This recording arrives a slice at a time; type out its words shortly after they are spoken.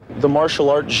The martial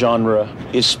arts genre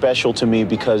is special to me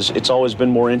because it's always been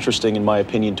more interesting, in my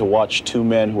opinion, to watch two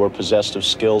men who are possessed of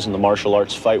skills in the martial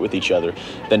arts fight with each other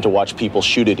than to watch people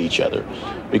shoot at each other.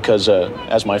 Because,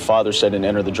 as my father said in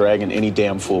Enter the Dragon, any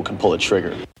damn fool can pull a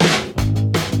trigger.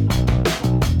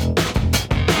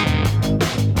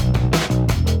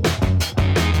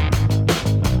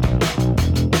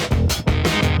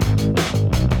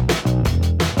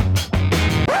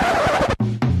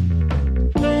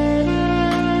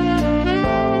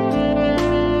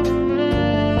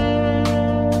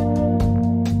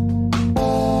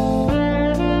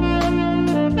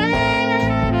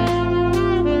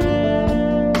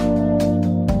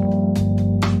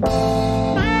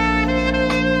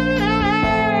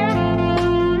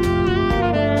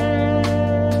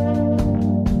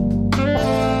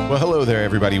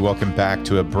 Welcome back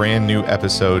to a brand new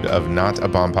episode of Not a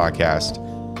Bomb Podcast.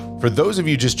 For those of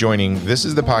you just joining, this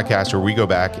is the podcast where we go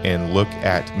back and look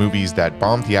at movies that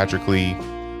bombed theatrically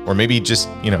or maybe just,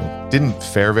 didn't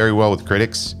fare very well with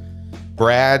critics.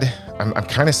 Brad, I'm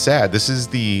kind of sad. This is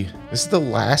the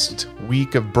last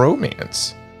week of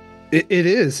bromance. It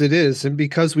is. And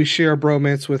because we share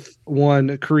bromance with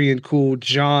one Korean cool,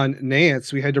 John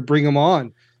Nance, we had to bring him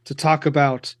on to talk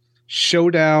about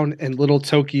Showdown and Little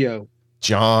Tokyo.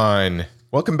 John,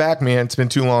 welcome back, man. It's been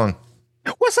too long.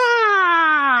 What's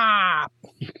up?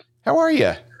 How are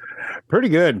you? Pretty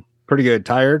good.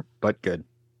 Tired, but good.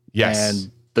 Yes.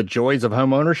 And the joys of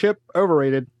home ownership,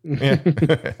 overrated. Yeah.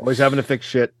 Always having to fix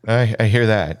shit. I hear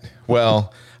that.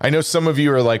 Well, I know some of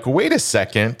you are like, wait a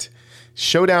second.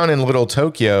 Showdown in Little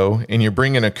Tokyo, and you're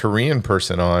bringing a Korean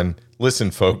person on.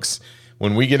 Listen, folks,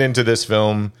 when we get into this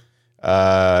film,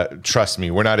 trust me,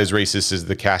 we're not as racist as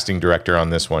the casting director on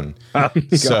this one.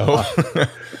 So,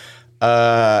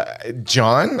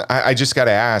 John, I just got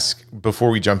to ask before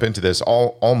we jump into this.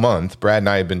 All month, Brad and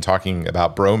I have been talking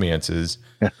about bromances.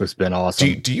 It's been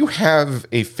awesome. Do you have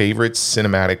a favorite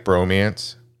cinematic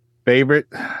bromance? Favorite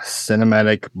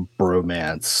cinematic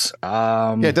bromance?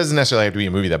 Yeah, it doesn't necessarily have to be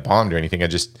a movie that bombed or anything. I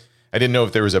didn't know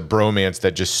if there was a bromance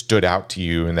that just stood out to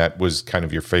you and that was kind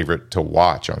of your favorite to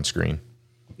watch on screen.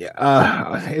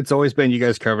 Yeah, it's always been, you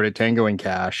guys covered it, Tango and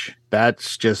Cash.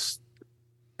 That's just,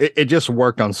 it just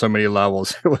worked on so many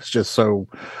levels. It was just so,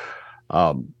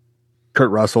 Kurt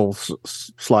Russell,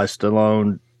 Sly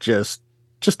Stallone, just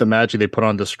the magic they put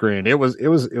on the screen. It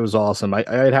was awesome.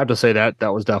 I'd have to say that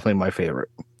was definitely my favorite.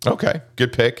 Okay,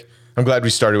 good pick. I'm glad we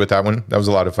started with that one. That was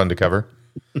a lot of fun to cover.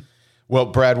 Well,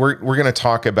 Brad, we're going to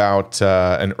talk about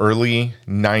an early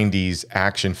 90s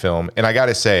action film. And I got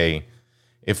to say,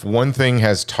 if one thing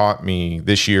has taught me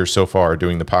this year so far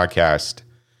doing the podcast,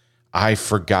 I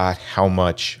forgot how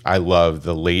much I love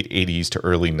the late 80s to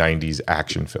early 90s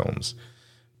action films.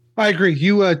 I agree.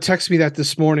 You texted me that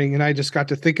this morning, and I just got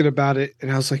to thinking about it,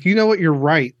 and I was like, you know what? You're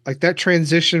right. Like that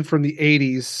transition from the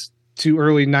 80s to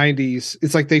early 90s,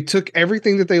 it's like they took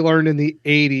everything that they learned in the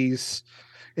 80s,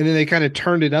 and then they kind of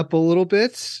turned it up a little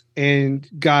bit and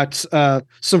got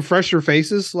some fresher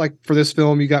faces. Like for this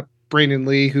film, you got Brandon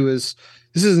Lee, who is...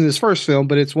 This isn't his first film,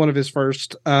 but it's one of his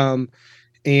first. Paired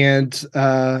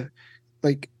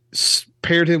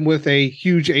him with a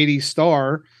huge 80s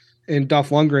star in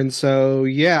Dolph Lundgren. So,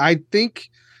 yeah, I think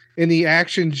in the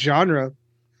action genre,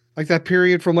 like that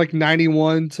period from like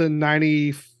 91 to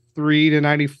 93 to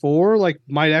 94, like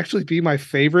might actually be my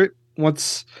favorite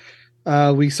once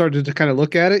we started to kind of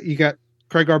look at it. You got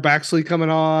Craig R. Baxley coming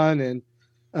on and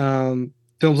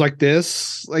films like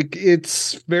this. Like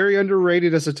it's very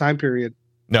underrated as a time period.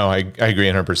 No, I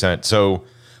agree 100%. So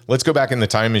let's go back in the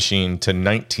time machine to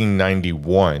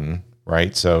 1991,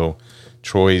 right? So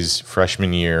Troy's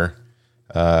freshman year,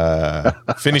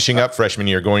 finishing up freshman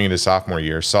year, going into sophomore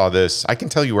year, saw this. I can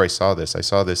tell you where I saw this. I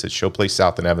saw this at Showplace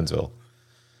South in Evansville.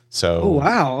 So, oh,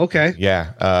 wow. Okay.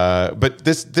 Yeah. But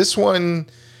this one,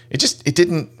 it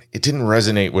didn't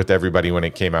resonate with everybody when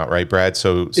it came out, right, Brad?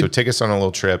 So take us on a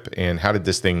little trip, and how did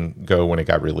this thing go when it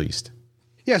got released?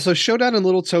 Yeah, so Showdown in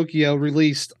Little Tokyo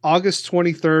released August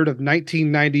 23rd of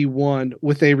 1991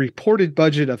 with a reported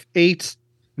budget of $8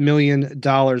 million.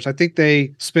 I think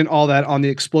they spent all that on the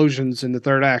explosions in the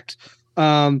third act.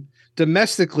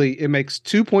 Domestically, it makes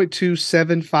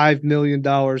 $2.275 million.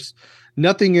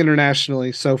 Nothing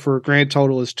internationally. So for a grand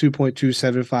total is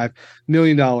 $2.275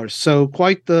 million. So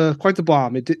quite the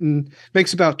bomb. It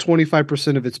makes about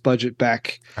 25% of its budget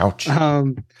back. Ouch.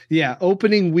 Yeah.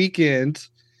 Opening weekend,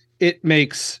 it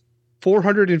makes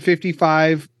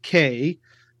 $455K.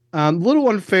 Little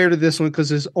unfair to this one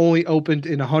because it's only opened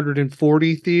in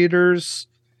 140 theaters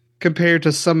compared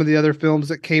to some of the other films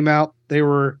that came out. They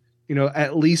were,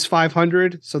 at least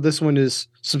 500. So this one is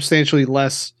substantially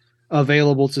less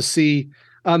available to see.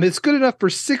 It's good enough for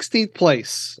 16th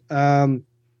place.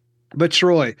 But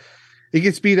Troy, it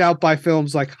gets beat out by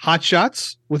films like Hot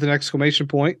Shots with an exclamation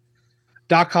point,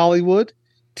 Doc Hollywood,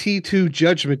 T2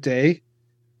 Judgment Day,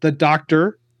 The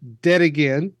Doctor, Dead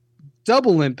Again,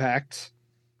 Double Impact,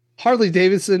 Harley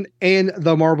Davidson and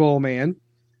the Marlboro Man,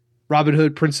 Robin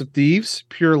Hood, Prince of Thieves,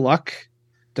 Pure Luck,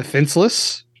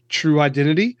 Defenseless, True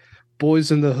Identity,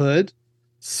 Boys in the Hood,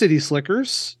 City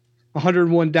Slickers,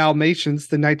 101 Dalmatians,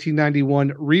 the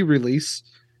 1991 re-release,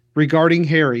 Regarding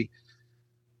Harry.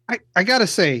 I gotta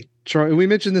say, Troy, and we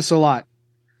mentioned this a lot,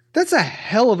 that's a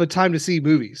hell of a time to see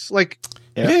movies. Like,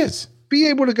 It is. be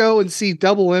able to go and see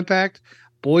Double Impact,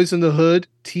 Boys in the Hood,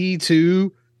 T2,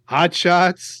 Hot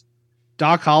Shots,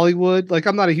 Doc Hollywood. Like,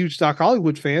 I'm not a huge Doc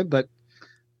Hollywood fan, but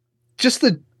just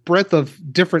the breadth of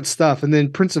different stuff. And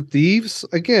then Prince of Thieves,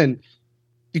 again,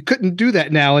 you couldn't do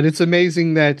that now. And it's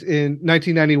amazing that in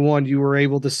 1991, you were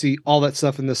able to see all that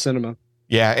stuff in the cinema.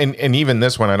 Yeah, and even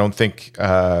this one, I don't think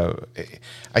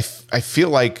I feel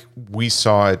like we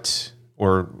saw it,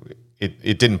 or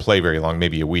it didn't play very long,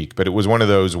 maybe a week, but it was one of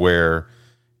those where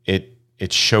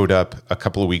it showed up a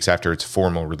couple of weeks after its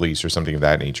formal release or something of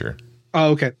that nature.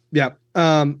 Oh, okay, yeah.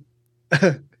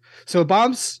 So it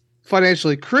bombs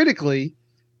financially, critically,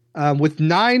 with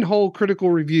 9 whole critical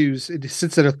reviews. It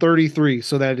sits at a 33.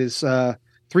 So that is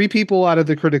 3 people out of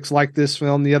the critics like this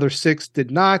film. The other 6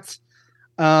 did not.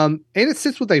 And it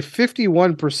sits with a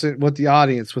 51% with the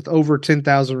audience, with over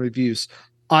 10,000 reviews.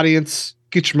 Audience,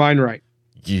 get your mind right.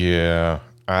 Yeah,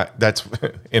 that's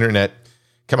internet.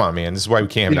 Come on, man. This is why we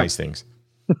can't have nice things.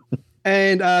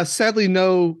 And sadly,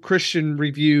 no Christian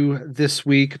review this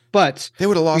week, but they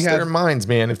would have lost their minds,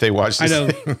 man, if they watched this. I know.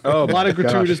 Thing. Oh, a lot of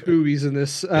gratuitous movies in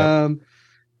this. Yeah.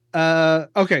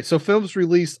 Okay, so films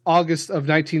released August of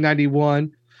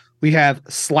 1991. We have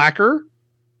Slacker.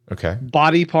 Okay.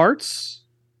 Body Parts.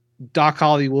 Doc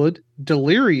Hollywood.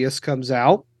 Delirious comes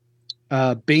out.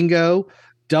 Bingo.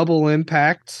 Double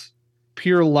Impact.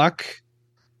 Pure Luck.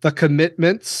 The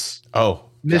Commitments. Oh.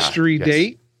 Mystery God, yes.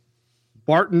 Date.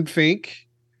 Barton Fink.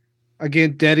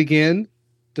 Again, Dead Again.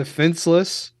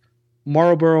 Defenseless.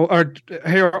 Marlboro, or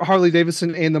Harley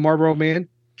Davidson and the Marlboro Man.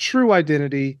 True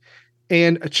Identity.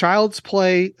 And A Child's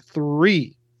Play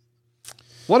 3.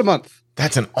 What a month.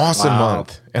 That's an awesome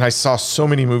month. And I saw so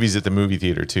many movies at the movie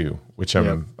theater too, which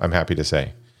I'm happy to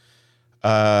say.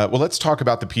 Well, let's talk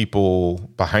about the people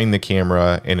behind the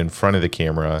camera and in front of the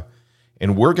camera.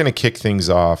 And we're going to kick things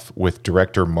off with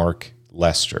director Mark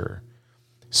Lester.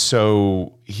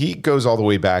 So he goes all the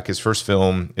way back. His first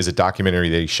film is a documentary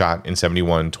that he shot in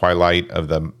 71, Twilight of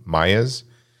the Mayas.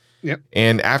 Yep.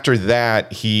 And after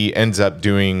that, he ends up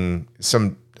doing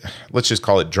some, let's just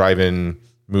call it drive-in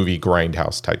movie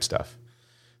grindhouse type stuff.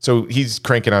 So he's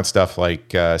cranking out stuff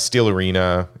like Steel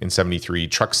Arena in 73,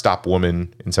 Truck Stop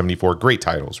Woman in 74. Great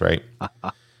titles, right?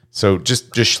 So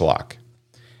just schlock.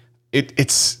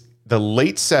 It's the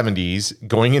late 70s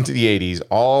going into the 80s.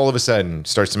 All of a sudden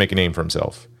starts to make a name for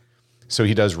himself. So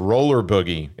he does Roller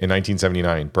Boogie in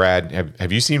 1979. Brad,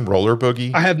 have you seen Roller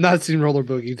Boogie? I have not seen Roller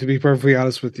Boogie, to be perfectly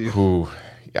honest with you. Ooh,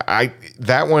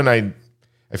 that one I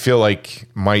feel like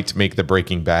might make the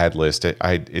Breaking Bad list.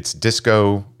 It's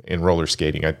disco and roller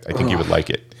skating. I think you would like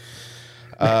it.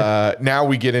 Now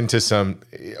we get into some.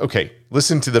 Okay,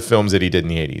 listen to the films that he did in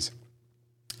the 80s.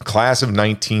 Class of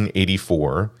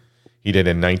 1984. He did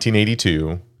in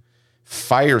 1982.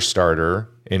 Firestarter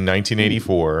in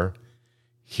 1984.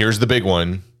 Here's the big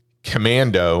one.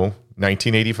 Commando,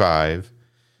 1985.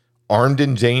 Armed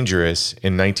and Dangerous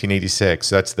in 1986.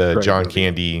 That's the Great John movie.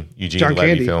 Candy, Eugene John Levy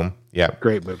Candy. film. Yeah.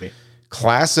 Great movie.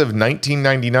 Class of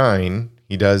 1999,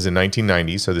 he does in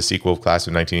 1990, so the sequel of Class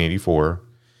of 1984.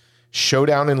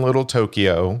 Showdown in Little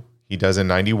Tokyo, he does in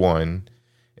 91.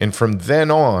 And from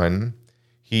then on,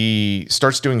 he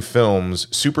starts doing films,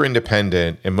 super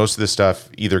independent, and most of the stuff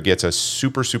either gets a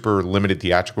super, super limited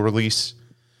theatrical release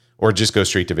or just goes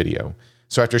straight to video.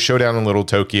 So after Showdown in Little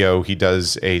Tokyo, he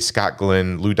does a Scott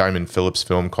Glenn, Lou Diamond Phillips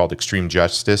film called Extreme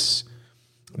Justice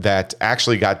that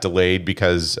actually got delayed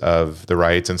because of the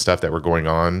riots and stuff that were going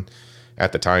on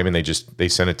at the time, and they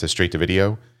sent it to straight to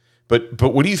video. But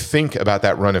what do you think about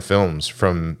that run of films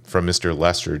from Mr.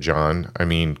 Lester, John? I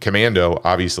mean, Commando,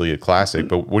 obviously a classic,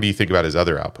 but what do you think about his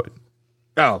other output?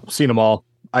 Oh, seen them all.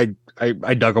 I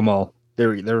dug them all.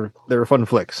 They're fun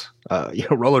flicks.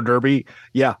 Roller Derby.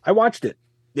 Yeah, I watched it.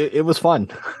 It was fun.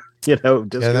 Just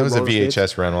that was a VHS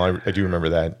skates. rental. I do remember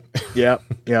that. Yeah.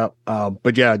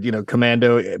 But yeah,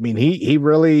 Commando. I mean, he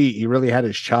really had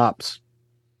his chops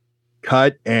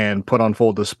cut and put on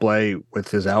full display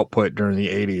with his output during the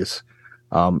 80s.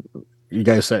 You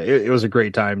guys said it was a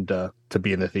great time to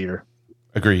be in the theater.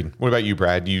 Agreed. What about you,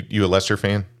 Brad? You a Lester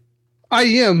fan? I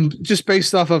am, just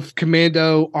based off of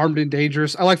Commando, Armed and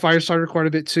Dangerous. I like Firestarter quite a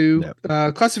bit too.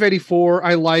 Yep. Class of '84,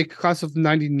 I like. Class of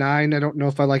 '99, I don't know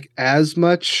if I like as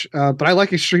much, but I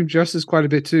like Extreme Justice quite a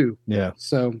bit too. Yeah.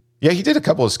 So Yeah, he did a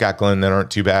couple of Scott Glenn that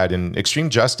aren't too bad, and Extreme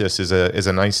Justice is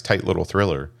a nice tight little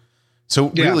thriller.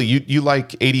 So Yeah. really, you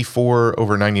like 84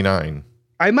 over 99?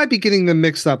 I might be getting them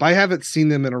mixed up. I haven't seen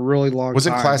them in a really long Was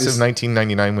it time. Class of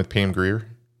 1999 with Pam Grier?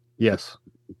 Yes.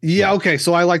 Yeah, okay.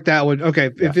 So I like that one. Okay.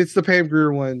 Yeah. If it's the Pam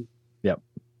Grier one. Yep.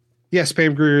 Yes,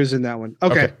 Pam Grier is in that one.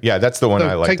 Okay. Yeah, that's the one So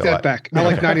I like. take that back. I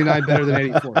like 99 better than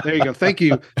 84. There you go. Thank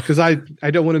you. Because I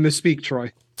don't want to misspeak,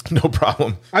 Troy. No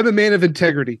problem. I'm a man of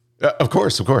integrity. Of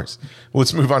course. Well,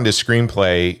 let's move on to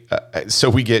screenplay. So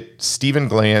we get Stephen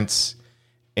Glantz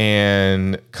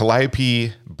and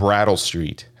Calliope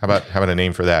Bradlestreet. How about a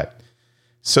name for that?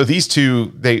 So these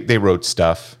two, they wrote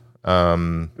stuff.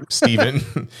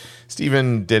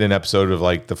 Stephen did an episode of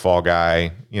like The Fall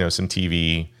Guy, some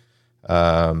TV.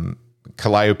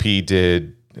 Calliope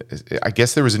did, I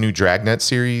guess there was a new Dragnet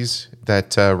series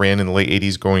that ran in the late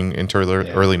 80s going into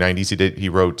early 90s. He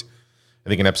wrote, I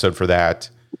think, an episode for that.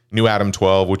 New Adam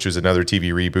 12, which was another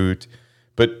TV reboot.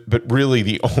 But really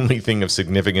the only thing of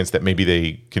significance that maybe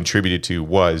they contributed to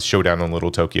was Showdown in Little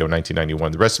Tokyo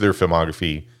 1991. The rest of their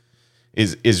filmography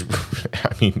is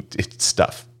I mean, it's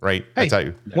stuff, right? Hey, That's how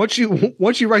you,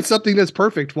 once you write something that's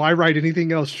perfect, why write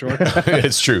anything else, Troy?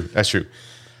 It's true. That's true.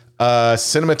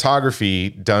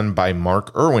 Cinematography done by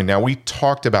Mark Irwin. Now, we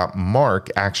talked about Mark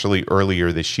actually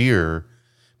earlier this year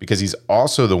because he's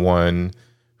also the one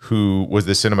who was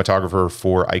the cinematographer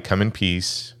for I Come in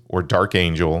Peace or Dark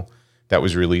Angel that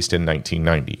was released in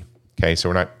 1990. Okay,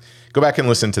 so go back and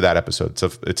listen to that episode.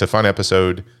 It's a fun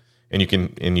episode, and you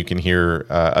can hear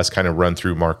us kind of run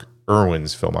through Mark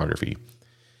Irwin's filmography.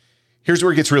 Here's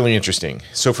where it gets really interesting.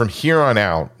 So from here on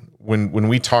out, when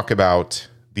we talk about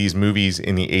these movies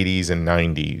in the 80s and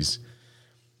 90s,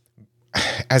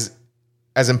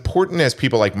 as important as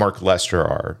people like Mark Lester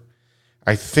are,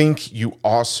 I think you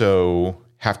also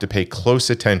have to pay close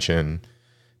attention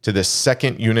to the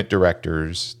second unit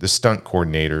directors, the stunt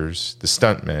coordinators, the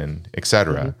stuntmen,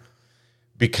 etc.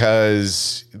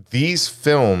 Because these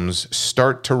films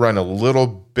start to run a little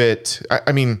bit,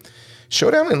 I mean,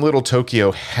 Showdown in Little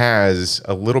Tokyo has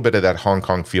a little bit of that Hong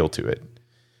Kong feel to it.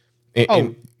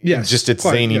 Yes, just its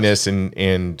quite, zaniness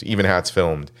and even how it's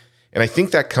filmed. And I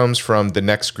think that comes from the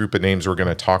next group of names we're going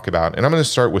to talk about. And I'm going to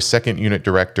start with second unit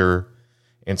director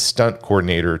and stunt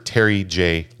coordinator Terry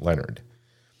J. Leonard.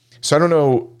 So I don't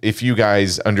know if you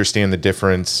guys understand the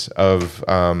difference of,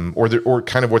 or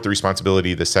kind of what the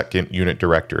responsibility of the second unit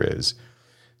director is.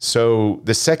 So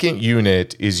the second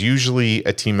unit is usually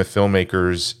a team of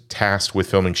filmmakers tasked with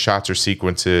filming shots or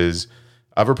sequences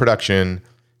of a production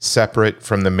separate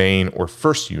from the main or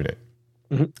first unit.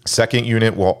 Second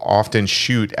unit will often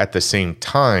shoot at the same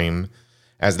time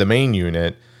as the main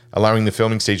unit, allowing the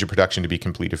filming stage of production to be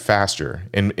completed faster.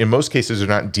 And in most cases, they're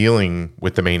not dealing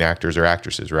with the main actors or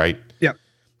actresses, right? Yeah.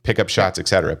 Pick up shots,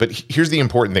 etc. But here's the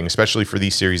important thing, especially for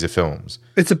these series of films.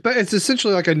 It's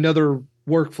essentially like another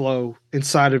workflow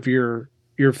inside of your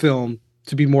film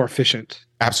to be more efficient.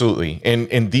 Absolutely.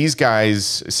 And these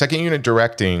guys, second unit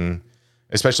directing,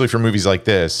 especially for movies like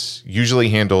this, usually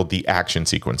handled the action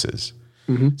sequences.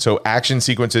 So action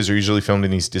sequences are usually filmed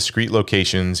in these discrete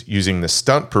locations using the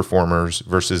stunt performers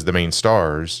versus the main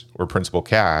stars or principal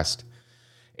cast.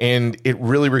 And it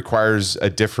really requires a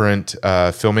different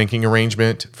filmmaking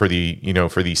arrangement for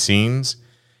these scenes.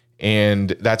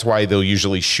 And that's why they'll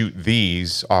usually shoot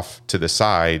these off to the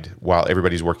side while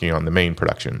everybody's working on the main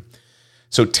production.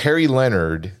 So Terry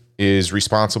Leonard is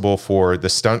responsible for the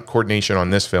stunt coordination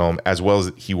on this film, as well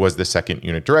as he was the second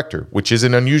unit director, which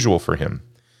isn't unusual for him.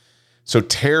 So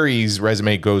Terry's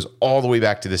resume goes all the way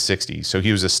back to the 60s. So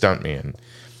he was a stuntman,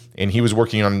 and he was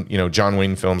working on, John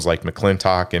Wayne films like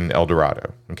McClintock and El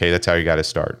Dorado. Okay, that's how you got to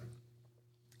start.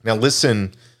 Now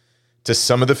listen to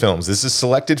some of the films. This is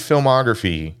selected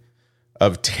filmography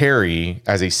of Terry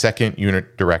as a second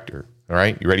unit director. All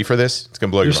right, you ready for this? It's gonna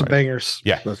blow your There's some mind. bangers.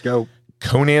 Yeah, Let's go.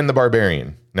 Conan the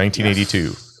Barbarian, 1982.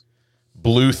 Yes.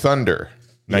 Blue Thunder,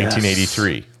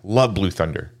 1983. Love Blue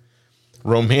Thunder.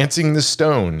 Romancing the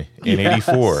Stone in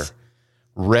 84.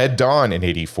 Red Dawn in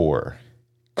 84.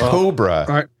 Cobra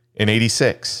All right. in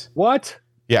 86. What?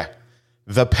 Yeah.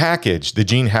 The Package, the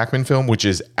Gene Hackman film, which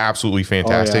is absolutely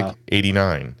fantastic, yeah.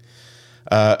 89.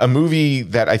 A movie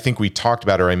that I think we talked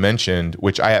about or I mentioned,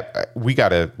 which we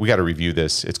gotta review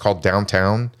this. It's called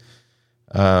Downtown.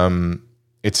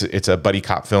 It's a buddy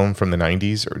cop film from the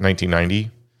 90s or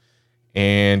 1990.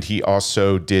 And he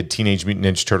also did Teenage Mutant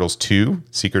Ninja Turtles 2,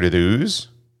 Secret of the Ooze.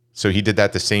 So he did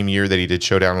that the same year that he did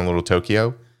Showdown in Little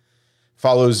Tokyo.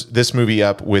 Follows this movie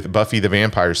up with Buffy the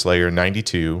Vampire Slayer in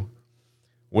 92.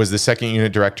 Was the second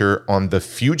unit director on The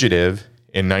Fugitive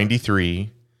in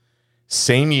 93.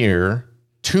 Same year,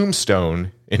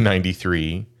 Tombstone in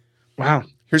 93. Wow.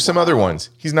 Here's some other ones.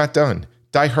 He's not done.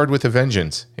 Die Hard with a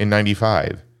Vengeance in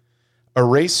 95.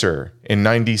 Eraser in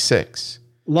 96.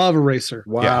 Love Eraser.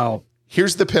 Wow.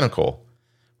 Here's the pinnacle.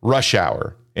 Rush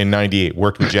Hour in 98.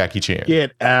 Worked with Jackie Chan.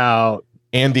 Get out.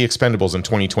 And The Expendables in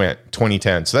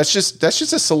 2010. So that's just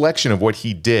a selection of what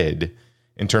he did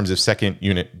in terms of second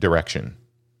unit direction.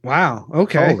 Wow.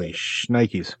 Okay. Holy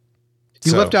shnikes.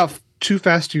 You left out Too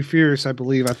Fast, Too Furious, I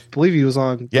believe. I believe he was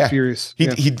on Furious.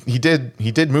 He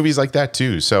did movies like that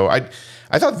too. So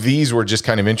I thought these were just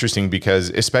kind of interesting because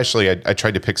especially I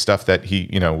tried to pick stuff that he,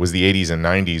 was the 80s and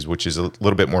 90s, which is a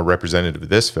little bit more representative of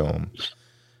this film.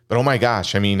 But oh my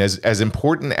gosh, I mean, as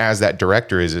important as that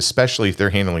director is, especially if they're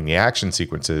handling the action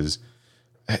sequences,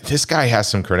 this guy has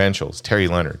some credentials, Terry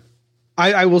Leonard.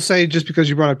 I will say, just because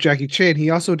you brought up Jackie Chan, he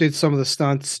also did some of the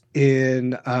stunts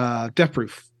in Death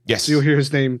Proof. Yes. So you'll hear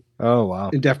his name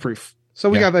in Death Proof. So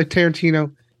we got a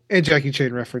Tarantino and Jackie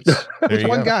Chan reference. With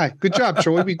one guy. Good job,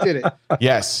 Troy. We did it.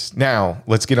 Yes. Now,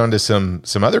 let's get on to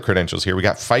some other credentials here. We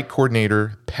got fight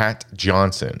coordinator Pat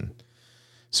Johnson.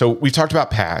 So we talked about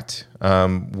Pat.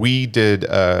 We did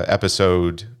an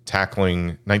episode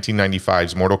tackling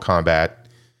 1995's Mortal Kombat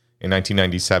and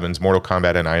 1997's Mortal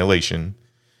Kombat Annihilation.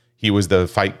 He was the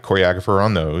fight choreographer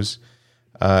on those.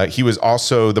 He was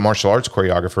also the martial arts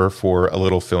choreographer for a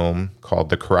little film called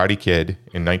The Karate Kid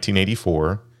in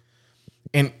 1984.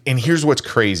 And here's what's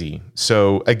crazy.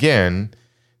 So again,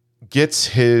 gets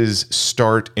his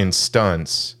start in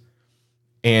stunts,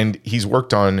 and he's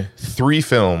worked on 3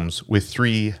 films with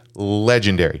 3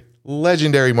 legendary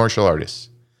martial artists.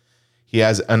 He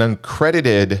has an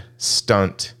uncredited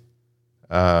stunt.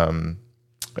 I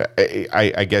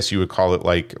guess you would call it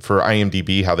like for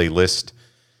IMDb, how they list,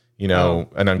 an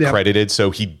uncredited. Yeah.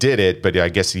 So he did it, but I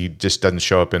guess he just doesn't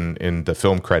show up in the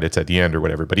film credits at the end or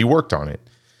whatever, but he worked on it.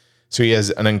 So he has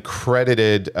an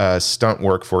uncredited stunt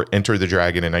work for Enter the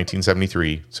Dragon in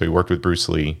 1973. So he worked with Bruce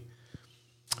Lee.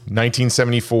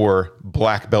 1974,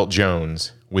 Black Belt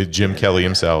Jones with Jim Kelly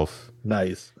himself.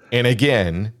 Nice. And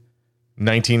again,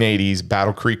 1980s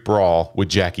Battle Creek Brawl with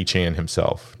Jackie Chan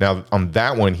himself. Now, on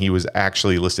that one, he was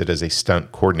actually listed as a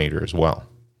stunt coordinator as well.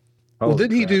 Well,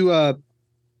 didn't he do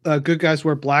Good Guys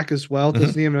Wear Black as well?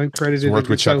 Doesn't he have an uncredited? He worked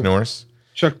with Chuck Norris.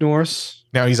 Chuck Norris.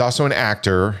 Now, he's also an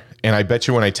actor. And I bet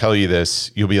you when I tell you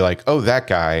this, you'll be like, oh, that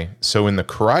guy. So in The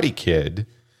Karate Kid,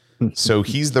 so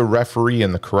he's the referee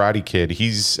in The Karate Kid.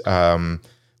 He's the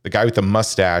guy with the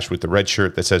mustache with the red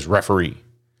shirt that says referee.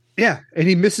 Yeah, and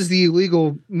he misses the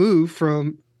illegal move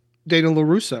from Dana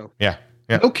LaRusso. Yeah.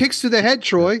 No kicks to the head,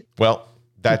 Troy. Well,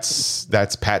 that's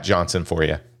Pat Johnson for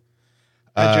you.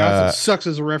 Pat Johnson sucks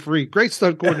as a referee. Great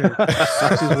stunt coordinator.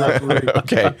 Sucks as a referee.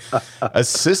 Okay.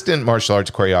 Assistant martial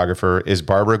arts choreographer is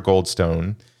Barbara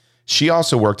Goldstone. She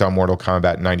also worked on Mortal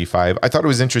Kombat 95. I thought it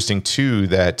was interesting, too,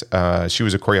 that she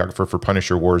was a choreographer for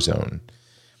Punisher Warzone.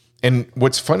 And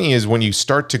what's funny is when you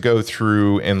start to go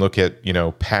through and look at,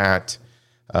 Pat,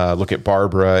 look at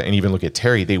Barbara, and even look at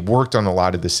Terry, they worked on a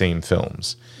lot of the same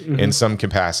films in some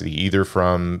capacity, either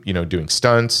from, doing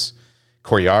stunts,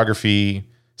 choreography,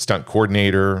 stunt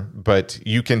coordinator. But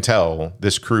you can tell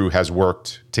this crew has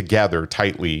worked together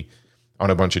tightly on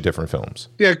a bunch of different films.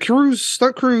 Yeah,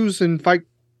 stunt crews and fight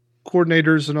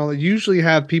coordinators and all that usually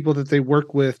have people that they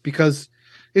work with because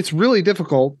it's really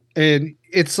difficult, and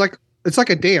it's like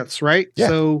a dance, right? Yeah.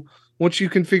 So once you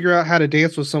can figure out how to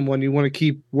dance with someone, you want to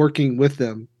keep working with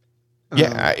them.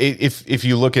 Yeah, if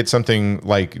you look at something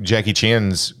like Jackie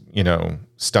Chan's,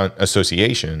 stunt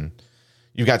association,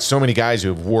 you've got so many guys who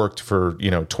have worked for,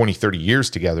 20, 30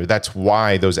 years together. That's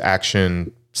why those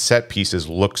action set pieces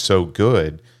look so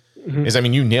good.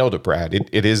 Mm-hmm. You nailed it, Brad.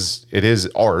 It is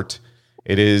art.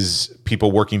 It is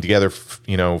people working together,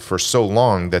 for so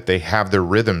long that they have their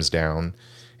rhythms down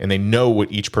and they know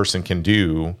what each person can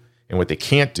do and what they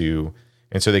can't do.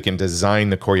 And so they can design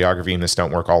the choreography and the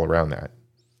stunt work all around that.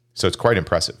 So it's quite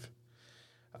impressive.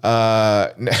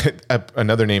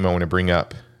 Another name I want to bring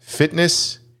up,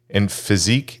 fitness and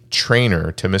physique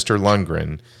trainer to Mr.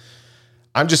 Lundgren.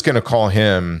 I'm just going to call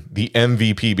him the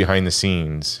MVP behind the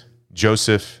scenes,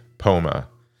 Joseph Poma.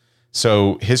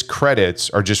 So his credits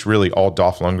are just really all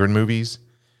Dolph Lundgren movies.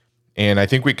 And I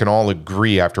think we can all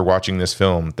agree after watching this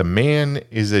film, the man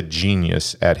is a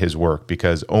genius at his work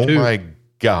because, my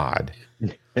God,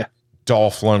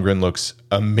 Dolph Lundgren looks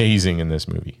amazing in this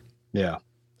movie. Yeah.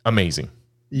 amazing.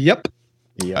 Yep.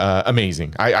 Yeah.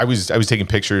 Amazing. I was taking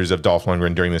pictures of Dolph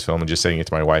Lundgren during this film and just sending it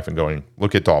to my wife and going,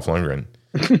 look at Dolph Lundgren.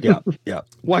 Yeah.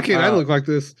 Why can't I look like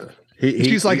this?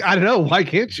 She's like, I don't know. Why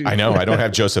can't you? I know. I don't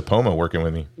have Joseph Poma working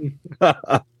with me.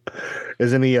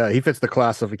 Isn't he? He fits the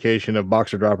classification of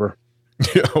boxer dropper.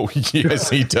 Oh, yes,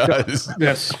 he does.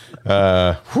 Yes.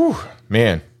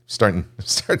 Man, starting.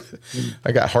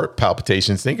 I got heart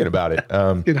palpitations thinking about it.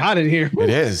 Getting hot in here. It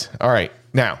is. All right.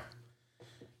 Now,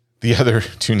 the other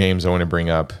two names I want to bring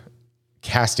up,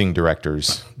 casting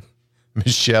directors,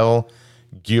 Michelle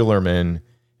Guillermin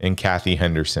and Kathy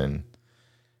Henderson.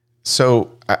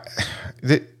 So,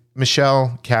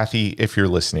 Michelle, Kathy, if you're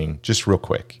listening, just real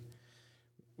quick.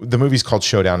 The movie's called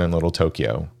Showdown in Little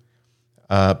Tokyo.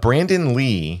 Brandon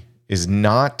Lee is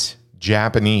not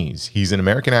Japanese. He's an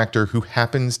American actor who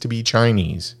happens to be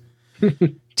Chinese.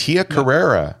 Tia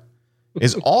Carrera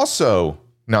is also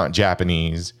not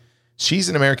Japanese. She's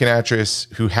an American actress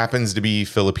who happens to be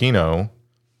Filipino.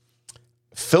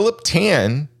 Philip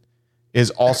Tan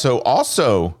is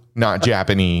also not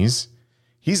Japanese.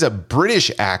 He's a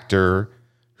British actor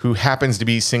who happens to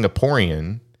be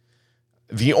Singaporean.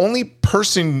 The only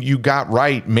person you got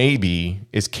right, maybe,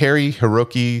 is Kari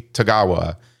Hiroki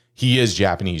Tagawa. He is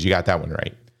Japanese. You got that one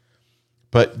right.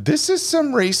 But this is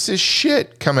some racist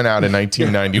shit coming out in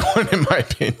 1991, in my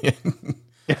opinion.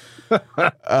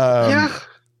 Yeah.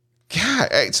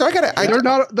 Yeah. So I gotta.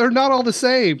 They're not all the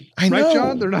same. I know. Right,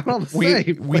 John? They're not all the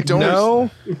same. We don't. No,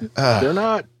 they're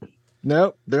not.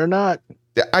 No, they're not.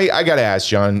 I gotta ask,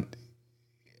 John.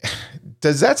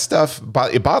 Does that stuff?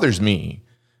 It bothers me.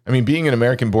 I mean, being an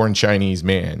American-born Chinese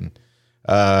man,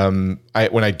 when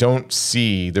I don't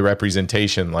see the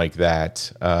representation like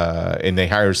that, and they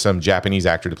hire some Japanese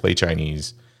actor to play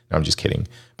Chinese. No, I'm just kidding.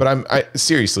 But I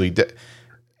seriously,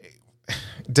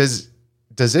 does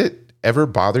it ever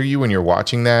bother you when you're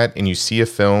watching that and you see a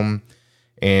film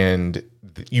and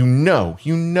you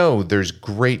know there's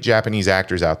great Japanese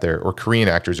actors out there, or Korean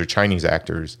actors, or Chinese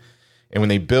actors, and when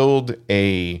they build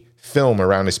a film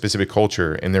around a specific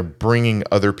culture and they're bringing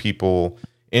other people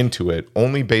into it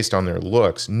only based on their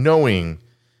looks, knowing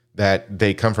that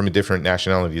they come from a different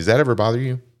nationality, does that ever bother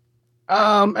you?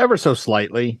 Ever so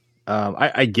slightly.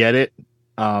 I get it,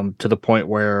 to the point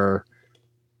where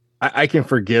I can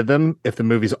forgive them if the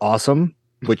movie's awesome,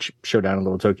 which Showdown in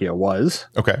Little Tokyo was.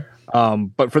 Okay.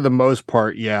 But for the most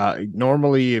part, yeah.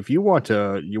 Normally, if you want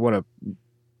to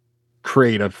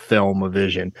create a film, a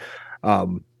vision,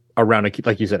 around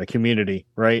like you said, a community,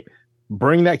 right?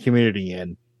 Bring that community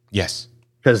in. Yes.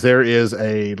 Because there is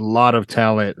a lot of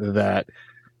talent that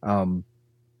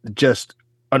just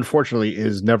unfortunately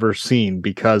is never seen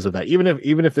because of that. Even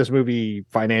if this movie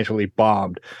financially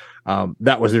bombed,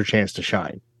 that was their chance to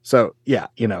shine. So yeah,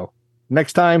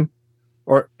 next time,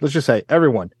 or let's just say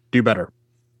everyone, do better.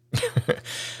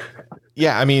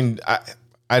 Yeah, I mean,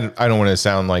 I don't want to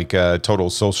sound like a total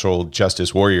social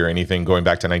justice warrior or anything going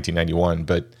back to 1991,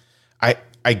 but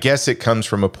I guess it comes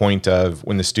from a point of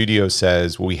when the studio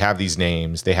says, well, we have these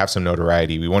names, they have some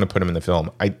notoriety, we want to put them in the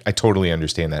film. I totally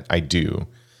understand that. I do.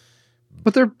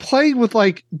 But they're playing with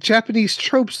like Japanese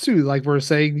tropes too. Like we're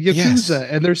saying Yakuza, Yes.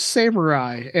 and there's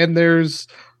samurai, and there's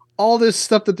all this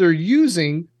stuff that they're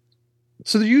using.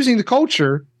 So they're using the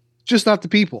culture, just not the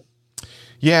people.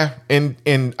 Yeah,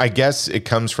 and I guess it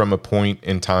comes from a point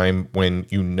in time when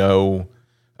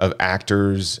of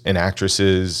actors and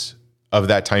actresses of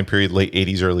that time period, late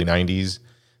 80s, early 90s,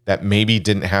 that maybe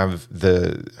didn't have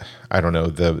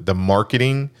the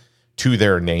marketing to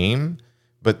their name,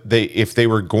 but if they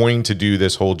were going to do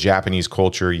this whole Japanese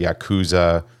culture,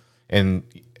 Yakuza, and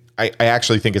I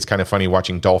actually think it's kind of funny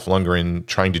watching Dolph Lundgren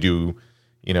trying to do,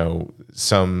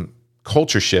 some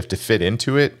culture shift to fit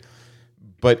into it.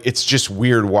 But it's just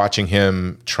weird watching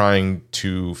him trying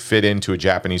to fit into a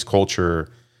Japanese culture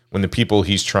when the people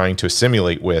he's trying to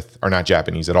assimilate with are not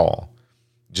Japanese at all,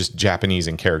 just Japanese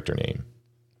in character name.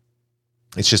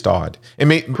 It's just odd.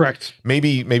 Correct.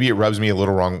 Maybe it rubs me a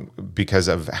little wrong because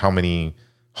of how many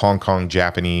Hong Kong,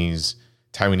 Japanese,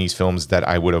 Taiwanese films that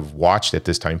I would have watched at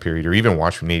this time period, or even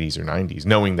watched from the 80s or 90s,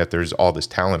 knowing that there's all this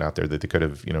talent out there that they could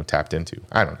have, tapped into.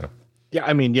 I don't know. Yeah,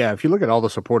 I mean, yeah, if you look at all the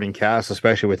supporting cast,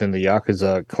 especially within the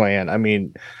Yakuza clan, I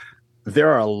mean, there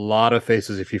are a lot of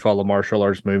faces if you follow martial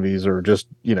arts movies or just,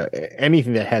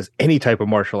 anything that has any type of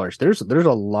martial arts. There's a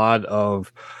lot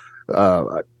of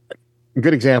a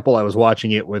good example. I was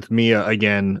watching it with Mia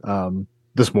again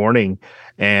this morning,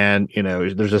 and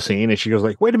there's a scene and she goes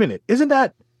like, "Wait a minute, isn't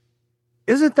that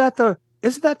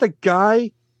the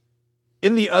guy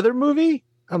in the other movie?"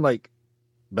 I'm like,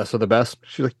 "Best of the best."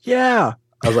 She's like, "Yeah."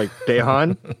 I was like,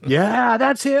 "Daehan?" "Yeah,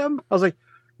 that's him." I was like,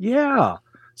 "Yeah."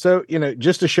 So,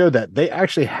 just to show that they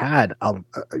actually had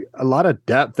a lot of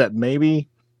depth that maybe,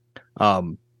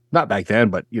 not back then,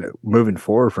 but, moving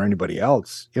forward for anybody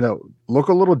else, look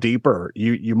a little deeper.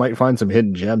 You might find some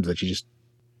hidden gems that you just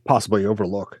possibly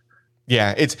overlook.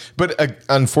 Yeah, but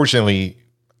unfortunately,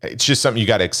 it's just something you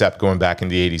got to accept going back in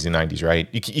the 80s and 90s, right?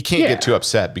 You can't get too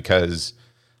upset because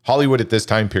Hollywood at this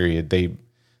time period,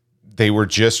 they were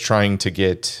just trying to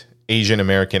get Asian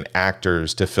American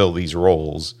actors to fill these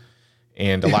roles.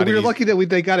 And we were lucky that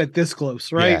they got it this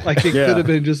close, right? Yeah. Like it could have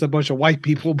been just a bunch of white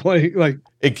people playing. Like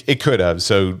it could have.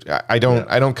 So I don't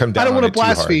come down. I don't want to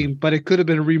blaspheme, blaspheme, but it could have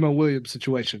been a Remo Williams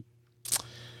situation.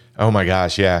 Oh my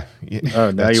gosh, yeah.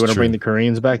 Oh, now you want to bring the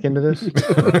Koreans back into this?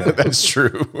 That's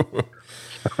true.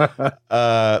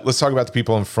 Let's talk about the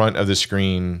people in front of the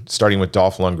screen, starting with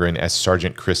Dolph Lundgren as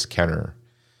Sergeant Chris Kenner.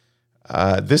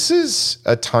 This is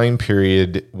a time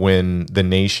period when the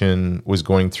nation was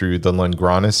going through the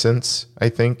Lundgrenaissance, I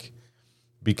think,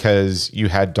 because you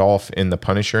had Dolph in The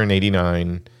Punisher in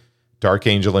 89, Dark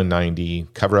Angel in 90,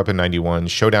 Cover Up in 91,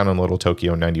 Showdown in Little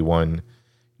Tokyo in 91,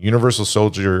 Universal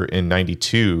Soldier in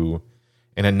 92,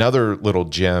 and another little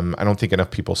gem I don't think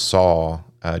enough people saw,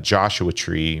 Joshua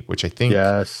Tree, which I think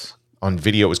on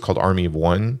video it was called Army of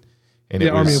One. And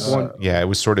it was, Army of One. Yeah, it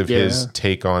was sort of his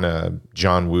take on a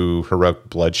John Woo heroic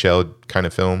bloodshed kind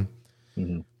of film.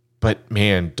 Mm-hmm. But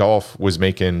man, Dolph was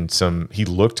making he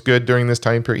looked good during this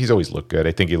time period. He's always looked good.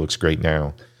 I think he looks great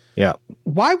now. Yeah.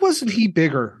 Why wasn't he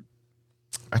bigger?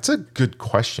 That's a good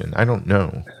question. I don't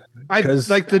know.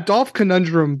 Like the Dolph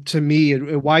conundrum to me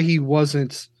and why he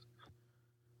wasn't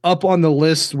up on the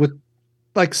list with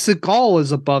like Seagal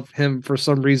is above him for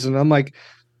some reason. I'm like,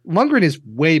 Lundgren is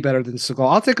way better than Seagal.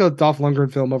 I'll take a Dolph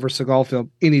Lundgren film over Seagal film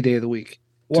any day of the week.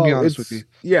 To be honest with you.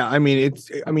 Yeah, I mean,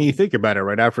 you think about it,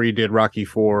 right? After he did Rocky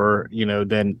IV,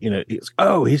 then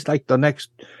he's like the next.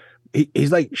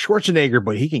 He's like Schwarzenegger,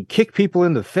 but he can kick people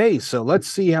in the face. So let's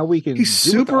see how we can. He's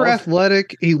super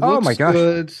athletic. He looks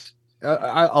good.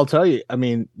 I'll tell you. I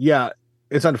mean, yeah,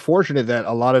 it's unfortunate that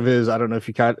a lot of his. I don't know if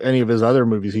you caught any of his other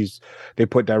movies. They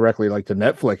put directly like to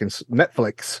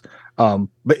Netflix.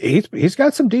 But he's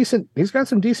got some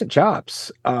decent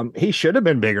chops. He should have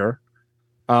been bigger.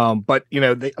 But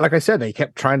like I said, they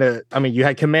kept trying to. I mean, you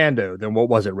had Commando, then what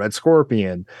was it, Red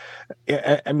Scorpion?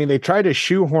 I mean, they tried to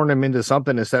shoehorn him into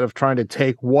something instead of trying to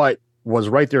take what was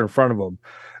right there in front of him.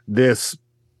 This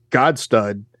god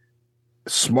stud,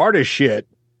 smart as shit,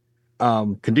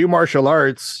 can do martial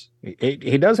arts.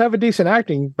 He does have a decent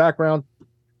acting background.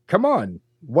 Come on,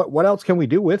 what else can we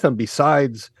do with him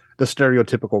besides the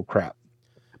stereotypical crap?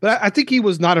 But I think he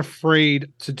was not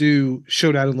afraid to do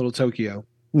Showdown in Little Tokyo.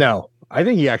 No. I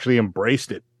think he actually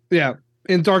embraced it. Yeah.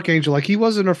 In Dark Angel, like he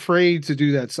wasn't afraid to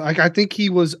do that. So I think he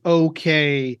was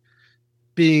okay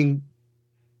being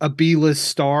a B-list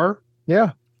star.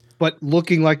 Yeah. But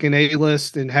looking like an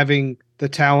A-list and having the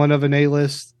talent of an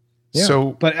A-list. Yeah.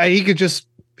 So, but he just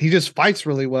fights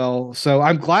really well. So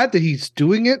I'm glad that he's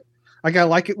doing it. Like I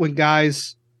like it when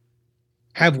guys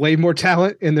have way more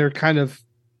talent and they're kind of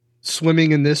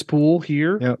swimming in this pool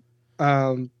here.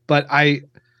 Yeah. But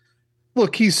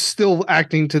look, he's still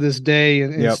acting to this day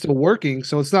and still working.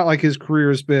 So it's not like his career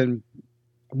has been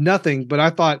nothing. But I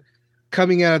thought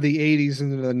coming out of the 80s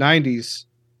and into the 90s,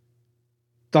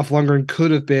 Dolph Lundgren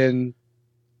could have been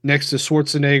next to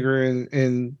Schwarzenegger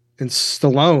and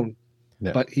Stallone.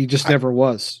 Yeah. But he just never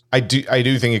was. I do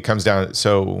think it comes down.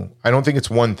 So I don't think it's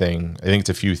one thing. I think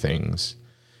it's a few things.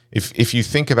 If you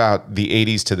think about the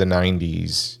 80s to the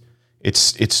 90s,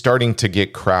 it's starting to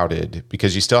get crowded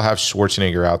because you still have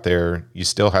Schwarzenegger out there. You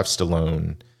still have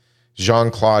Stallone.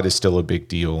 Jean-Claude is still a big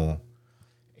deal.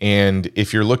 And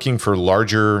if you're looking for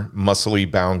larger, muscly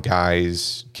bound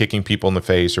guys kicking people in the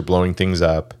face or blowing things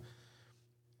up,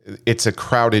 it's a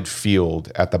crowded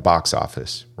field at the box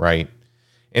office, right?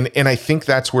 And I think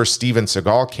that's where Steven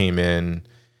Seagal came in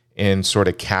and sort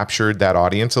of captured that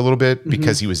audience a little bit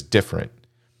because he was different.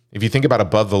 If you think about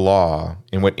Above the Law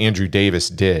and what Andrew Davis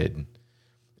did,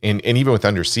 and even with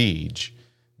Under Siege,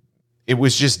 it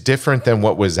was just different than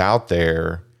what was out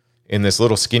there in this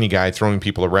little skinny guy throwing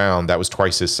people around that was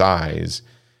twice his size.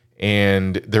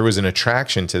 And there was an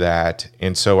attraction to that.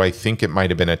 And so I think it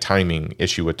might have been a timing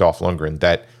issue with Dolph Lundgren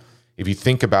that if you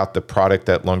think about the product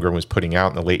that Lundgren was putting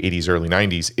out in the late 80s, early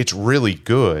 90s, it's really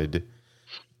good.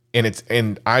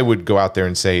 And I would go out there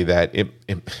and say that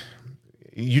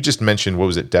you just mentioned, what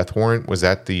was it, Death Warrant? Was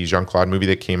that the Jean-Claude movie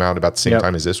that came out about the same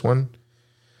time as this one?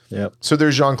 Yep. So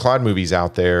there's Jean-Claude movies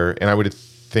out there, and I would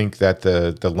think that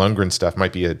the Lundgren stuff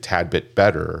might be a tad bit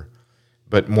better,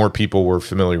 but more people were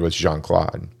familiar with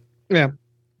Jean-Claude. Yeah.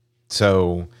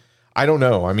 So I don't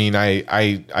know. I mean,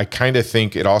 I kind of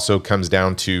think it also comes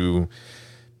down to,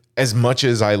 as much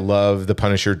as I love The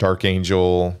Punisher, Dark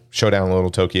Angel, Showdown in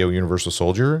Little Tokyo, Universal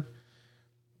Soldier,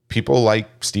 people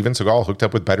like Steven Seagal hooked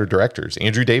up with better directors.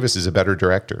 Andrew Davis is a better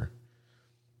director.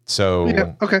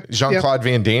 So Jean-Claude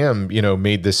Van Damme,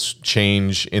 made this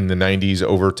change in the 90s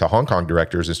over to Hong Kong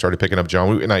directors and started picking up John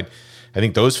Woo. And I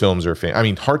think those films are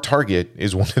Hard Target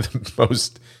is one of the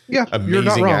most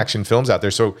amazing action films out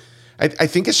there. So I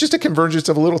think it's just a convergence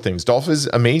of little things. Dolph is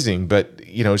amazing, but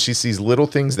it's just these little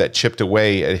things that chipped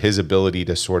away at his ability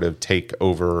to sort of take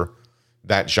over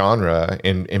that genre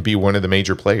and be one of the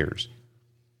major players.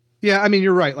 Yeah, I mean,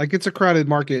 you're right. Like, it's a crowded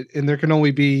market, and there can only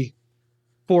be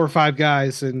 4 or 5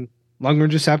 guys, and Lundgren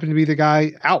just happened to be the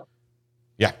guy out.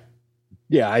 Yeah.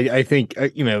 Yeah, I think,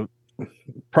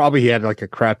 probably he had like a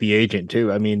crappy agent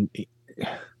too. I mean,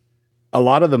 a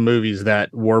lot of the movies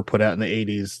that were put out in the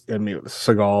 80s, I mean,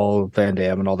 Seagal, Van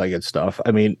Damme, and all that good stuff.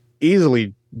 I mean,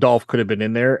 easily Dolph could have been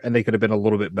in there and they could have been a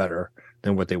little bit better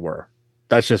than what they were.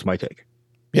 That's just my take.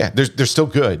 Yeah, they're still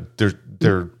good.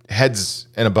 They're heads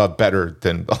and above better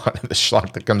than a lot of the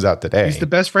schlock that comes out today. He's the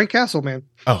best Frank Castle, man.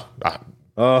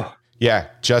 Yeah,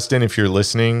 Justin, if you're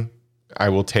listening, I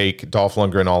will take Dolph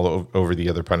Lundgren all over the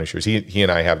other Punishers. He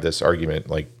and I have this argument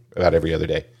like about every other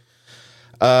day.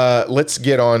 Let's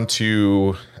get on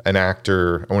to an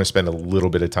actor I want to spend a little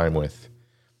bit of time with.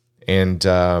 And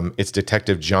it's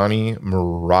Detective Johnny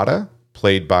Murata,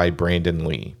 played by Brandon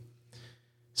Lee.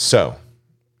 So,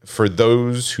 for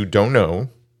those who don't know,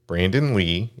 Brandon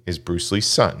Lee is Bruce Lee's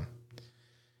son.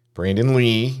 Brandon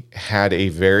Lee had a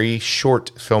very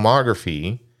short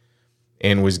filmography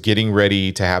and was getting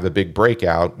ready to have a big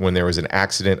breakout when there was an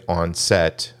accident on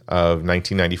set of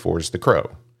 1994's The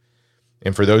Crow.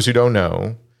 And for those who don't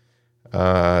know,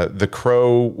 The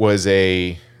Crow was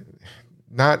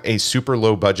not a super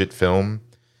low budget film,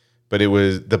 but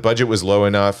the budget was low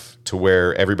enough to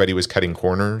where everybody was cutting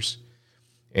corners.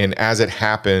 And as it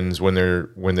happens, when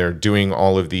they're doing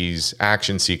all of these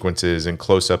action sequences and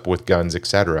close up with guns,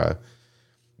 etc.,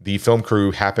 the film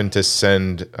crew happened to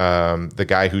send the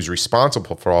guy who's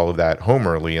responsible for all of that home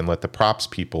early and let the props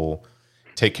people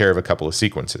take care of a couple of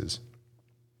sequences.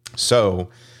 So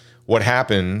what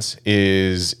happens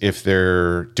is if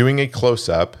they're doing a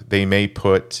close-up, they may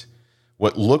put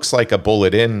what looks like a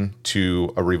bullet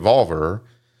into a revolver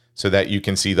so that you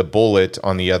can see the bullet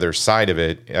on the other side of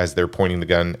it as they're pointing the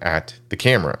gun at the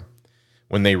camera.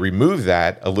 When they remove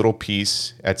that, a little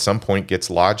piece at some point gets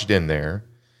lodged in there.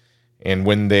 And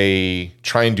when they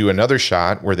try and do another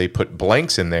shot where they put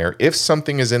blanks in there, if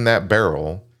something is in that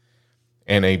barrel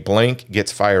and a blank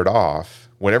gets fired off,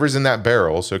 whatever's in that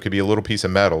barrel, so it could be a little piece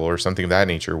of metal or something of that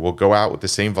nature, will go out with the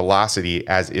same velocity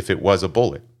as if it was a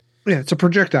bullet. Yeah, it's a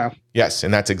projectile. Yes,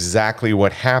 and that's exactly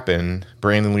what happened.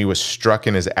 Brandon Lee was struck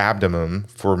in his abdomen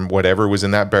from whatever was in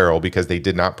that barrel because they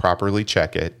did not properly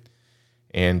check it.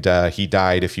 And he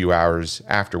died a few hours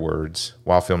afterwards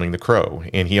while filming The Crow.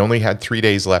 And he only had 3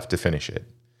 days left to finish it.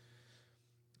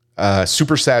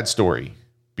 Super sad story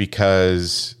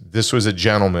because this was a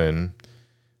gentleman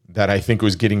that I think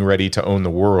was getting ready to own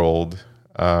the world.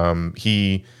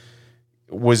 He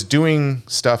was doing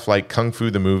stuff like Kung Fu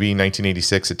the Movie,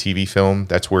 1986, a TV film.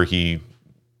 That's where he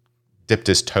dipped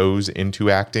his toes into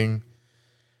acting.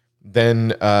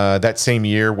 Then that same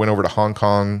year, went over to Hong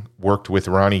Kong, worked with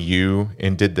Ronnie Yu,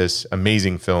 and did this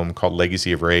amazing film called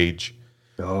Legacy of Rage.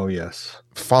 Oh, yes.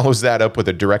 Follows that up with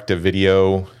a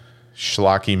direct-to-video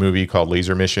schlocky movie called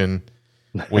Laser Mission.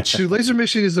 Which Dude, Laser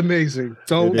Mission is amazing.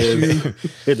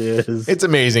 It is. It's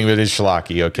amazing, but it's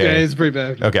schlocky, okay? Yeah, it's pretty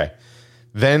bad. Okay.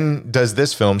 Then does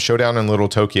this film, Showdown in Little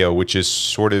Tokyo, which is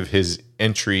sort of his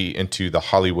entry into the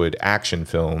Hollywood action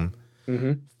film.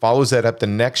 Mm-hmm. Follows that up the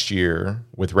next year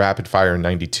with Rapid Fire in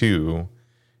 92.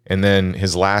 And then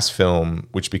his last film,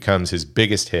 which becomes his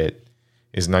biggest hit,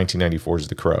 is 1994's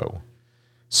The Crow.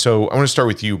 So I want to start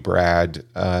with you, Brad.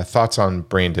 Thoughts on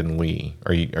Brandon Lee?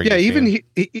 Are you even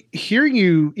hearing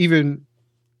you even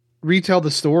retell the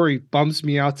story bums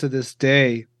me out to this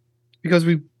day because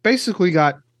we basically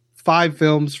got 5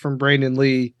 films from Brandon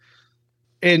Lee.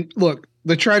 And look,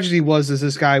 the tragedy is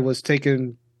this guy was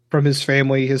taken from his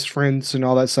family, his friends, and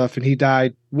all that stuff, and he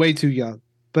died way too young.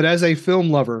 But as a film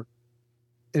lover,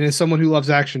 and as someone who loves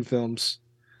action films,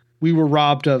 we were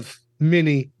robbed of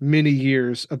many, many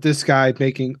years of this guy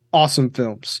making awesome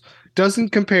films. Doesn't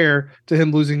compare to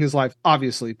him losing his life,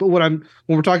 obviously. But when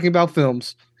we're talking about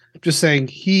films, I'm just saying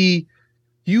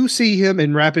you see him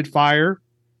in Rapid Fire,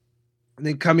 and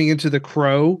then coming into The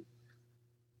Crow,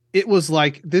 it was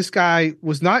like this guy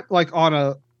was not like on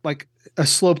a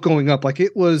slope going up. Like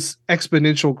it was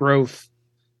exponential growth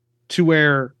to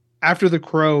where after The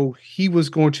Crow, he was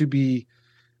going to be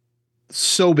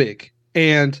so big.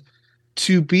 And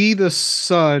to be the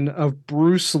son of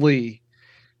Bruce Lee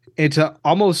and to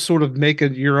almost sort of make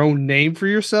your own name for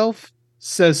yourself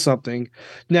says something.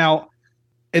 Now,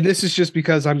 and this is just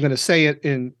because I'm going to say it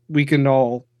and we can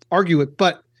all argue it,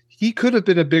 but he could have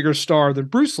been a bigger star than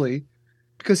Bruce Lee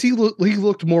because he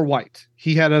looked more white.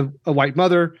 He had a white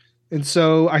mother. And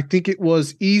so I think it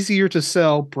was easier to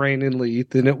sell Brandon Lee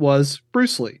than it was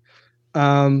Bruce Lee.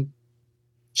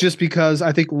 Just because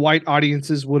I think white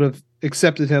audiences would have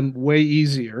accepted him way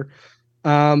easier.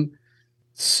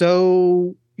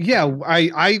 So yeah,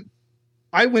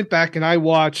 I went back and I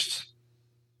watched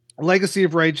Legacy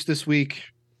of Rage this week,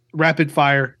 Rapid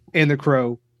Fire, and The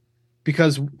Crow,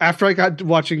 because after I got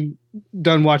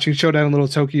done watching Showdown in Little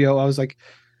Tokyo, I was like,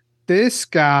 this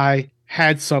guy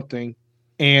had something,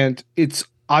 and it's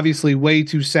obviously way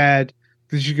too sad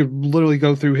because you could literally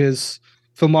go through his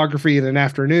filmography in an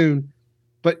afternoon.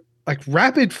 But like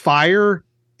Rapid Fire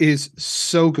is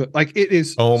so good. Like it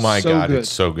is. Oh my so God, good.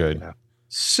 it's so good.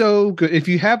 So good. If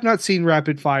you have not seen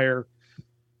Rapid Fire,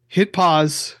 hit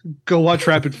pause, go watch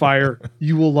Rapid Fire.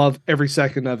 You will love every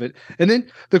second of it. And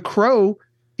then The Crow,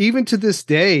 even to this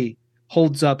day,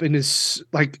 holds up and is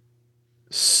like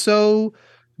so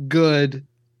good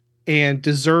and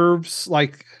deserves,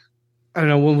 like, I don't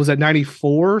know, when was that,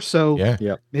 94? So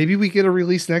Yeah. maybe we get a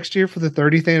release next year for the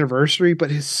 30th anniversary,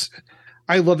 but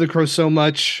I love The Crow so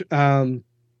much.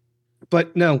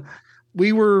 But no,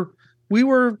 we were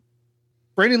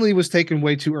Brandon Lee was taken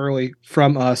way too early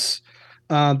from us.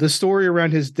 The story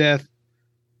around his death,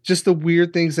 just the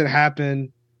weird things that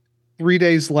happen, 3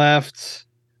 days left,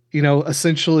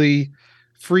 essentially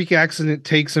freak accident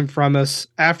takes him from us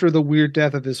after the weird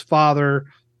death of his father,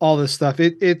 all this stuff.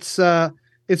 It's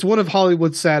one of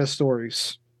Hollywood's saddest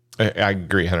stories. I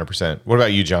agree 100%. What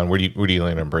about you, John? Where do you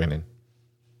land on Brandon?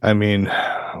 I mean,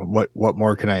 what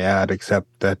more can I add except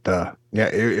that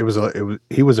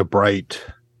he was a bright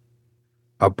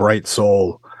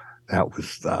soul that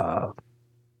was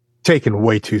taken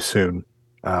way too soon.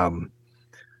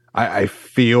 I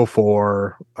feel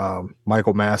for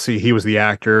Michael Massey. He was the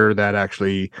actor that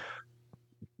actually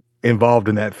involved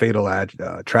in that fatal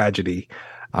tragedy,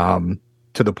 to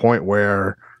the point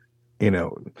where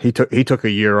he took a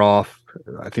year off.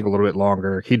 I think a little bit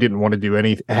longer. He didn't want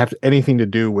to have anything to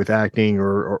do with acting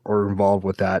or involved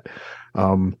with that,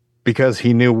 because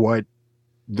he knew what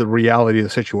the reality of the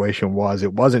situation was.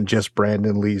 It wasn't just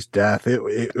Brandon Lee's death.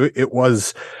 It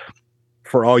was,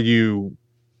 for all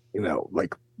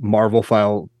like Marvel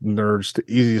file nerds, the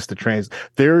easiest to translate.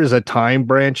 There is a time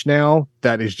branch now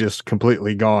that is just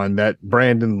completely gone, that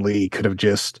Brandon Lee could have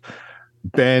just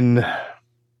been.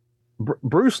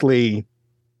 Bruce Lee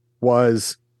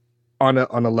was on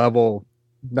a level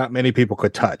not many people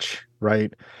could touch,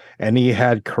 right? And he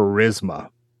had charisma.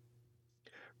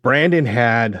 Brandon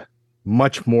had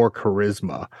much more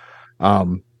charisma.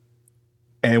 And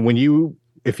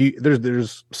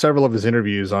there's several of his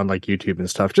interviews on like YouTube and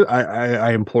stuff.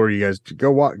 I implore you guys to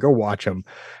go watch him.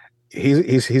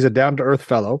 He's a down to earth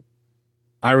fellow.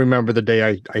 I remember the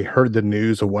day I heard the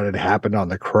news of what had happened on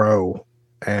The Crow,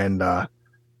 and I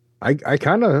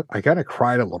kind of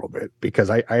cried a little bit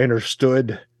because I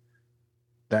understood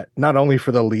that not only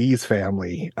for the Lee's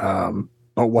family,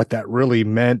 but what that really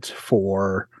meant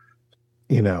for,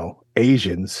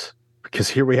 Asians, because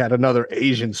here we had another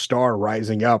Asian star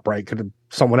rising up, right? Could have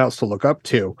someone else to look up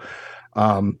to.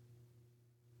 And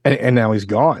now he's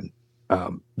gone.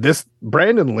 This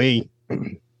Brandon Lee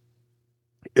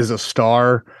is a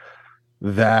star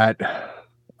that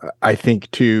I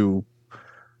think, to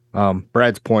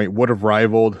Brad's point, would have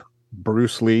rivaled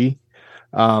Bruce Lee.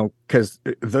 Because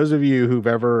those of you who've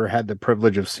ever had the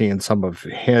privilege of seeing some of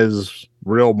his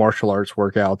real martial arts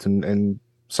workouts and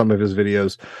some of his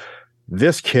videos,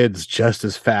 this kid's just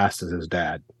as fast as his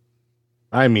dad.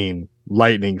 I mean,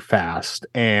 lightning fast.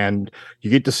 And you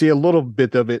get to see a little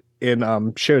bit of it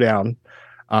in Showdown.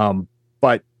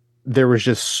 But there was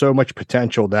just so much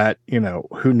potential that,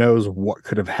 who knows what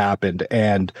could have happened.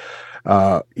 And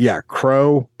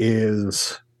Crow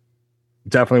is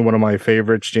definitely one of my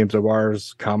favorites. James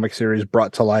O'Barr's comic series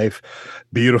brought to life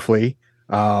beautifully.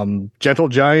 Gentle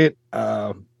Giant,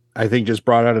 I think, just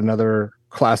brought out another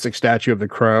classic statue of the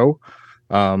Crow.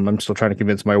 I'm still trying to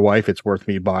convince my wife it's worth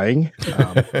me buying.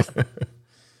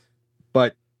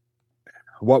 But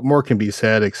what more can be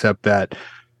said except that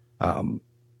for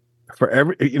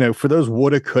those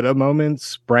woulda coulda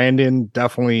moments, Brandon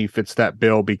definitely fits that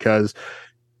bill, because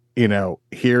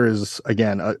here is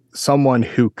again someone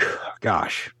who,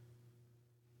 gosh,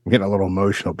 I'm getting a little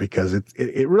emotional because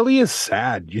it really is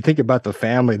sad. You think about the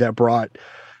family that brought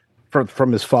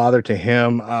from his father to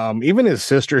him, even his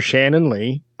sister Shannon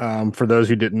Lee. For those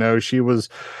who didn't know, she was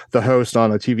the host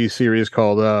on a TV series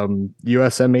called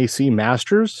USMAC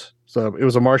Masters. So it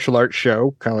was a martial arts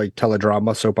show, kind of like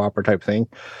teledrama, soap opera type thing.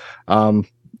 And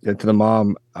to the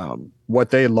mom, what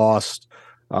they lost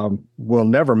will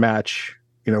never match,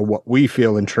 what we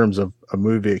feel in terms of a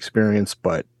movie experience.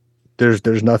 But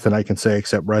there's nothing I can say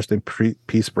except rest in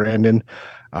peace, Brandon.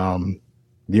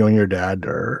 You and your dad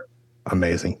are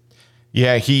amazing.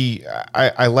 Yeah,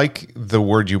 I like the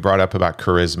word you brought up about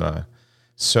charisma.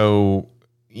 So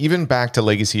even back to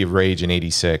Legacy of Rage in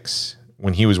 '86,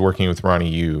 when he was working with Ronnie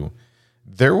Yu,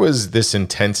 there was this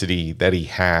intensity that he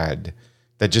had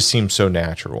that just seemed so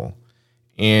natural.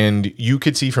 And you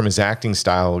could see from his acting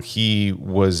style, he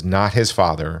was not his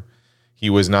father. He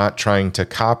was not trying to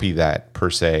copy that per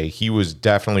se. He was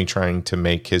definitely trying to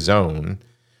make his own.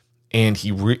 And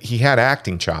he had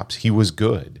acting chops. He was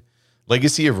good.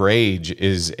 Legacy of Rage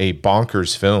is a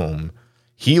bonkers film.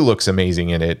 He looks amazing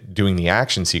in it doing the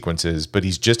action sequences, but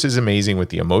he's just as amazing with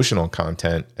the emotional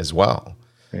content as well.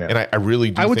 Yeah. And I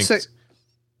really do think... say,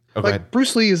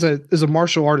 Bruce Lee is a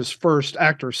martial artist first,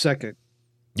 actor second.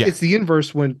 Yeah. It's the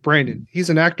inverse when Brandon. He's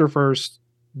an actor first,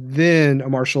 then a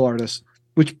martial artist,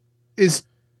 which is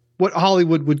what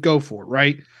Hollywood would go for,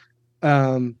 right?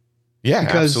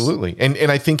 Absolutely.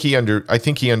 And I think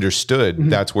he understood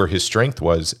that's where his strength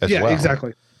was as well. Yeah,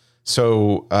 exactly.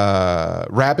 So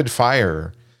Rapid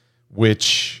Fire,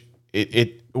 which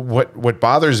what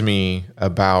bothers me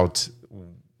about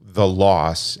the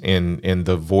loss and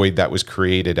the void that was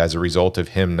created as a result of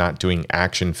him not doing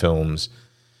action films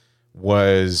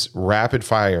was Rapid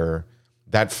Fire,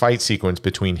 that fight sequence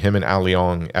between him and Al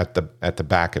Leong at the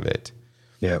back of it.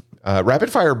 Yeah. Rapid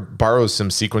Fire borrows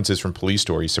some sequences from Police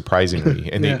Story,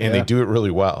 surprisingly, and they do it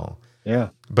really well. Yeah.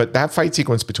 But that fight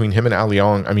sequence between him and Al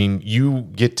Leong, I mean, you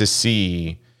get to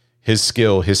see his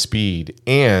skill, his speed,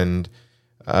 and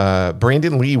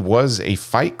Brandon Lee was a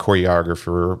fight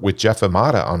choreographer with Jeff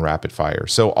Amata on Rapid Fire.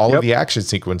 So all of the action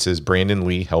sequences Brandon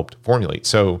Lee helped formulate.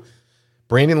 So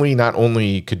Brandon Lee not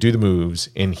only could do the moves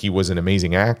and he was an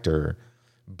amazing actor,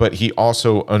 but he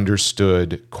also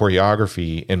understood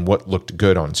choreography and what looked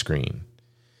good on screen.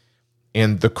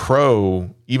 And The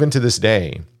Crow, even to this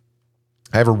day,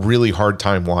 I have a really hard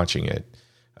time watching it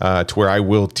to where I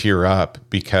will tear up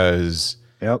because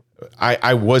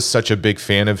I was such a big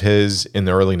fan of his in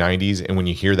the early 90s. And when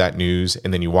you hear that news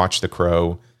and then you watch The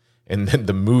Crow and then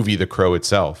the movie The Crow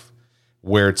itself,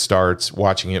 where it starts,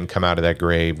 watching him come out of that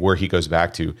grave, where he goes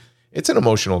back to, it's an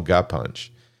emotional gut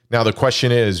punch. Now, the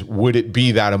question is, would it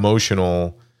be that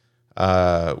emotional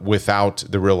without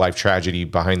the real life tragedy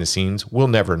behind the scenes? We'll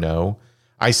never know.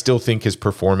 I still think his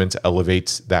performance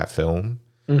elevates that film.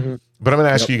 Mm-hmm. But I'm going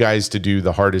to ask you guys to do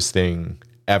the hardest thing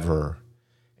ever.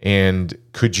 And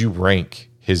could you rank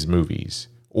his movies?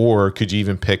 Or could you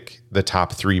even pick the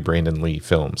top 3 Brandon Lee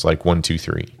films, like 1, 2,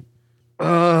 3?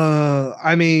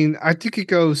 I mean, I think it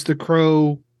goes The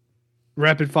Crow,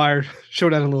 Rapid Fire,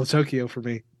 Showdown in Little Tokyo for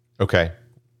me. Okay.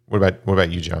 What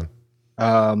about you, John?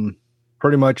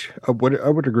 Pretty much. I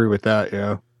would agree with that.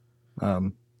 Yeah.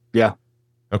 Yeah.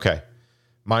 Okay.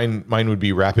 Mine would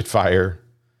be Rapid Fire.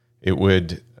 It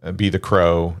would be The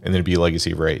Crow, and then it'd be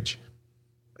Legacy of Rage.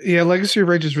 Yeah, Legacy of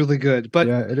Rage is really good, but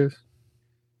yeah, it is.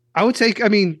 I would take. I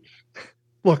mean,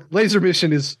 look, Laser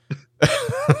Mission is.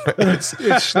 it's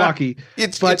schlocky.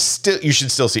 It's still, you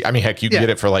should still see. I mean, heck, you can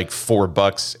get it for like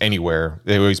 $4 anywhere.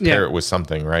 They always pair it with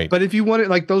something, right? But if you wanted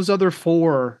like those other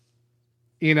 4,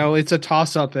 it's a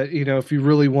toss up. If you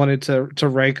really wanted to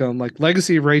rank them, like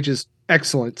Legacy of Rage is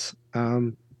excellent.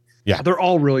 They're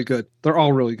all really good.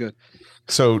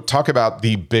 So talk about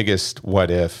the biggest what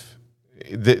if.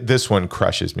 This one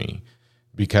crushes me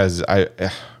because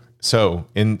so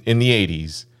in the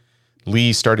 80s.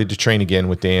 Lee started to train again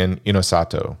with Dan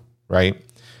Inosato, right?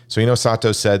 So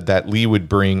Inosato said that Lee would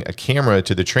bring a camera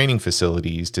to the training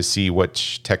facilities to see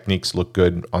which techniques look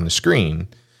good on the screen.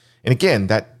 And again,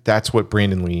 that's what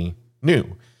Brandon Lee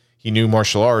knew. He knew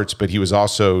martial arts, but he was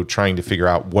also trying to figure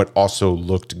out what also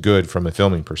looked good from a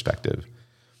filming perspective.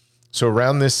 So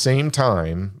around this same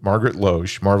time, Margaret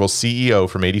Loesch, Marvel's CEO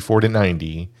from 84 to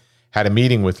 90, had a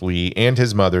meeting with Lee and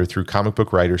his mother through comic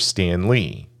book writer Stan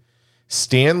Lee.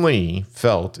 Stan Lee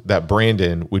felt that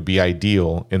Brandon would be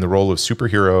ideal in the role of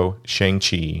superhero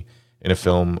Shang-Chi in a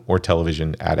film or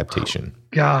television adaptation.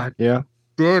 God. Yeah.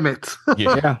 Damn it.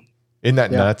 Yeah. Isn't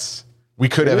that nuts? We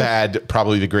could have had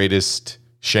probably the greatest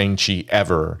Shang-Chi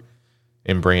ever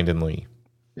in Brandon Lee.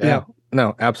 Yeah.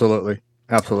 No, absolutely.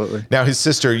 Absolutely. Now, his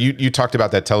sister, you talked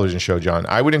about that television show, John.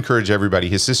 I would encourage everybody.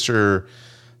 His sister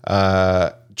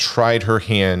tried her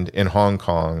hand in Hong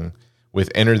Kong with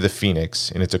Enter the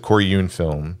Phoenix, and it's a Corey Yuen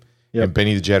film. Yep. And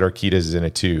Benny the Jet Arquita is in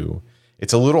it too.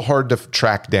 It's a little hard to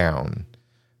track down.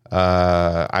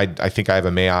 I think I have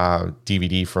a Maya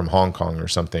DVD from Hong Kong or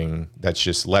something that's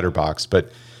just letterbox,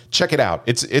 but check it out.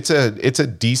 It's a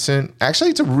decent.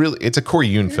 Actually, it's a Corey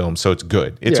Yuen film, so it's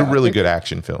good. It's a really good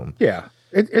action film. Yeah,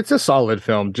 it's a solid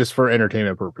film just for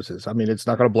entertainment purposes. I mean, it's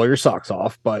not going to blow your socks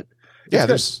off, but yeah,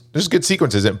 there's good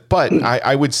sequences in it. But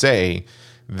I would say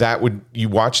that you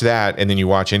watch that and then you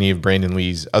watch any of Brandon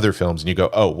Lee's other films and you go,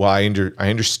 oh, well, I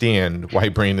understand why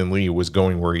Brandon Lee was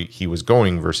going where he was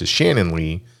going versus Shannon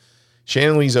Lee.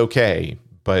 Shannon Lee's okay,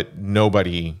 but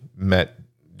nobody met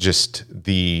just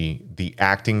the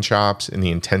acting chops and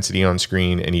the intensity on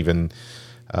screen and even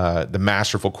the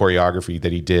masterful choreography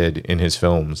that he did in his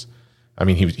films. I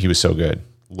mean, he was so good.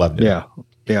 Loved it.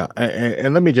 Yeah.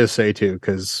 And let me just say too,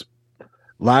 because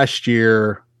last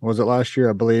year,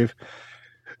 I believe?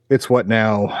 It's what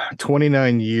now?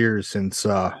 29 years since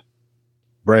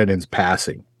Brandon's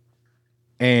passing.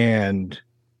 And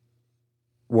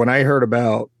when I heard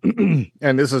about,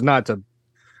 and this is not to,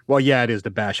 well, yeah, it is to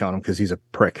bash on him because he's a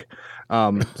prick.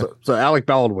 So Alec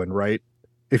Baldwin, right?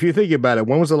 If you think about it,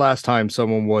 when was the last time there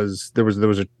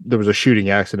was a shooting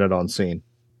accident on scene?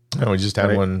 Oh, we just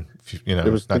had one,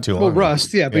 it was not too long. Well,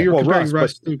 Rust, yeah, but you're comparing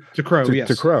Rust to Crow, yes.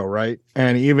 To Crow, right?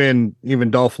 And even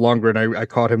Dolph Lundgren, I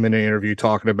caught him in an interview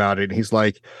talking about it, and he's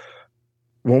like,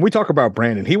 when we talk about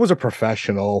Brandon, he was a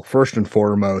professional first and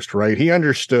foremost, right? He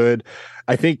understood.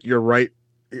 I think you're right,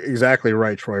 exactly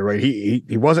right, Troy. Right? He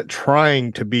wasn't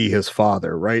trying to be his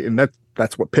father, right? And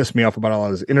that's what pissed me off about all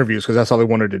of his interviews, because that's all they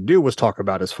wanted to do was talk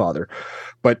about his father.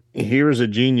 But here's a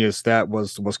genius that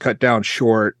was cut down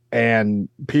short, and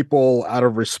people out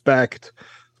of respect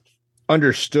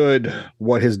understood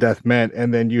what his death meant.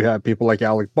 And then you have people like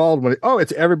Alec Baldwin. Oh,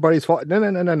 it's everybody's fault.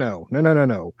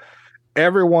 No.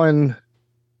 Everyone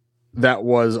that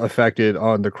was affected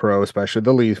on The Crow, especially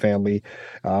the Lee family,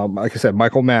 like I said,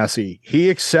 Michael Massey, he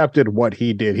accepted what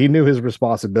he did. He knew his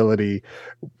responsibility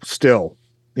still.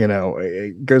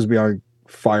 It goes beyond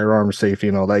firearm safety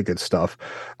and all that good stuff.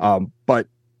 But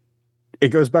it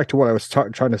goes back to what I was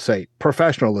trying to say.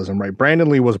 Professionalism, right? Brandon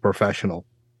Lee was a professional,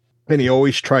 and he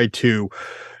always tried to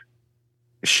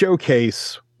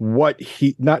showcase what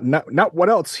he, not what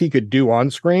else he could do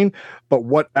on screen, but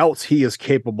what else he is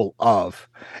capable of.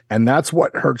 And that's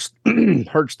what hurts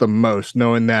the most,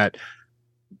 knowing that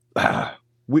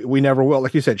we never will.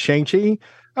 Like you said, Shang-Chi,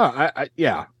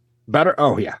 better.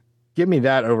 Oh yeah. Give me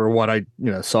that over what I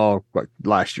saw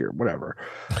last year, whatever.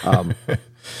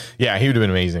 Yeah, he would have been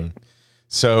amazing.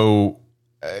 So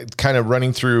kind of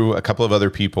running through a couple of other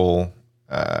people,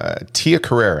 Tia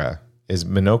Carrera is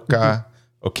Minoka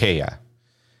Okeya.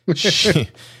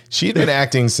 She'd been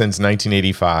acting since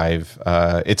 1985.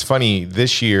 It's funny,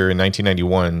 this year in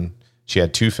 1991, she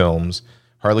had two films,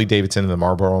 Harley Davidson and the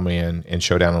Marlboro Man and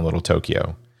Showdown in Little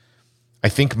Tokyo. I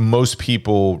think most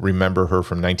people remember her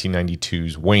from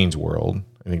 1992's Wayne's World.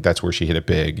 I think that's where she hit it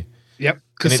big. Yep,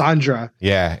 Cassandra.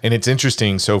 And it's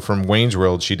interesting. So from Wayne's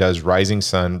World, she does Rising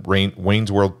Sun,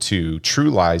 Wayne's World 2, True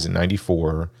Lies in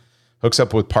 94, hooks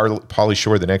up with Pauly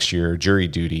Shore the next year, Jury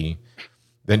Duty,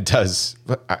 then does,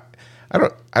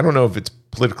 I don't know if it's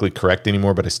politically correct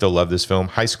anymore, but I still love this film,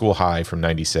 High School High from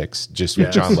 96. Just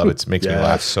John Lovitz makes me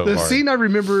laugh so hard. The scene I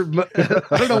remember,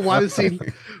 I don't know why the scene,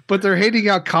 but they're handing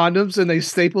out condoms and they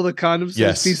staple the condoms to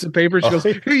this piece of paper. She goes,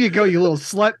 "Here you go, you little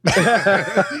slut."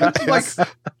 It's like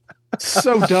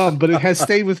so dumb, but it has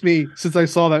stayed with me since I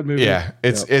saw that movie. Yeah,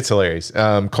 it's hilarious.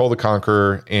 Cole the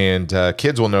Conqueror, and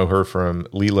kids will know her from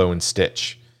Lilo and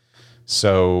Stitch.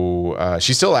 So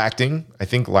she's still acting. I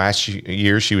think last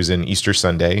year she was in Easter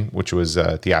Sunday, which was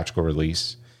a theatrical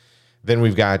release. Then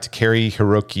we've got Kari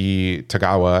Hiroki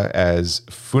Tagawa as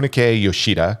Funike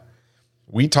Yoshida.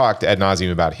 We talked ad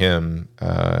nauseum about him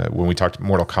when we talked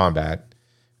Mortal Kombat.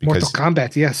 Mortal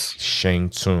Kombat, yes.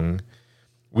 Shang Tsung.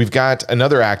 We've got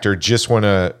another actor. Just want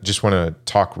to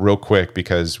talk real quick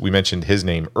because we mentioned his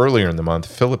name earlier in the month.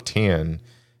 Philip Tan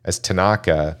as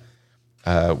Tanaka.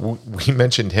 We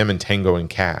mentioned him in Tango and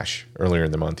Cash earlier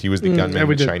in the month. He was the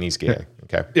gunman in Chinese guy.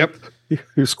 Okay. Yep.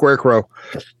 He's Square Crow.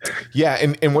 Yeah.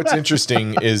 And what's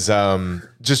interesting is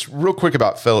just real quick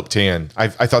about Philip Tan. I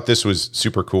thought this was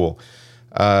super cool.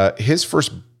 His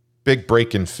first big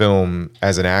break in film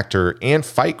as an actor and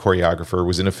fight choreographer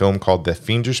was in a film called The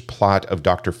Fiendish Plot of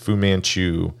Dr. Fu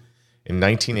Manchu in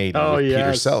 1980 with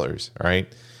Peter Sellers. All right.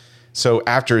 So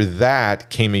after that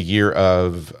came a year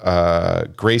of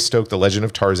Greystoke, The Legend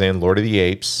of Tarzan, Lord of the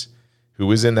Apes, Who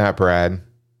was in that, Brad?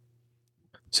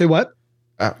 Say what?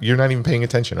 You're not even paying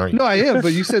attention, are you? No, I am,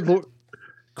 but you said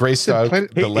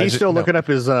Greystoke. He's still looking up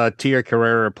his Tia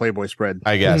Carrera Playboy spread.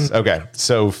 I guess. Okay.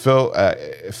 So Phil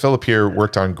Lapierre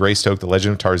worked on Greystoke, The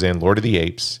Legend of Tarzan, Lord of the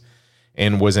Apes,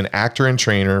 and was an actor and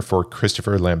trainer for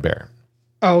Christopher Lambert.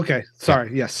 Oh, okay.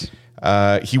 Sorry. Yes.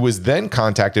 He was then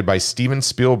contacted by Steven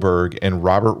Spielberg and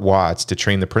Robert Watts to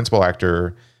train the principal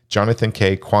actor Jonathan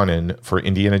K. Quanon for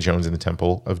Indiana Jones and the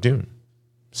Temple of Doom.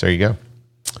 So there you go.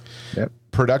 Yep.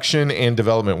 Production and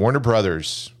development, Warner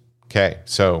Brothers. Okay,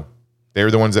 so they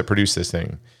were the ones that produced this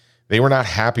thing. They were not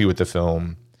happy with the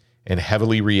film and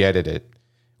heavily re-edited it,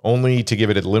 only to give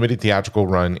it a limited theatrical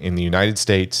run in the United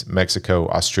States, Mexico,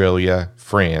 Australia,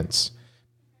 France,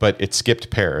 but it skipped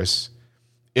Paris,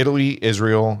 Italy,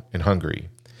 Israel, and Hungary.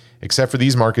 Except for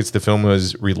these markets, the film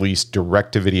was released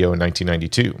direct to video in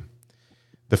 1992.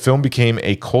 The film became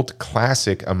a cult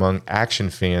classic among action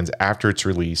fans after its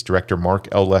release. Director Mark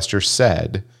L. Lester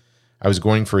said, "I was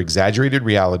going for exaggerated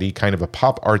reality, kind of a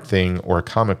pop art thing or a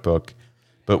comic book,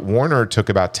 but Warner took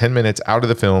about 10 minutes out of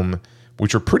the film,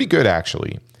 which were pretty good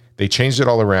actually. They changed it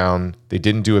all around. They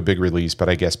didn't do a big release, but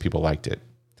I guess people liked it."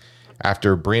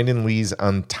 After Brandon Lee's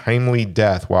untimely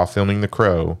death while filming The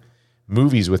Crow,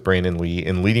 movies with Brandon Lee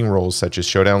in leading roles such as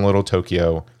Showdown Little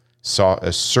Tokyo saw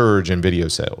a surge in video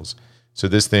sales. So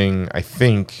this thing, I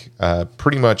think,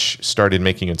 pretty much started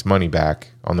making its money back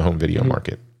on the home video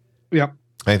market. Yep.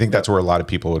 I think that's where a lot of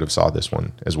people would have saw this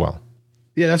one as well.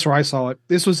 Yeah, that's where I saw it.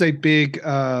 This was a big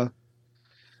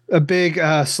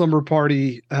slumber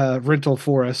party rental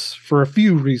for us for a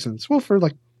few reasons. Well, for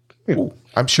like, you know. Ooh,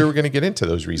 I'm sure we're going to get into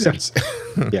those reasons.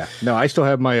 Yeah. Yeah. No, I still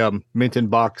have my Mint in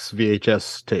Box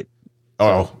VHS tape.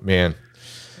 Oh man,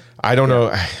 I don't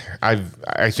know.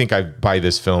 I think I buy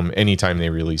this film anytime they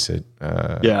release it.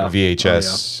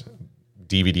 VHS,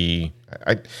 DVD.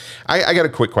 I got a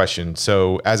quick question.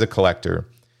 So as a collector,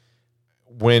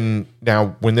 when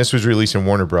this was released in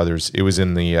Warner Brothers, it was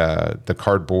in the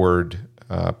cardboard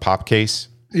pop case.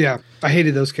 Yeah, I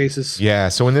hated those cases. Yeah.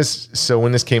 So when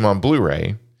this came on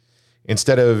Blu-ray,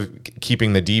 instead of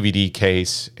keeping the DVD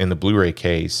case and the Blu-ray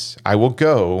case, I will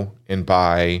go and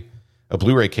buy a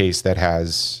Blu-ray case that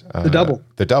has the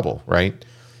double, right?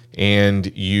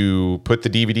 And you put the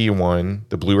DVD in one,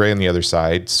 the Blu-ray on the other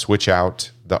side, switch out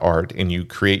the art, and you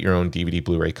create your own DVD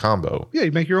Blu-ray combo. Yeah,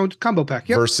 you make your own combo pack.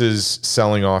 Yep. Versus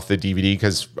selling off the DVD,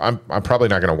 because I'm probably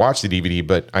not going to watch the DVD,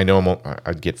 but I know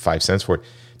I'd get 5 cents for it.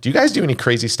 Do you guys do any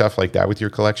crazy stuff like that with your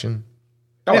collection?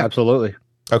 Oh, Yeah. absolutely.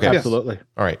 Okay, Absolutely.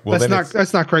 all right. Well,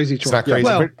 that's not crazy. it's not crazy.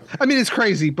 Well, I mean, it's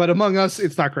crazy, but among us,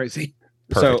 it's not crazy.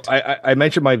 Perfect. So I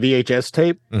mentioned my VHS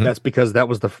tape. Mhm. That's because that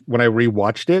was when I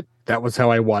rewatched it. That was how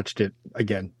I watched it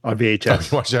again on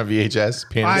VHS. You watch it on VHS.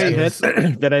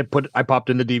 Then I popped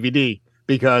in the DVD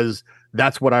because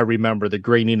that's what I remember. The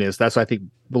graininess. That's I think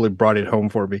really brought it home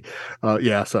for me.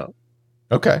 So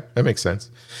Okay, that makes sense.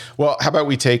 Well, how about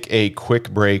we take a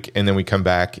quick break and then we come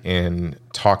back and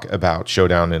talk about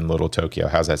Showdown in Little Tokyo.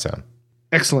 How's that sound?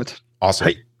 Excellent. Awesome.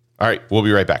 Hey. All right, we'll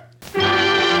be right back.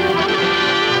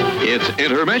 It's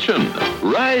intermission.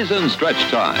 Rise and stretch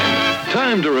time.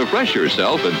 Time to refresh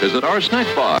yourself and visit our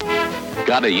snack bar.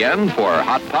 Got a yen for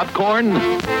hot popcorn?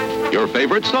 Your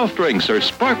favorite soft drinks are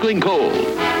sparkling cold.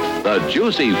 The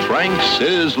juicy Frank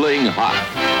sizzling hot.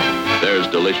 There's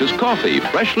delicious coffee,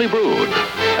 freshly brewed,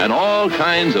 and all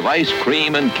kinds of ice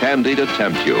cream and candy to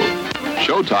tempt you.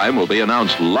 Showtime will be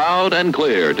announced loud and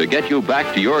clear to get you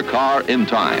back to your car in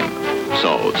time.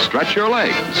 So stretch your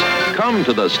legs. Come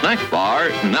to the snack bar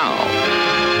now.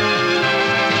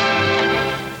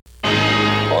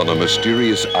 On a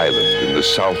mysterious island in the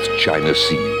South China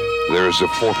Sea, there is a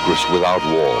fortress without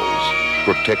walls,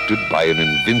 protected by an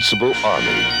invincible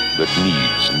army that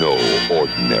needs no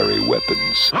ordinary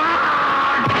weapons.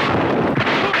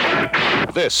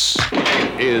 This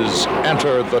is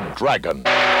Enter the Dragon,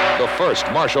 the first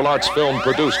martial arts film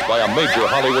produced by a major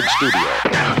Hollywood studio.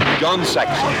 John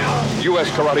Saxon, U.S.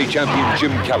 Karate Champion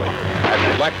Jim Kelly,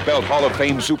 and Black Belt Hall of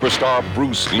Fame superstar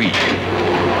Bruce Lee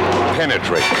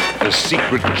penetrate the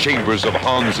secret chambers of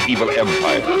Han's evil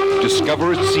empire,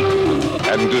 discover its secret,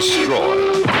 and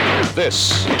destroy.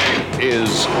 This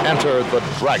is Enter the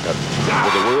Dragon,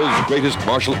 where the world's greatest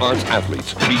martial arts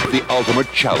athletes meet the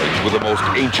ultimate challenge with the most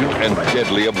ancient and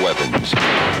deadly of weapons,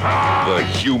 the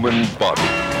human body.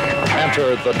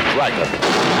 Enter the Dragon.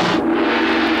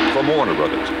 From Warner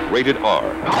Brothers, rated R.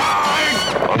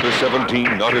 Under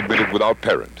 17, not admitted without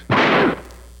parent.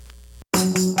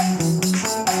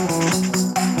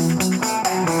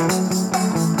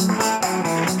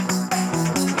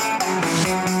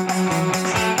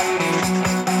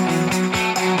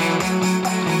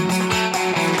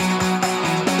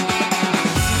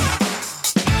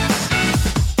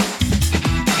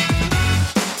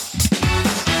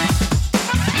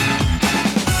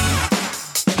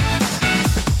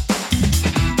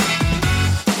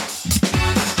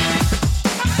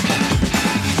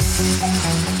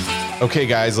 Okay,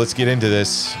 guys, let's get into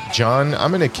this. John,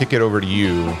 I'm going to kick it over to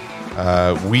you.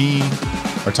 We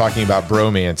are talking about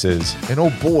bromances, and oh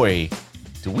boy,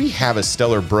 do we have a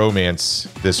stellar bromance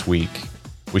this week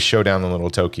with Showdown in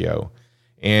Little Tokyo.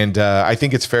 And I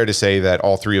think it's fair to say that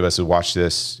all three of us have watched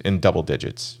this in double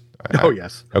digits. Oh,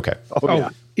 yes. Okay. Oh, yeah.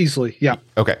 Easily. Yeah.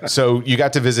 Okay. So you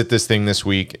got to visit this thing this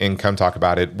week and come talk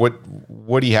about it. What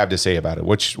do you have to say about it?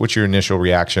 What's your initial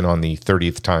reaction on the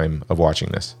 30th time of watching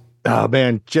this? Oh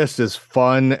man, just as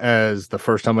fun as the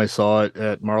first time I saw it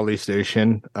at Marley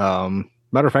Station.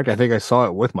 Matter of fact, I think I saw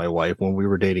it with my wife when we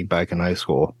were dating back in high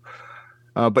school.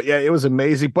 But yeah, it was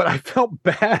amazing. But I felt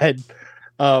bad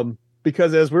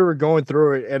because as we were going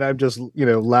through it, and I'm just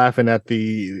laughing at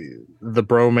the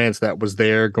bromance that was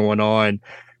there going on,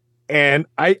 and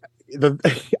I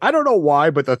don't know why,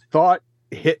 but the thought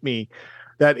hit me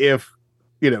that if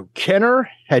Kenner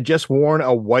had just worn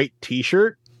a white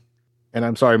T-shirt. And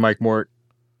I'm sorry, Mike Mort,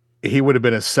 he would have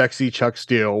been a sexy Chuck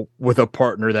Steele with a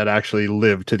partner that actually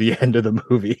lived to the end of the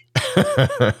movie.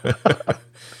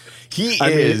 He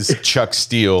is Chuck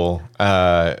Steele.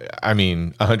 100%. I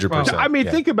mean,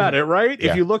 think about it, right?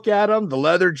 Yeah. If you look at him, the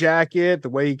leather jacket, the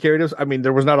way he carried us,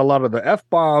 there was not a lot of the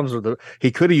F-bombs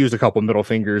he could have used a couple middle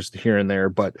fingers here and there,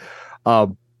 but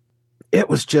it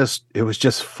was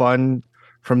just fun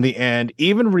from the end.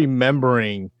 Even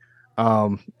remembering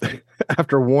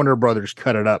after Warner Brothers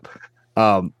cut it up,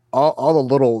 all the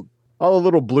little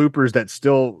bloopers that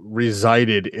still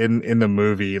resided in the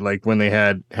movie, like when they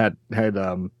had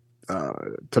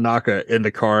Tanaka in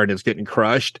the car and is getting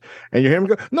crushed, and you hear him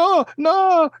go,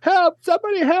 no, help,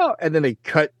 somebody help, and then they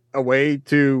cut away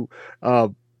to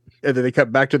and then they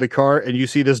cut back to the car, and you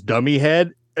see this dummy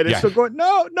head, and it's still going,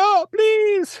 no,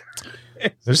 please.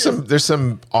 There's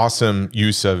some awesome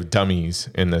use of dummies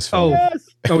in this film.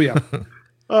 Oh yeah.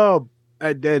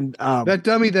 And then that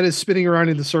dummy that is spinning around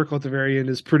in the circle at the very end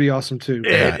is pretty awesome too.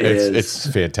 Yeah, it's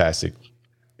fantastic.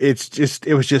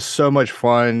 It was just so much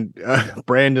fun.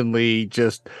 Brandon Lee,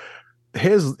 just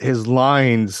his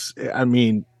lines. I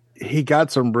mean, he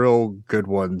got some real good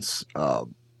ones.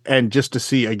 And just to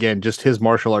see again, just his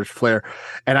martial arts flair.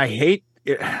 And I hate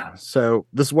it. So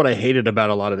this is what I hated about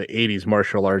a lot of the 80s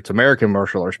American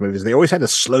martial arts movies. They always had to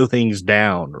slow things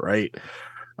down, right?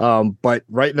 But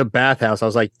right in the bathhouse, I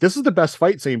was like, this is the best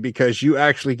fight scene because you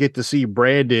actually get to see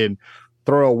Brandon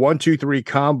throw a 1-2-3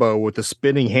 combo with a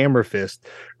spinning hammer fist,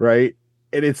 right?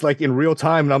 And it's like in real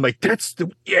time, and I'm like,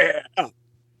 yeah.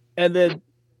 And then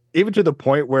even to the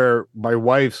point where my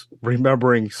wife's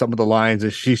remembering some of the lines,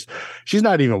 and she's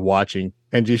not even watching,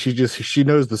 and she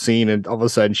knows the scene, and all of a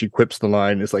sudden she quips the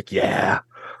line. It's like, yeah,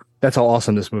 that's how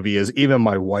awesome this movie is. Even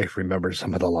my wife remembers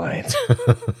some of the lines.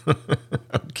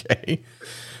 Okay.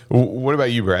 What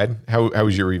about you, Brad? How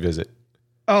was your revisit?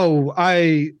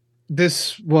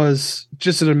 This was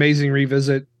just an amazing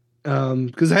revisit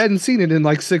because I hadn't seen it in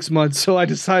like 6 months, so I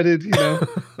decided,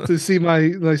 to see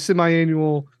my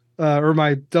semi-annual or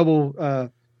my double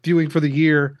viewing for the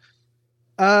year.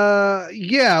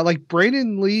 Like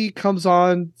Brandon Lee comes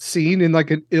on scene in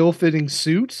like an ill-fitting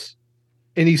suit,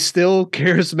 and he's still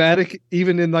charismatic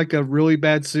even in like a really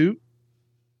bad suit.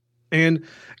 And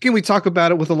again, we talk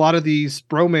about it with a lot of these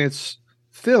bromance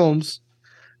films.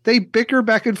 They bicker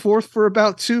back and forth for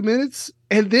about 2 minutes,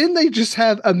 and then they just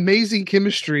have amazing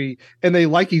chemistry, and they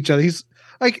like each other. He's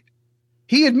like,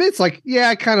 he admits, like, yeah,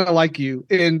 I kind of like you,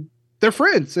 and they're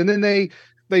friends. And then they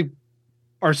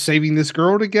are saving this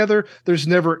girl together. There's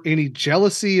never any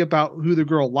jealousy about who the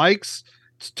girl likes.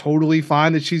 It's totally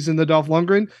fine that she's in the Dolph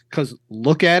Lundgren because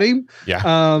look at him.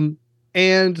 Yeah.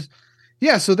 And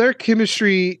yeah, so their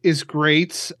chemistry is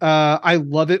great. I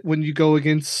love it when you go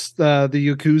against the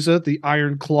Yakuza, the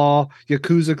Iron Claw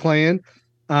Yakuza clan.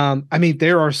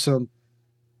 There are some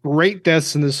great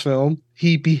deaths in this film.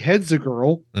 He beheads a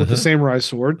girl with a samurai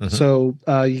sword, so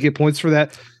you get points for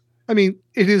that. It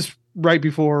is right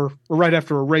before or right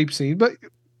after a rape scene, but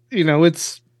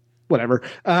it's whatever.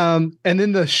 And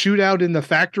then the shootout in the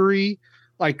factory,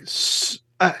 I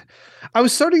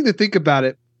was starting to think about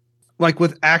it. Like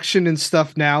with action and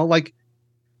stuff now, like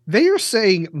they are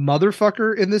saying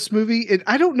motherfucker in this movie. And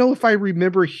I don't know if I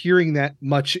remember hearing that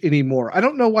much anymore. I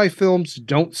don't know why films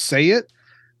don't say it,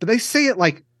 but they say it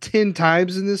like 10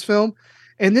 times in this film.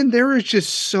 And then there is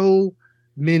just so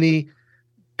many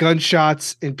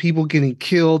gunshots and people getting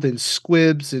killed and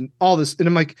squibs and all this. And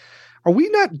I'm like, are we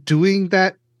not doing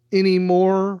that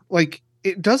anymore? Like,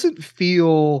 it doesn't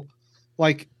feel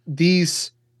like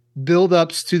these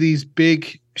build-ups to these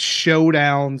big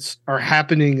showdowns are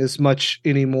happening as much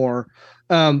anymore.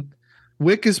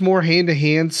 Wick is more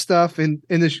hand-to-hand stuff, and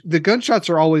the gunshots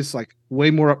are always like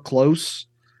way more up close.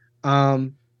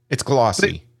 And It's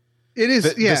glossy. It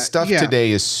is. The stuff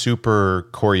today is super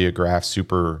choreographed,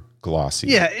 super glossy.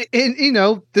 Yeah,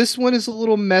 and this one is a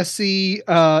little messy.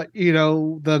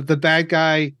 The bad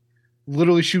guy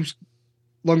literally shoots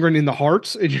Lundgren in the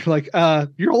heart, and you're like,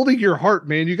 you're holding your heart,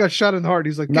 man. You got shot in the heart.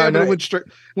 He's like, it went straight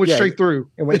through.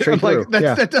 It went straight through.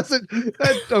 Like, that doesn't.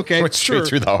 Okay, went straight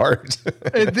through the heart.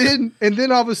 and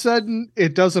then all of a sudden,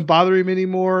 it doesn't bother him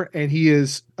anymore, and he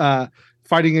is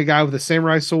fighting a guy with a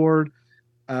samurai sword.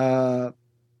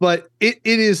 But it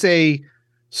is a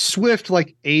swift,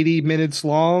 like 80 minutes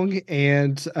long,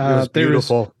 and there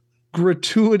is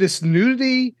gratuitous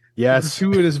nudity,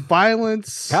 gratuitous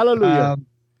violence, hallelujah,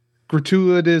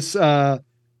 gratuitous,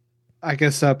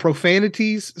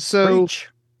 profanities. So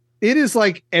it is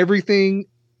like everything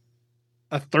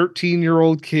a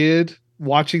 13-year-old kid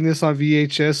watching this on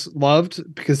VHS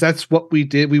loved, because that's what we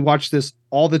did. We watched this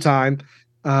all the time,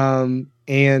 and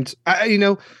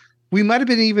we might have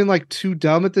been even like too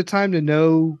dumb at the time to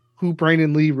know who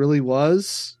Brandon Lee really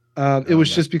was. It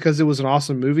was just because it was an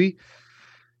awesome movie.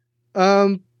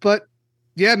 But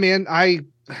yeah, man,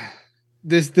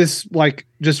 this like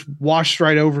just washed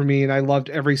right over me, and I loved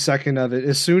every second of it.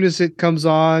 As soon as it comes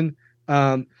on,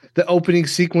 the opening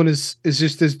sequence is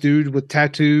just this dude with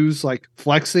tattoos like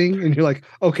flexing, and you're like,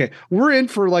 okay, we're in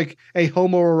for like a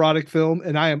homoerotic film,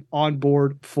 and I am on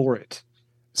board for it.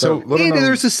 So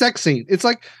there's a sex scene. It's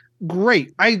like,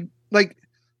 great. I like,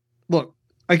 look,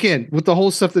 again, with the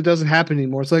whole stuff that doesn't happen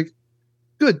anymore, it's like,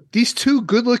 good. These two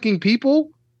good looking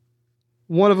people,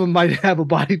 one of them might have a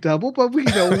body double, but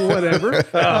whatever.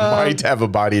 Might have a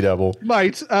body double.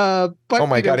 But oh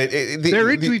my God.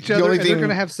 They're into each other, and they're going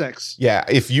to have sex. Yeah.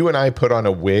 If you and I put on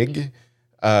a wig,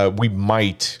 we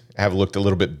might have looked a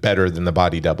little bit better than the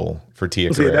body double for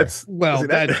Tia Carrere.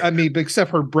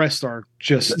 Except her breasts are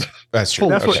just. That's true.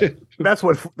 That's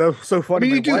what's so funny. I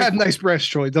mean, you do have nice breasts,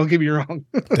 Troy. Don't get me wrong.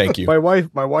 Thank you. My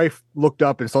wife looked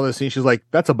up and saw this scene. She's like,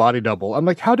 "That's a body double." I'm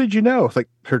like, "How did you know?" It's like,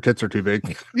 her tits are too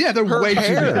big. Yeah, they're way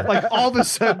too big. Like all of a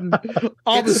sudden,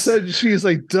 she's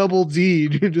like double D.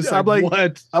 You're just like,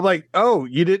 what? I'm like, "Oh,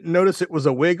 you didn't notice it was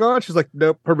a wig on?" She's like,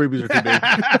 "Nope, her boobies are too big."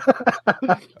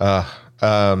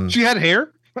 She had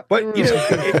hair. But you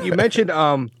mentioned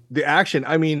the action.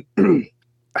 I mean,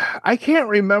 I can't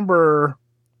remember.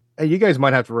 And you guys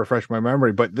might have to refresh my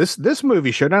memory, but this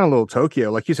movie, Showdown in Little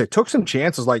Tokyo, like you said, took some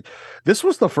chances. Like, this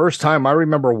was the first time I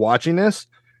remember watching this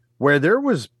where there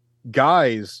was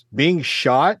guys being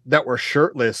shot that were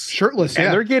shirtless,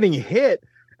 and they're getting hit.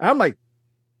 And I'm like,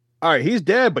 all right, he's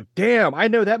dead, but damn, I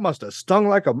know that must have stung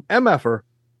like a MFer.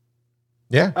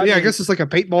 Yeah. I guess it's like a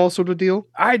paintball sort of deal.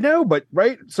 I know, but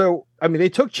right. So, I mean, they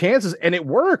took chances and it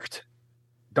worked.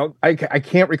 I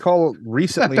can't recall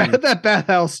recently. That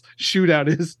bathhouse shootout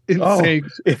is insane.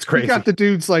 It's crazy. You got the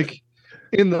dudes like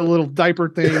in the little diaper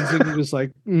things, and you're just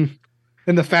like, and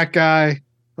the fat guy.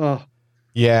 Oh,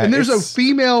 yeah. And there's a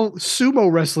female sumo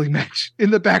wrestling match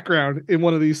in the background in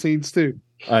one of these scenes too.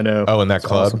 I know. Oh, in that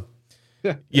club. Awesome.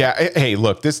 Yeah. Yeah. Hey,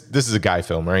 look, this is a guy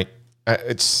film, right?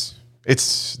 It's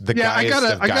the guy. I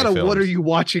got a what are you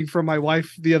watching from my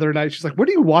wife the other night. She's like, what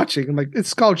are you watching? I'm like,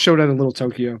 it's called Showdown in Little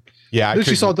Tokyo. Yeah. Then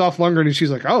she saw Dolph Lundgren and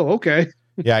she's like, oh, okay.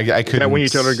 Yeah, I couldn't. When you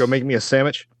told her to go make me a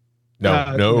sandwich? No.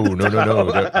 I know,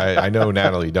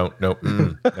 Natalie. No.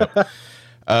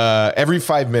 Every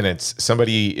 5 minutes,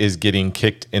 somebody is getting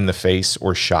kicked in the face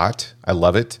or shot. I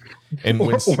love it. And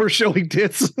or showing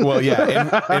tits. Well,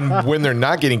 yeah, and when they're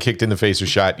not getting kicked in the face or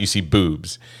shot, you see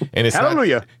boobs, and it's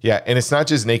hallelujah. And it's not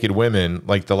just naked women.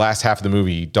 Like the last half of the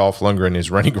movie, Dolph Lundgren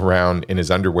is running around in his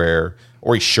underwear,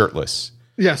 or he's shirtless.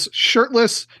 Yes,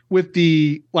 shirtless with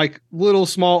the like little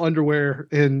small underwear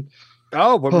and.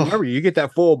 Oh, but remember, you get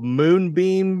that full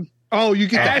moonbeam. Oh, you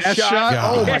get that shot.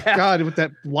 Oh my God, with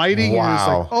that lighting. Wow. And it's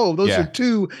like, oh, those are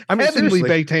two heavenly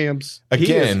baked hams.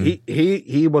 Again,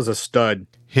 he was a stud.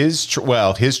 His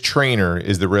trainer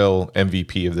is the real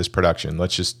MVP of this production.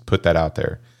 Let's just put that out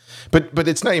there. But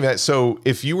it's not even that. So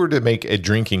if you were to make a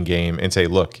drinking game and say,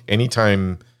 look,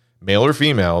 anytime male or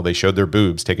female, they showed their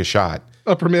boobs, take a shot.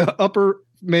 Upper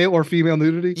male or female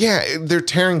nudity. Yeah, they're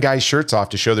tearing guys' shirts off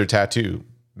to show their tattoo,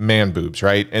 man boobs,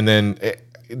 right? And then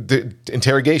the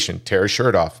interrogation, tear a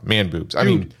shirt off, man boobs. I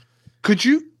mean, could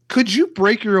you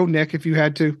break your own neck if you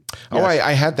had to? Oh, yes.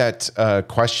 I had that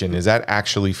question. Is that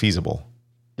actually feasible?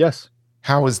 Yes.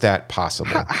 How is that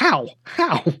possible? How?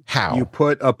 You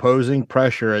put opposing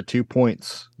pressure at 2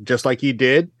 points, just like he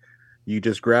did. You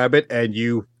just grab it, and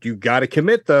you got to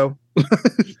commit though.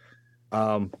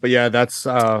 But yeah, that's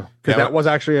because that was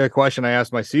actually a question I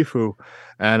asked my Sifu,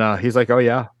 and he's like, "Oh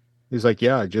yeah." He's like,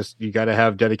 yeah, just you got to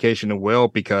have dedication and will,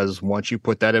 because once you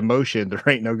put that in motion, there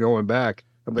ain't no going back.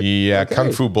 I'm like, Yeah, okay.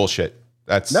 kung fu bullshit.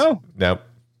 That's No.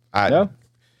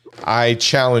 I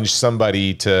challenge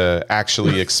somebody to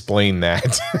actually explain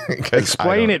that.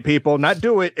 Explain it, people. Not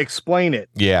do it. Explain it.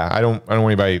 Yeah, I don't want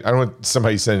anybody. I don't want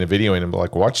somebody sending a video in and be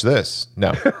like, "Watch this."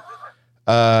 No.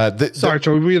 Sorry,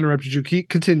 Joey, we interrupted you.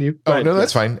 Continue. Oh no,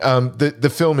 that's fine.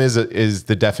 The film is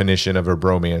the definition of a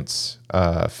bromance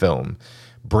film.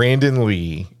 Brandon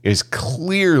Lee is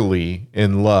clearly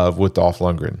in love with Dolph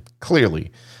Lundgren.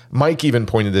 Clearly, Mike even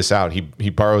pointed this out. He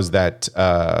borrows that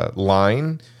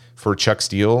line for Chuck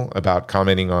Steele about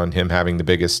commenting on him having the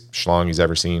biggest schlong he's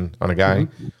ever seen on a guy.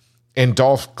 Mm-hmm. And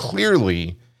Dolph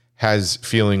clearly has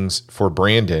feelings for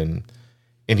Brandon.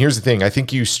 And here's the thing. I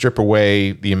think you strip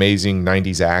away the amazing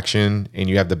 90s action and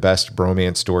you have the best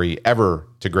bromance story ever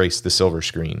to grace the silver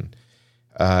screen,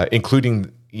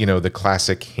 including, the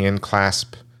classic hand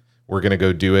clasp. We're going to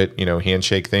go do it,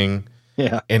 handshake thing.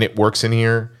 Yeah. And it works in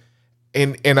here.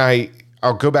 And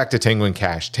I'll go back to Tango and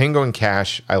Cash. Tango and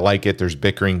Cash, I like it. There's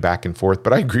bickering back and forth,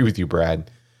 but I agree with you,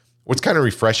 Brad. What's kind of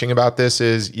refreshing about this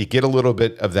is you get a little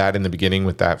bit of that in the beginning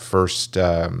with that first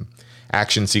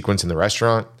action sequence in the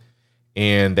restaurant,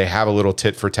 and they have a little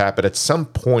tit for tat. But at some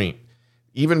point,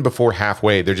 even before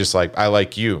halfway, they're just like, I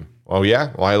like you. Oh,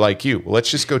 yeah? Well, I like you. Well, let's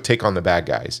just go take on the bad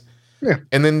guys. Yeah.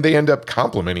 And then they end up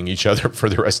complimenting each other for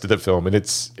the rest of the film. And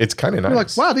it's kind of nice. You're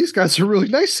like, wow, these guys are really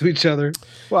nice to each other.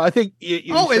 Well, I think.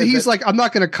 And he's like, I'm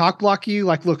not going to cock block you.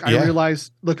 Like, look, I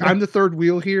realize, I'm the third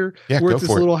wheel here. Yeah, we're at this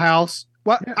little house.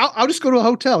 What? Yeah. I'll just go to a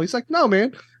hotel. He's like, no,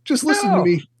 man, just listen to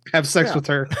me have sex with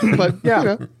her. But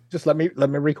just let me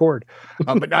record.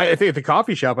 But I think at the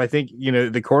coffee shop, I think,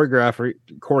 the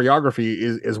choreography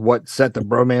is what set the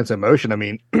bromance in motion. I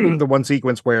mean, the one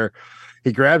sequence where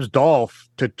he grabs Dolph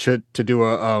to do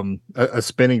a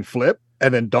spinning flip,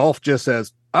 and then Dolph just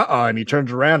says, and he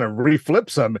turns around and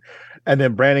reflips him. And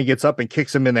then Brandon gets up and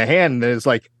kicks him in the hand. And then it's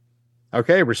like,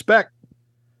 okay, respect.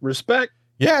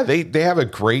 Yeah, they have a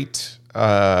great,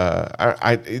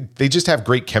 they just have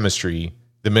great chemistry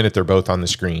the minute they're both on the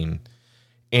screen.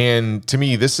 And to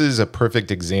me, this is a perfect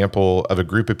example of a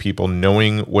group of people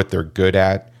knowing what they're good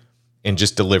at and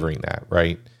just delivering that,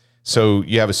 right? So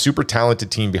you have a super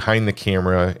talented team behind the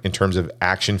camera in terms of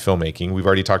action filmmaking. We've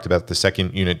already talked about the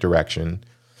second unit direction.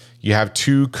 You have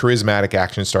two charismatic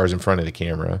action stars in front of the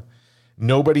camera.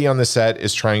 Nobody on the set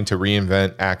is trying to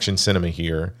reinvent action cinema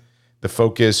here. The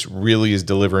focus really is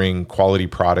delivering quality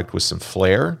product with some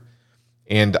flair.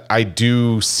 And I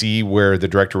do see where the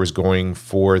director was going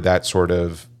for that sort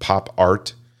of pop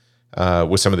art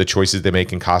with some of the choices they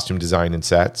make in costume design and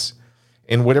sets.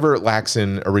 And whatever it lacks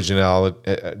in originality,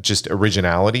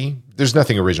 there's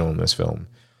nothing original in this film.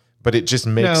 But it just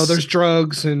makes... No, there's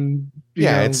drugs and...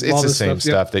 it's the same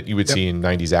stuff that you would see in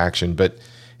 90s action. But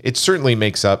it certainly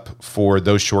makes up for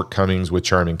those shortcomings with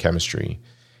charm and chemistry.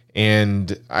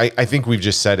 And I think we've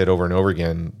just said it over and over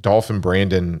again. Dolph and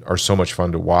Brandon are so much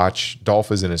fun to watch.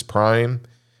 Dolph is in his prime.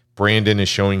 Brandon is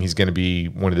showing he's going to be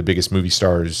one of the biggest movie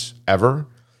stars ever.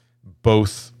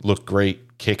 Both look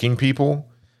great kicking people.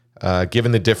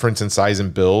 Given the difference in size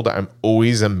and build, I'm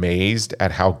always amazed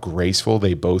at how graceful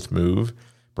they both move.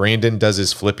 Brandon does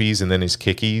his flippies and then his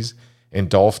kickies, and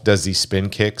Dolph does these spin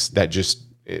kicks that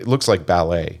it looks like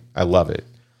ballet. I love it.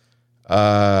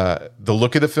 The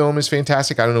look of the film is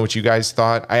fantastic. I don't know what you guys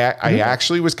thought. I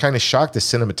actually was kind of shocked the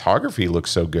cinematography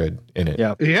looks so good in it.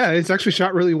 Yeah, it's actually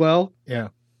shot really well. Yeah,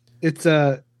 it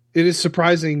is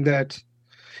surprising that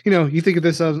you think of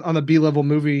this on a B-level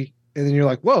movie, and then you're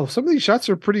like, whoa, some of these shots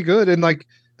are pretty good, and like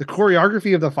the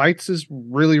choreography of the fights is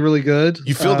really, really good.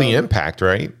 You feel the impact,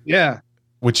 right? Yeah,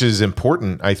 which is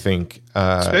important, I think.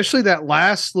 Especially that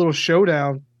last little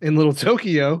showdown in Little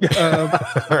Tokyo.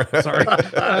 Sorry.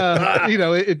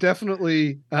 It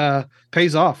definitely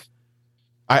pays off.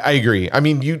 I agree. I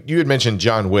mean, you had mentioned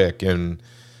John Wick, and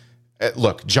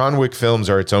look, John Wick films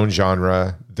are its own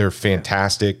genre. They're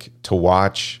fantastic to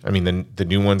watch. I mean, the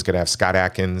new one's going to have Scott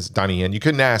Adkins, Donnie Yen. You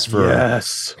couldn't ask for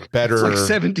better. It's like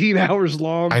 17 hours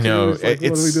long. I know. It's like,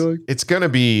 what are we doing? It's going to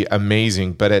be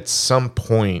amazing, but at some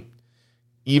point,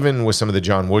 even with some of the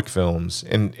John Wick films,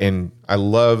 and I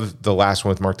love the last one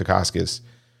with Mark Dacascos,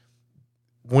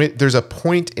 there's a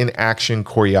point in action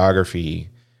choreography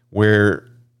where,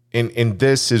 and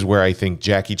this is where I think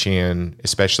Jackie Chan,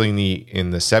 especially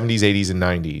in the 70s, 80s, and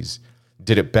 90s,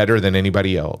 did it better than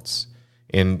anybody else.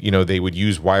 And, they would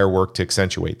use wire work to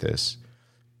accentuate this.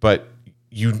 But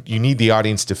you need the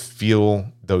audience to feel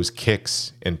those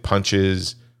kicks and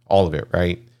punches, all of it,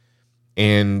 right?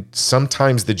 And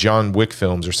sometimes the John Wick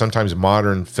films, or sometimes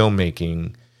modern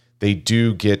filmmaking, they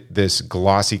do get this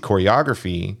glossy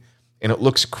choreography, and it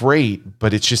looks great,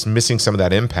 but it's just missing some of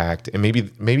that impact. And maybe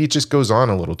it just goes on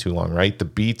a little too long, right? The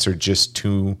beats are just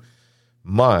too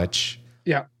much.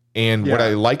 Yeah. And what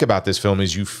I like about this film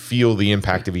is you feel the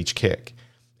impact of each kick.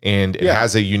 And it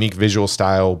has a unique visual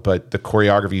style, but the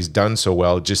choreography is done so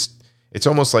well. It's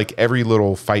almost like every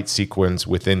little fight sequence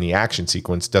within the action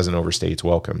sequence doesn't overstay its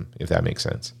welcome, if that makes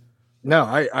sense. No,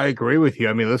 I agree with you.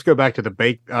 I mean, let's go back to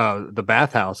the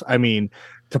bathhouse. I mean,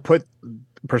 to put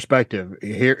perspective,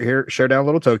 here, Showdown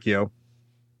Little Tokyo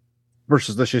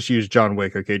versus, let's just use John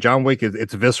Wick. Okay, John Wick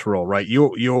it's visceral, right?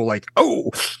 You'll like, oh,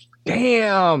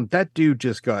 damn, that dude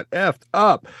just got effed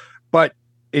up. But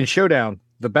in Showdown,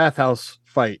 the bathhouse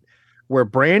fight, where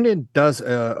Brandon does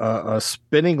a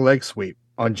spinning leg sweep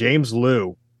on James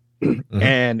Liu,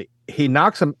 and he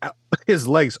knocks his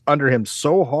legs under him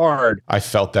so hard. I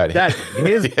felt that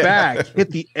his back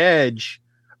hit the edge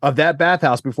of that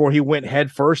bathhouse before he went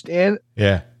head first in.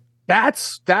 Yeah.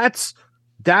 That's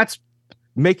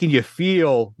making you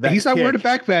feel that he's not wearing a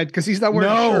back pad because he's not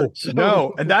wearing a shirt. So.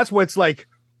 No. And that's what's like,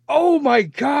 oh my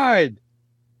God,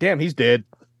 damn, he's dead.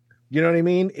 You know what I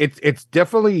mean? It's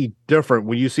definitely different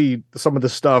when you see some of the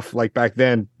stuff like back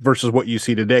then versus what you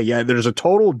see today. Yeah, there's a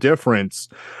total difference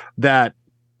that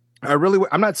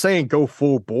I'm not saying go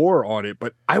full bore on it,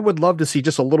 but I would love to see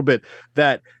just a little bit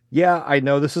that, yeah, I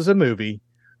know this is a movie,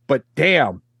 but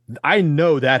damn, I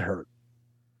know that hurt.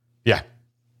 Yeah.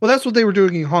 Well, that's what they were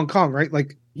doing in Hong Kong, right?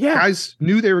 Like, guys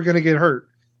knew they were going to get hurt.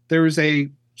 There was a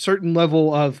certain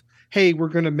level of, hey, we're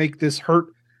going to make this hurt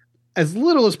as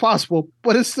little as possible,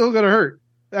 but it's still going to hurt.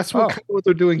 That's what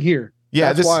they're doing here.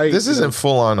 Yeah, That's this isn't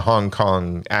full on Hong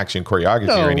Kong action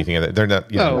choreography or anything of that. They're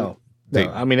not. No.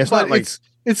 I mean, it's not like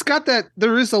it's got that.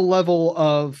 There is a level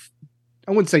of,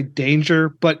 I wouldn't say danger,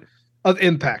 but of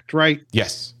impact, right?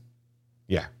 Yes.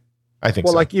 Yeah, I think.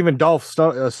 Well, so. like even Dolph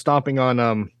stomping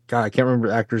on God, I can't remember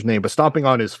the actor's name, but stomping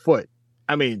on his foot.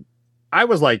 I mean, I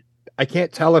was like, I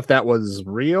can't tell if that was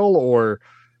real or.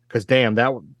 Because damn,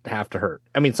 that would have to hurt.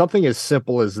 I mean, something as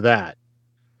simple as that,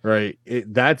 right?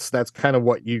 That's kind of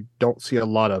what you don't see a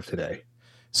lot of today.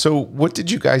 So, what did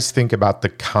you guys think about the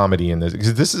comedy in this?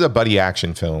 Because this is a buddy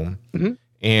action film,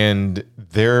 and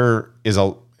there is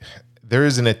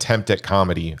an attempt at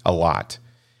comedy a lot.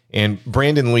 And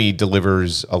Brandon Lee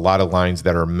delivers a lot of lines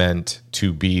that are meant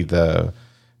to be the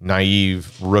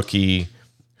naive rookie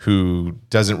who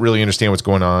doesn't really understand what's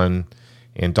going on.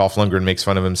 And Dolph Lundgren makes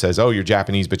fun of him, says, "Oh, you're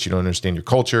Japanese, but you don't understand your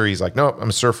culture." He's like, "No, I'm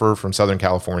a surfer from Southern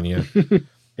California."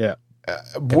 Yeah.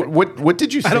 What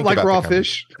did you think? I don't like about raw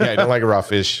fish. Yeah, I don't like raw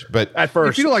fish. But at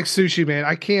first, if you don't like sushi, man,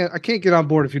 I can't get on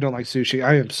board if you don't like sushi.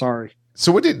 I am sorry.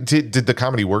 So what did the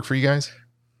comedy work for you guys?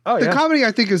 Oh, the comedy,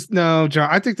 I think, is no, John.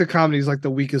 I think the comedy is like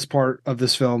the weakest part of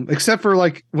this film, except for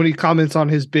like when he comments on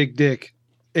his big dick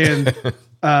and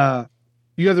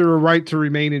you have the right to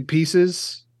remain in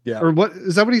pieces. Yeah. Or what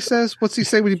is that what he says? What's he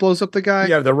say when he blows up the guy?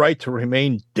 You have the right to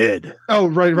remain dead. Oh,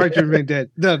 right to remain dead.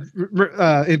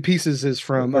 The in pieces is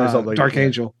from Dark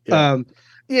Angel. Yeah.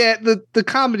 The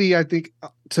comedy, I think,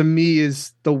 to me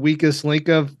is the weakest link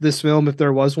of this film, if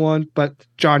there was one. But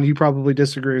John, you probably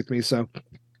disagree with me. So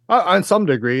on some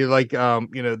degree, like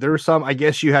there were some. I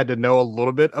guess you had to know a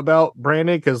little bit about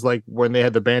Brandon because, like, when they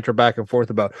had the banter back and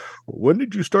forth about when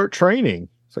did you start training?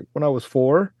 It's like when I was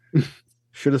 4.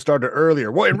 Should have started earlier.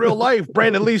 Well, in real life,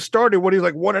 Brandon Lee started when he's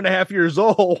like 1.5 years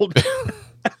old,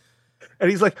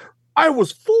 and he's like, I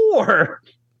was 4.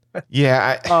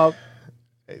 Yeah.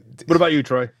 What about you,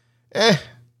 Troy?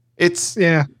 It's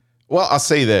yeah. Well, I'll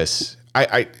say this.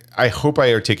 I hope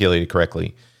I articulated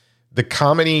correctly. The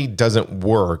comedy doesn't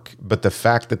work, but the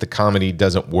fact that the comedy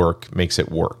doesn't work makes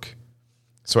it work.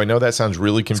 So I know that sounds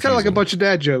really confusing. It's kind of like a bunch of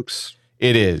dad jokes.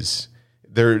 It is.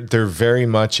 They're very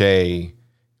much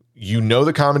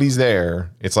the comedy's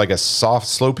there. It's like a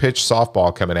slow pitch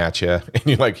softball coming at you, and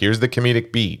you're like, here's the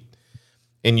comedic beat,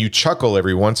 and you chuckle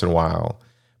every once in a while.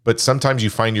 But sometimes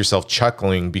you find yourself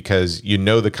chuckling because you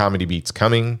know the comedy beat's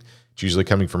coming. It's usually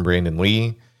coming from Brandon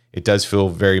Lee. It does feel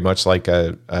very much like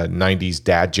a 90s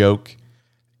dad joke.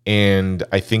 And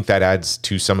I think that adds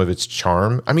to some of its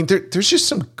charm. I mean, there's just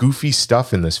some goofy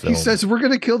stuff in this film. He says, we're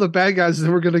going to kill the bad guys and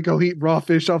then we're going to go eat raw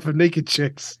fish off of naked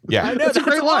chicks. Yeah. I know, that's a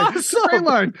great line. Awesome. It's a great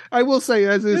line. I will say,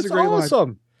 it's a great awesome.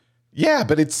 line. Yeah,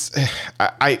 but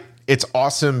it's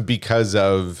awesome because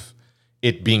of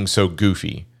it being so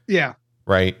goofy. Yeah.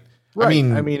 Right? Right.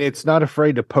 I mean, it's not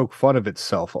afraid to poke fun of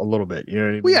itself a little bit. You know what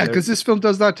I mean? Well, yeah, because this film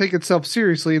does not take itself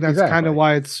seriously, and that's kind of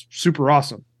why it's super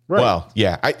awesome. Right. Well,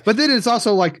 yeah. But then it's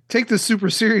also like, take this super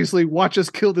seriously. Watch us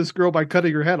kill this girl by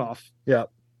cutting her head off. Yeah.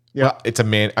 Yeah. Well, it's a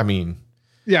man. I mean.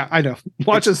 Yeah, I know.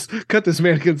 Watch us cut this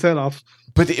mannequin's head off.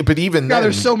 But even God, then,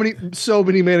 there's so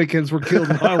many mannequins were killed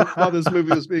while this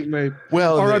movie was being made.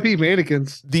 well, R.I.P.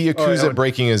 mannequins. the Yakuza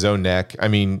breaking his own neck. I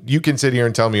mean, you can sit here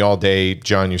and tell me all day,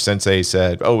 John, your sensei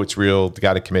said, oh, it's real.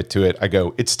 Got to commit to it. I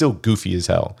go, it's still goofy as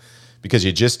hell because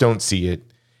you just don't see it.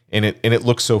 And it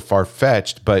looks so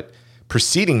far-fetched. But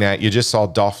preceding that, you just saw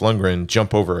Dolph Lundgren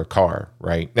jump over a car,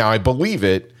 right? Now, I believe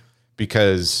it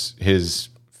because his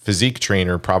physique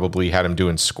trainer probably had him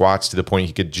doing squats to the point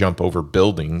he could jump over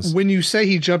buildings. When you say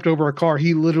he jumped over a car,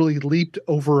 he literally leaped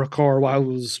over a car while it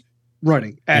was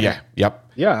running. Yep.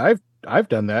 Yeah, I've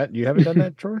done that. You haven't done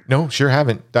that, Troy? No, sure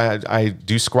haven't. I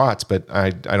do squats, but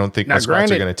I don't think my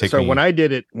squats are going to take me. So when I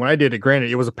did it, granted,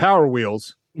 it was a Power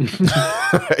Wheels,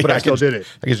 but I still did it.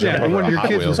 I could jump Yeah, over one a of your Hot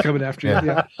kids Wheel. was coming after you.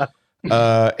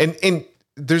 Yeah. And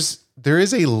there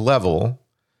is a level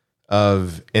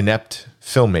of inept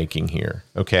filmmaking here.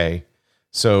 Okay,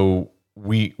 so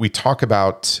we talk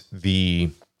about the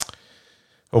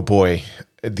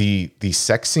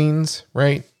sex scenes,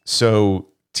 right? So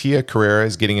Tia Carrera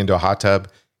is getting into a hot tub.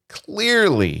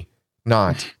 Clearly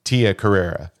not Tia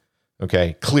Carrera.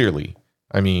 Okay, clearly.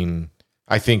 I mean,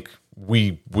 I think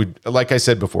we would, like I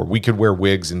said before, we could wear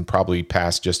wigs and probably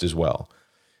pass just as well.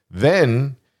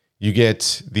 Then you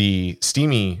get the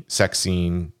steamy sex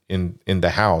scene in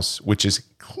the house, which is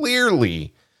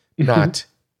clearly not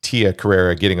Tia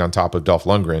Carrera getting on top of Dolph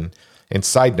Lundgren. And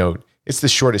side note, it's the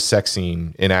shortest sex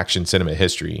scene in action cinema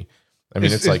history. I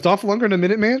mean, it's like Dolph Lundgren a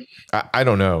Minuteman? I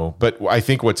don't know, but I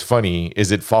think what's funny is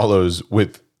it follows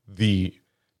with the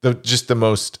just the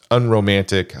most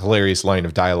unromantic, hilarious line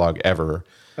of dialogue ever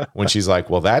when she's like,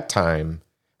 "Well, that time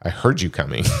I heard you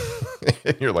coming,"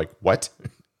 and you're like, "What?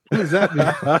 What does that mean?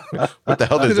 What the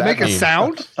hell does Did it that make mean?" a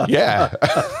sound? Yeah.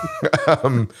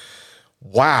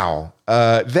 Wow.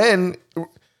 Then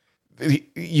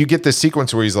you get this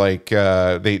sequence where he's like,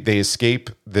 they escape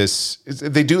this.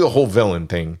 They do the whole villain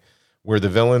thing where the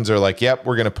villains are like, yep,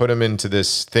 we're going to put him into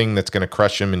this thing that's going to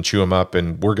crush him and chew him up.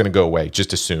 And we're going to go away.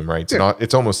 Just assume, right?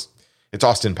 It's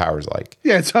Austin Powers like.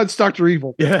 Yeah, it's Dr.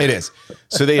 Evil. Yeah. It is.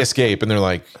 So they escape and they're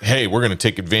like, hey, we're going to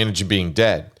take advantage of being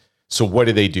dead. So what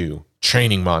do?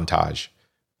 Training montage,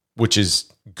 which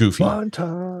is goofy,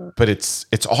 but it's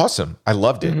awesome. I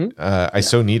loved it. I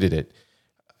so needed it.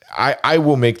 I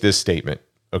will make this statement.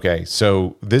 Okay.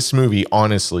 So this movie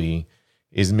honestly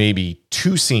is maybe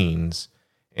 2 scenes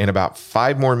and about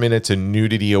 5 more minutes of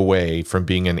nudity away from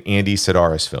being an Andy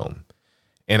Sidaris film.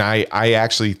 And I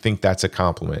actually think that's a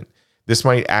compliment. This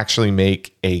might actually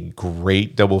make a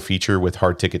great double feature with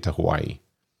Hard Ticket to Hawaii.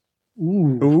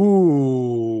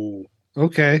 Ooh.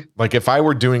 Okay. Like if I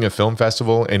were doing a film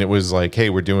festival and it was like, hey,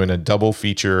 we're doing a double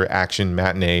feature action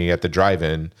matinee at the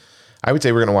drive-in, I would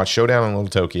say we're going to watch Showdown in Little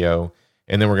Tokyo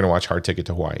and then we're going to watch Hard Ticket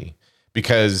to Hawaii.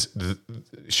 Because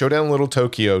Showdown in Little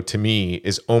Tokyo, to me,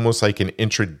 is almost like an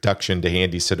introduction to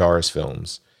Andy Sidaris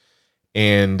films.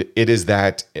 And it is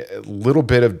that little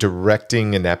bit of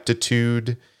directing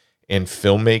ineptitude and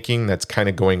filmmaking that's kind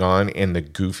of going on and the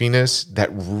goofiness that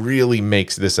really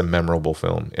makes this a memorable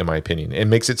film, in my opinion. It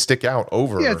makes it stick out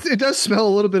over. Yeah, it does smell a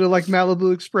little bit of like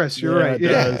Malibu Express. You're right.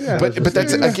 Yeah. But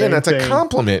that's, again, that's a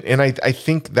compliment. And I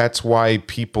think that's why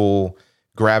people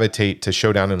gravitate to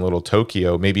Showdown in Little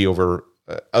Tokyo, maybe over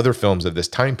other films of this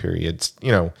time period,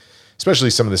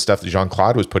 especially some of the stuff that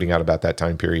Jean-Claude was putting out about that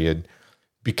time period,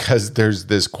 because there's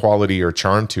this quality or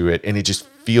charm to it and it just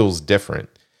feels different.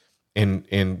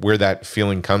 And where that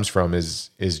feeling comes from is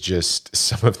just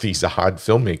some of these odd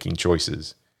filmmaking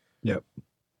choices. Yep.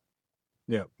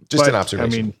 Just an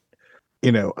observation.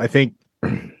 I mean, I think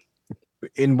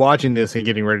in watching this and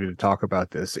getting ready to talk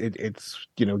about this, it's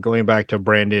going back to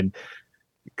Brandon,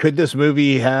 could this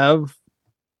movie have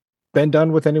been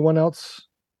done with anyone else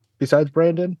besides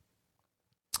Brandon?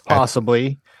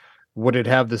 Possibly. Would it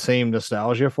have the same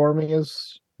nostalgia for me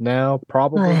as now?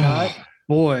 Probably not.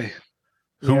 Boy.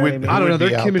 Who would? I don't know. Their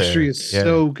be out chemistry there? is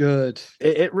so good.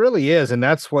 It really is, and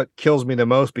that's what kills me the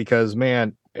most because,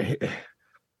 man,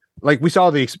 like we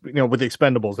saw with the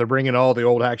Expendables, they're bringing all the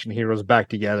old action heroes back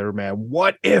together. Man,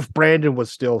 what if Brandon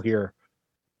was still here?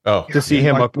 Oh, to see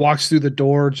him walks through the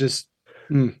door, just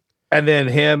and then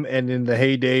him, and in the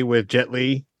heyday with Jet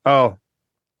Li. Oh,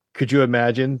 could you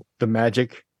imagine the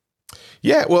magic?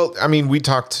 Yeah, well, I mean, we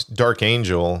talked Dark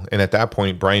Angel, and at that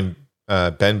point, Brian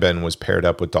Ben was paired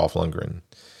up with Dolph Lundgren.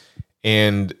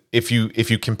 And if you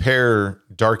compare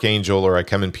Dark Angel or I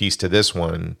Come in Peace to this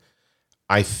one,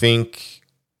 I think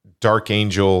Dark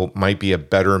Angel might be a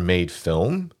better made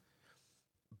film,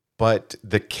 but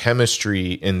the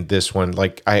chemistry in this one,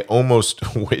 like I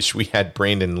almost wish we had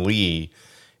Brandon Lee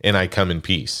in I Come in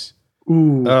Peace.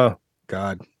 ooh. Oh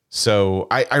God. So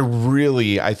I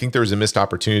think there was a missed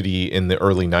opportunity in the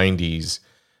early 90s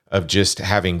of just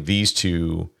having these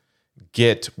two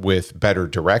get with better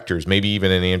directors, maybe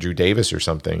even an Andrew Davis or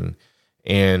something,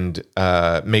 and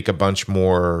make a bunch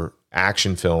more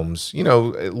action films,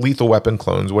 Lethal Weapon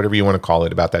clones, whatever you want to call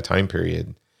it, about that time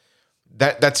period.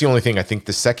 That's the only thing. I think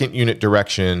the second unit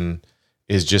direction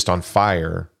is just on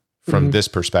fire from this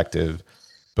perspective.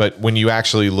 But when you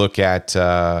actually look at,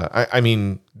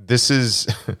 this is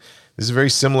this is very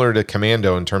similar to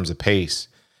Commando in terms of pace.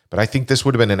 But I think this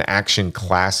would have been an action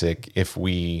classic if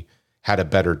we had a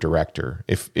better director.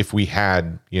 If we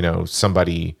had,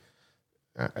 somebody,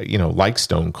 like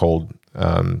Stone Cold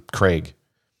Craig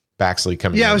Baxley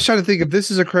coming. Yeah, in. I was trying to think if this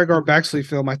is a Craig R. Baxley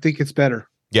film, I think it's better.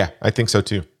 Yeah, I think so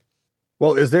too.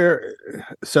 Well, is there?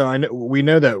 So we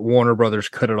know that Warner Brothers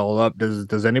cut it all up.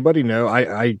 Does anybody know?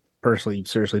 I personally,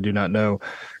 seriously, do not know.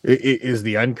 Is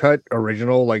the uncut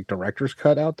original like director's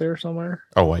cut out there somewhere?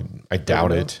 Oh, I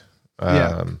doubt it.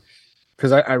 Yeah.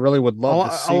 Because I really would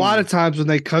love to see. A lot of times when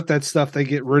they cut that stuff, they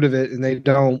get rid of it and they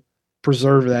don't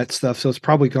preserve that stuff, so it's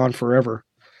probably gone forever.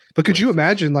 But could you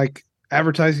imagine like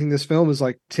advertising this film as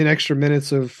like 10 extra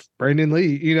minutes of Brandon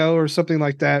Lee, or something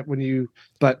like that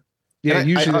but yeah,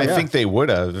 I think they would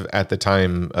have at the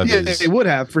time of his. They would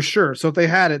have for sure. So if they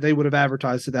had it, they would have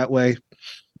advertised it that way.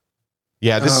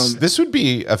 Yeah, this would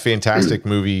be a fantastic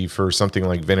movie for something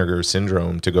like Vinegar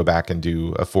Syndrome to go back and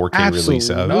do a 4K release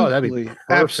of. No, that'd be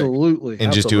perfect. Absolutely.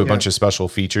 And just do a bunch of special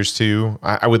features too.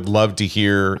 I would love to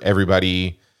hear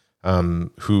everybody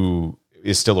who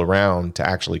is still around to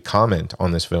actually comment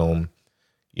on this film.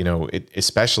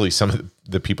 Especially some of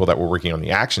the people that were working on the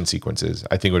action sequences.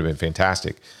 I think it would have been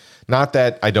fantastic. Not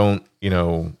that I don't,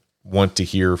 want to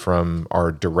hear from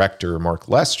our director, Mark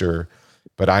Lester,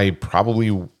 but I probably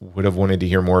would have wanted to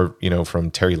hear more, from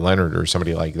Terry Leonard or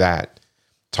somebody like that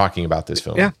talking about this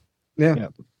film. Yeah.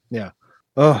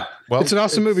 Oh, well, it's an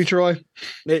awesome movie, Troy.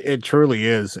 It truly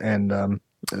is. And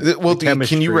well,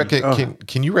 can you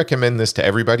recommend this to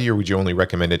everybody, or would you only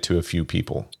recommend it to a few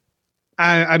people?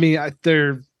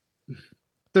 There's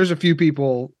a few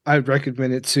people I'd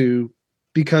recommend it to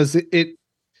because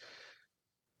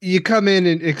you come in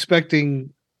and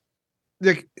expecting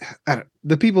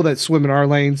the people that swim in our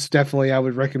lanes, definitely I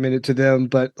would recommend it to them.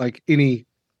 But like any,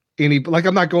 like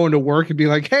I'm not going to work and be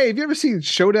like, hey, have you ever seen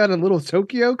Showdown in Little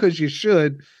Tokyo? Because you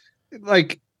should.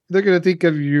 Like they're gonna think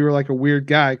of you like a weird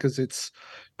guy because it's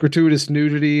gratuitous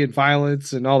nudity and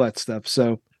violence and all that stuff.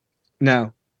 So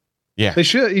no, yeah, you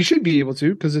should be able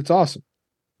to because it's awesome.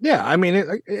 Yeah, I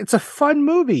mean it's a fun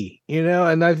movie, and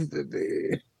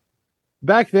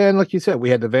back then, like you said,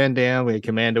 we had the Van Damme, we had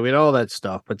Commando, we had all that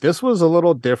stuff, but this was a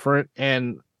little different.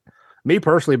 And me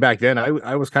personally, back then,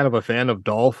 I was kind of a fan of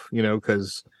Dolph,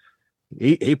 because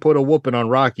he put a whooping on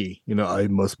Rocky. I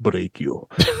must break you,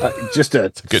 just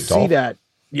to good see Dolph. that.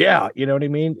 Yeah, you know what I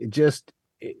mean.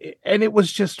 And it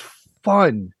was just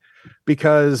fun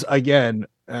because again,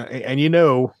 and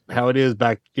how it is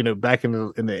back, back in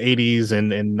the 80s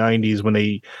and 90s when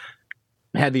they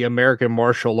had the American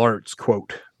martial arts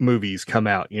movies come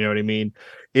out. You know what I mean?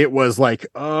 It was like,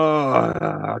 oh,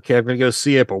 okay, I'm going to go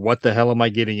see it, but what the hell am I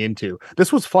getting into?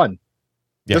 This was fun.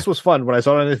 Yeah. This was fun when I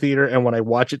saw it in the theater, and when I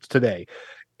watch it today,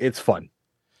 it's fun.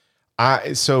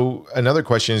 So another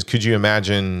question is, could you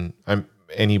imagine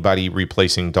anybody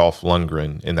replacing Dolph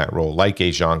Lundgren in that role, like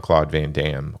a Jean-Claude Van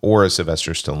Damme or a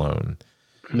Sylvester Stallone?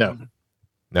 No,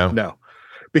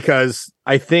 because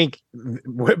I think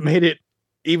what made it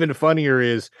even funnier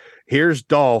is here's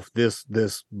Dolph, this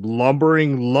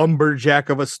lumbering lumberjack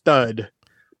of a stud,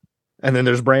 and then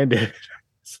there's Brandon,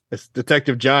 it's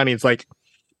Detective Johnny. It's like,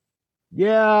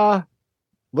 yeah,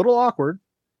 little awkward.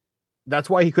 That's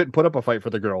why he couldn't put up a fight for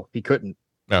the girl. He couldn't.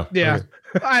 No, yeah,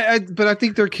 but I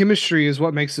think their chemistry is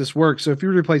what makes this work. So if you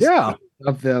replace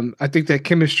of them, I think that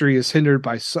chemistry is hindered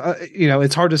by.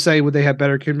 It's hard to say would they have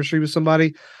better chemistry with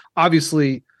somebody.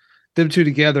 Obviously, them two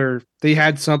together, they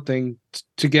had something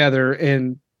together,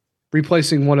 and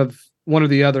replacing one of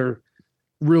the other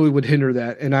really would hinder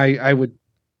that. And I would,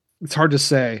 it's hard to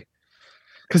say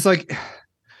because like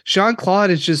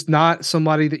Jean-Claude is just not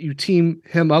somebody that you team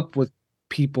him up with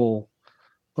people.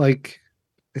 Like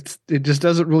it just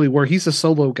doesn't really work. He's a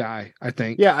solo guy, I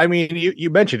think. Yeah, I mean, you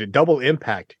mentioned it, Double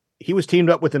Impact. He was teamed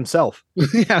up with himself.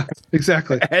 Yeah,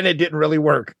 exactly. And it didn't really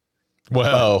work.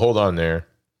 Well, hold on there.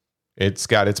 It's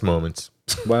got its moments.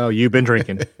 Well, you've been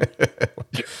drinking.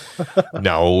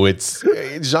 No, it's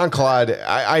Jean-Claude.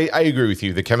 I agree with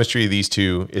you. The chemistry of these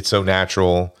two, it's so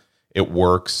natural. It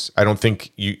works. I don't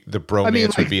think the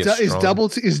bromance would be as strong.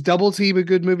 Is Double Team a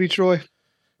good movie, Troy?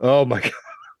 Oh my God.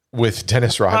 with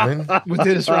Dennis Rodman. with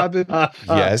Dennis Rodman.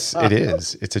 Yes, it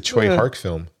is. It's a Choi Hark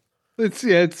film.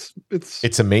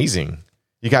 It's amazing.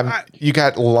 You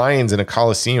got lions in a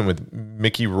coliseum with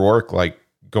Mickey Rourke like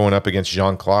going up against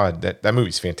Jean-Claude. That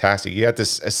movie's fantastic. You got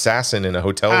this assassin in a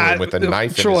hotel room with a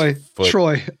knife in his foot.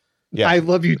 Troy, yeah. I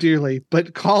love you dearly,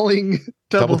 but calling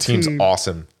Double Team's Team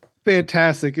awesome.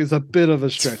 Fantastic is a bit of a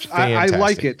stretch. I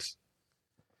like it.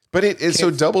 But so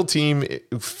Double Team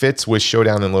fits with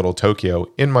Showdown in Little Tokyo,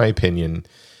 in my opinion,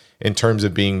 in terms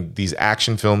of being these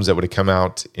action films that would have come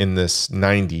out in this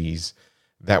 90s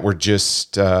that were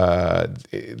just,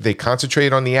 they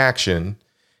concentrated on the action,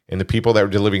 and the people that were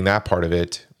delivering that part of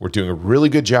it were doing a really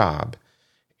good job.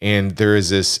 And there is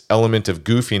this element of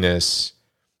goofiness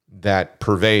that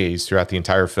pervades throughout the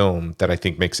entire film that I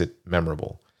think makes it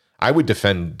memorable. I would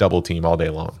defend Double Team all day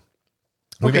long.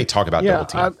 We may talk about Double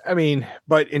Team. I mean,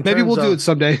 but maybe we'll do it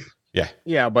someday. Yeah.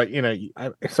 Yeah, but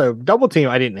so Double Team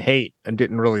I didn't hate and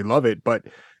didn't really love it, but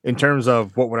in terms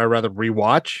of what would I rather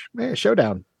rewatch?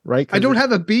 Showdown, right? I don't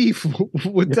have a beef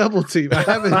with Double Team. I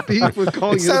have a beef with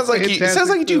calling it. Sounds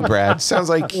like you do, Brad. Sounds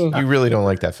like you really don't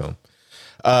like that film.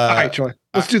 All right, Troy.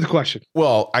 Let's do the question.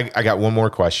 Well, I got one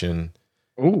more question.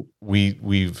 Ooh.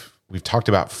 We've talked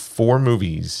about 4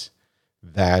 movies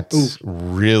that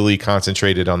really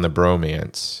concentrated on the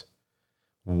bromance.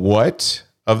 What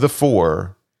of the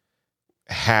 4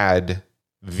 had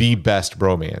the best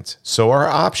bromance? So our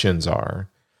options are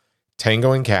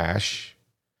Tango and Cash,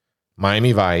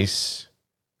 Miami Vice,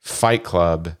 Fight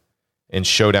Club, and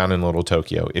Showdown in Little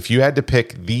Tokyo. If you had to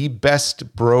pick the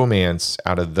best bromance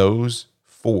out of those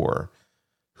 4,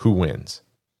 who wins?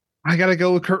 I got to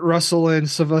go with Kurt Russell and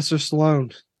Sylvester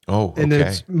Stallone. Oh, okay. And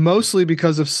it's mostly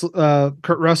because of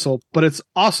Kurt Russell, but it's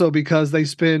also because they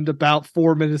spend about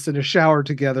 4 minutes in a shower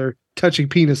together touching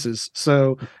penises.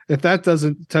 So if that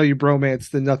doesn't tell you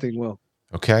bromance, then nothing will.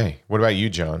 Okay. What about you,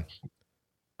 John?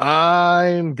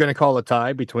 I'm going to call a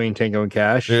tie between Tango and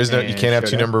Cash. You can't have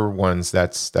 2 number ones.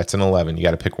 That's an 11. You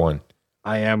got to pick one.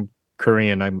 I am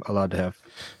Korean. I'm allowed to have.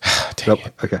 Dang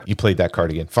it. Okay. You played that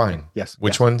card again. Fine. Yes.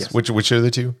 Which ones? Yes. Which are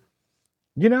the 2?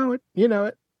 You know it.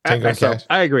 Tango and Cash.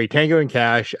 I agree. Tango and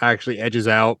Cash actually edges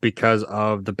out because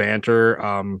of the banter.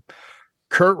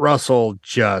 Kurt Russell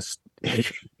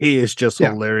he is just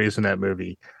hilarious in that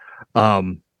movie.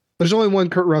 There's only one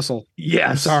Kurt Russell.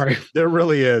 Yeah, sorry, there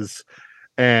really is,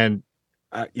 and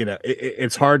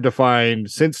it's hard to find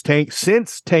since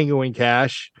Tango and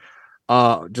Cash.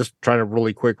 Just trying to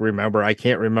really quick remember. I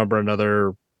can't remember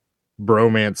another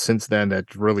bromance since then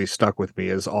that really stuck with me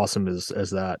as awesome as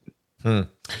that.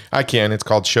 I can. It's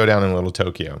called Showdown in Little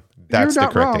Tokyo. That's the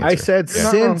correct answer.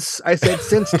 I said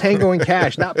since Tango and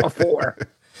Cash, not before.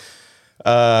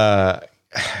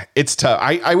 It's tough.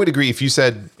 I would agree. If you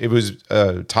said it was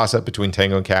a toss up between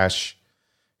Tango and Cash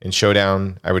and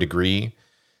Showdown, I would agree.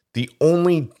 The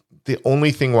only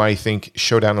thing why I think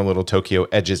Showdown in Little Tokyo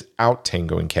edges out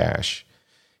Tango and Cash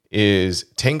is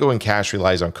Tango and Cash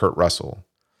relies on Kurt Russell.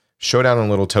 Showdown in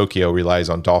Little Tokyo relies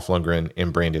on Dolph Lundgren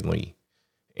and Brandon Lee.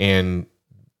 And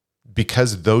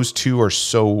because those 2 are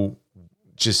so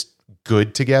just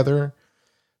good together,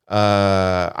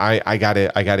 I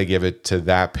gotta give it to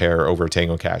that pair over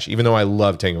Tango and Cash. Even though I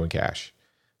love Tango and Cash,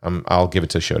 I'll give it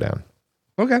to Showdown.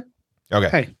 Okay.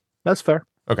 Hey, that's fair.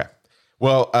 Okay.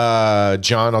 Well,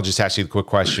 John, I'll just ask you the quick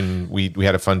question. We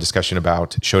had a fun discussion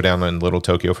about Showdown in Little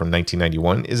Tokyo from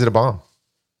 1991. Is it a bomb?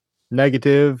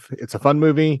 Negative. It's a fun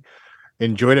movie.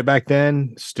 Enjoyed it back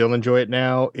then, still enjoy it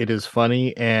now. It is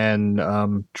funny. And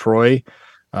Troy,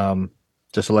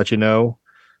 just to let you know,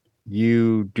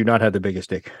 you do not have the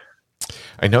biggest dick.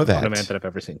 I know that. On a man that I've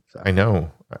ever seen. So. I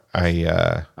know.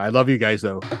 I love you guys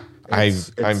though.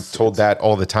 I'm told that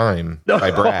all the time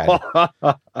by Brad.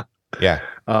 Yeah.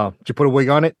 If you put a wig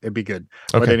on it, it'd be good.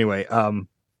 Okay. But anyway,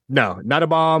 no, not a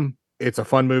bomb. It's a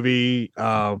fun movie.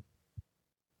 Go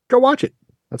watch it.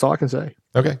 That's all I can say.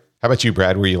 Okay. How about you,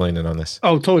 Brad? Where are you landing on this?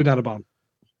 Oh, totally not a bomb.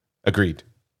 Agreed.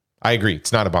 I agree.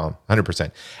 It's not a bomb.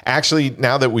 100%. Actually,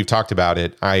 now that we've talked about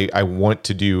it, I want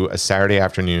to do a Saturday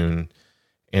afternoon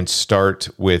and start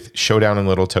with Showdown in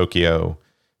Little Tokyo,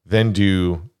 then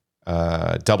do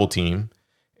Double Team,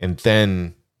 and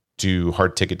then do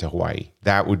Hard Ticket to Hawaii.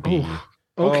 That would be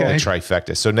a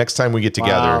trifecta. So next time we get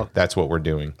together, that's what we're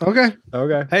doing. Okay.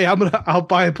 Hey, I'll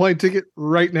buy a plane ticket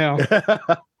right now.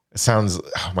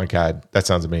 Oh my God, that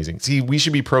sounds amazing. See, we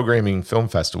should be programming film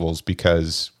festivals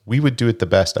because we would do it the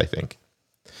best, I think.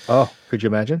 Oh, could you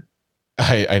imagine?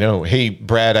 I know. Hey,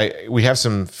 Brad, we have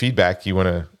some feedback. You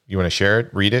want to share it,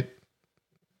 read it?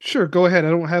 Sure, go ahead.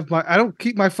 I don't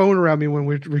keep my phone around me when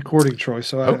we're recording, Troy,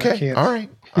 so I can't. All right.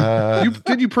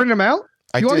 Did you print them out?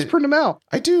 You always print them out.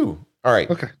 I do. All right.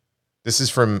 Okay. This is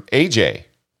from AJ.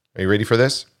 Are you ready for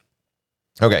this?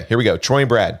 Okay, here we go. Troy and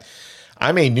Brad.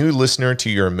 I'm a new listener to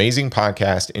your amazing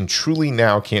podcast and truly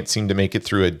now can't seem to make it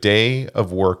through a day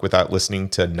of work without listening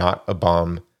to Not a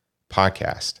Bomb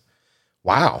podcast.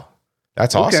 Wow.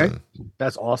 That's awesome.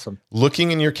 That's awesome.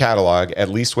 Looking in your catalog, at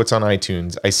least what's on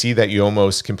iTunes, I see that you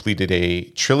almost completed a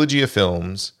trilogy of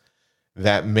films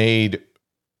that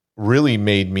really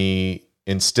made me,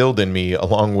 instilled in me,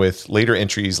 along with later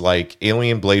entries like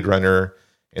Alien, Blade Runner,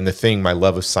 and The Thing, my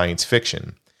love of science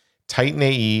fiction. Titan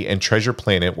AE and Treasure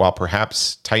Planet, while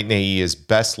perhaps Titan AE is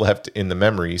best left in the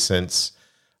memory since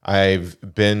I've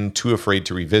been too afraid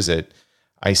to revisit,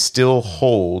 I still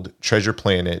hold Treasure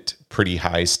Planet pretty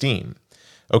high esteem.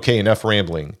 Okay, enough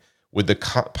rambling. Would the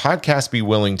podcast be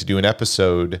willing to do an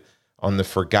episode on the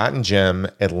forgotten gem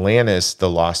Atlantis, the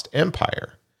Lost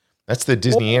Empire? That's the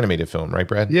Disney animated film, right,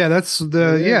 Brad? Yeah, that's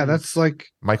that's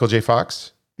like Michael J.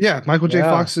 Fox? Yeah, Michael J.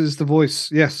 Fox is the voice.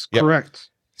 Yes, Yep. correct.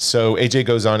 So AJ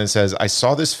goes on and says, I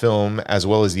saw this film as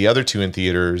well as the other two in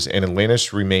theaters, and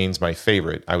Atlantis remains my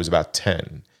favorite. I was about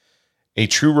 10. A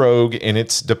true rogue in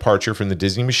its departure from the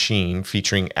Disney machine,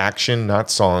 featuring action, not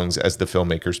songs, as the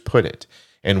filmmakers put it,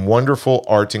 and wonderful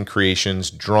art and creations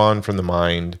drawn from the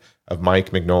mind of Mike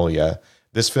Mignola.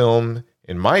 This film,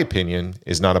 in my opinion,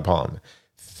 is not a bomb.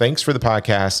 Thanks for the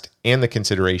podcast and the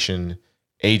consideration,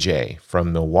 AJ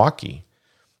from Milwaukee.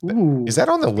 Ooh. Is that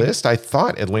on the list? I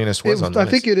thought Atlantis was on the list.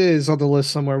 I think it is on the list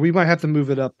somewhere. We might have to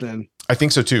move it up then. I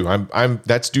think so too. I'm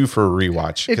that's due for a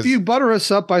rewatch. If you butter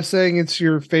us up by saying it's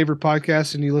your favorite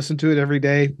podcast and you listen to it every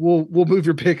day, we'll move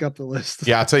your pick up the list.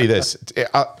 Yeah, I'll tell you this.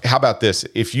 How about this?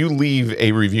 If you leave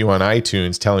a review on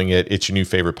iTunes telling it's your new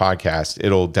favorite podcast,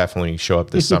 it'll definitely show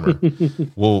up this summer.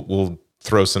 We'll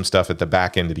throw some stuff at the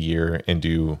back end of the year and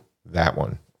do that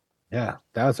one. Yeah,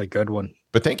 that was a good one.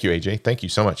 But thank you, AJ. Thank you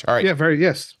so much. All right. Yeah,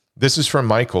 yes. This is from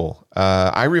Michael.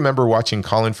 I remember watching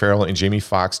Colin Farrell and Jamie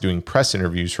Foxx doing press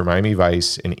interviews for Miami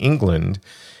Vice in England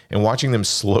and watching them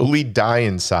slowly die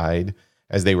inside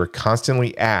as they were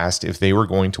constantly asked if they were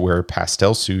going to wear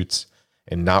pastel suits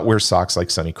and not wear socks like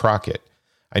Sonny Crockett.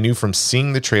 I knew from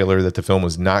seeing the trailer that the film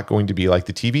was not going to be like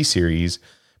the TV series,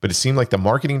 but it seemed like the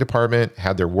marketing department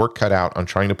had their work cut out on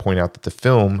trying to point out that the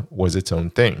film was its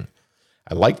own thing.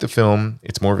 I like the film.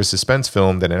 It's more of a suspense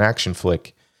film than an action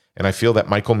flick. And I feel that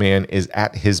Michael Mann is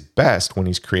at his best when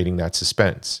he's creating that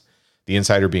suspense. The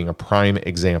Insider being a prime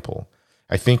example.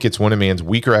 I think it's one of Mann's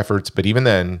weaker efforts, but even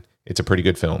then, it's a pretty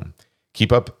good film.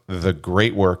 Keep up the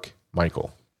great work,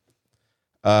 Michael.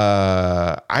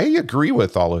 I agree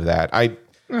with all of that. I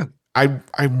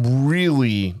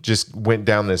really just went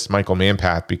down this Michael Mann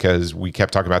path because we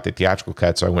kept talking about the theatrical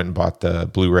cut, so I went and bought the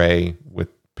Blu-ray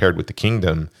paired with The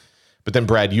Kingdom. But then,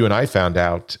 Brad, you and I found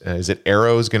out, is it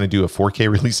Arrow's going to do a 4K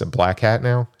release of Black Hat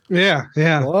now? Yeah.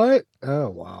 What? Oh,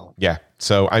 wow. Yeah.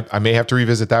 So I may have to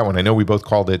revisit that one. I know we both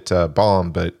called it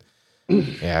Bomb, but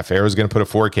yeah, if Arrow's going to put a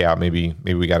 4K out, maybe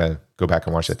we got to go back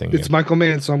and watch that thing It's again. Michael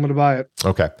Mann, so I'm going to buy it.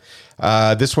 Okay.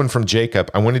 This one from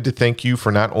Jacob. I wanted to thank you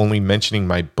for not only mentioning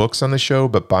my books on the show,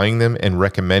 but buying them and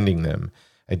recommending them.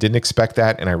 I didn't expect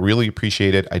that, and I really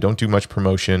appreciate it. I don't do much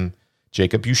promotion.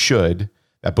 Jacob, you should.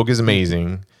 That book is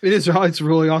amazing. It is. It's a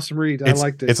really awesome read. I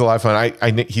liked it. It's a lot of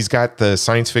fun. He's got the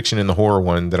science fiction and the horror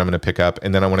one that I'm going to pick up,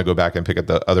 and then I want to go back and pick up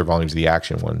the other volumes of the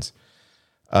action ones.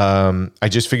 I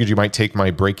just figured you might take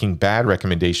my Breaking Bad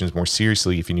recommendations more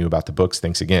seriously if you knew about the books.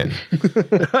 Thanks again.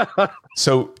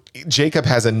 So Jacob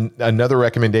has another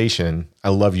recommendation. I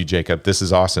love you, Jacob. This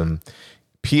is awesome.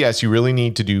 P.S. You really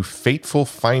need to do Fateful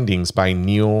Findings by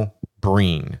Neil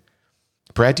Breen.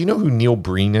 Brad, do you know who Neil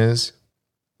Breen is?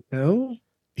 No.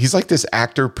 He's like this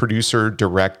actor, producer,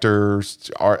 director.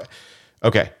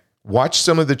 Okay, watch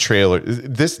some of the trailer.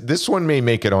 This one may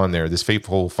make it on there, this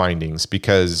Fateful Findings,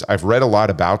 because I've read a lot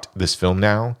about this film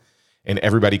now and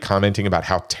everybody commenting about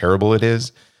how terrible it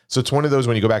is. So it's one of those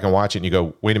when you go back and watch it and you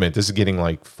go, wait a minute, this is getting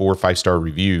like 4 or 5 star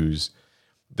reviews.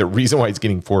 The reason why it's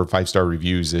getting 4 or 5 star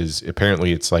reviews is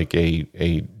apparently it's like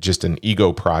a just an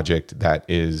ego project that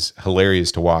is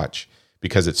hilarious to watch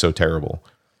because it's so terrible.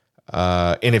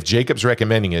 And if Jacob's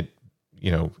recommending it,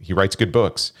 he writes good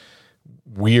books.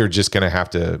 We are just going to have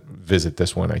to visit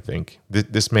this one, I think.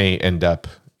 This may end up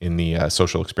in the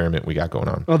social experiment we got going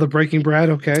on. Oh, the Breaking Brad.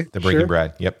 Okay. The Breaking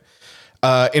Brad. Yep.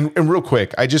 And real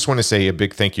quick, I just want to say a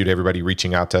big thank you to everybody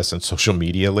reaching out to us on social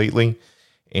media lately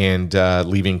and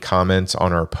leaving comments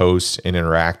on our posts and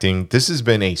interacting. This has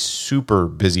been a super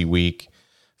busy week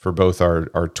for both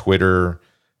our Twitter,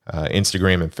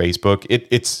 Instagram, and Facebook.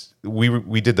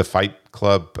 We did the Fight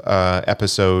Club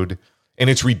episode, And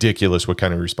it's ridiculous what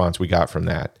kind of response we got from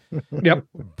that. Yep.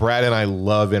 Brad and I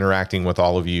love interacting with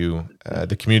all of you.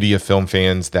 The community of film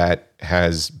fans that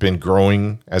has been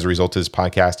growing as a result of this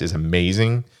podcast is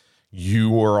amazing.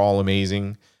 You are all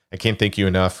amazing. I can't thank you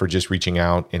enough for just reaching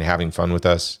out and having fun with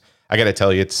us. I got to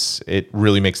tell you, it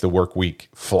really makes the work week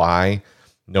fly,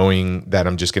 knowing that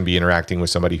I'm just going to be interacting with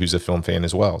somebody who's a film fan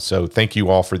as well. So thank you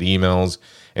all for the emails,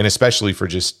 and especially for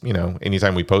just,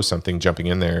 anytime we post something, jumping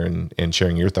in there and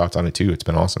sharing your thoughts on it too. It's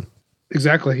been awesome.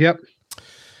 Exactly. Yep.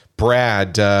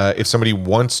 Brad, if somebody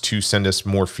wants to send us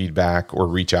more feedback or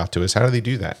reach out to us, how do they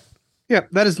do that? Yeah,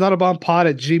 that is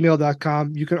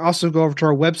notabombpod@gmail.com. You can also go over to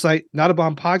our website,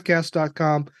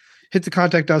 notabombpodcast.com, hit the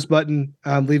contact us button,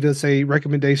 leave us a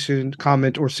recommendation,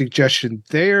 comment, or suggestion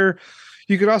there.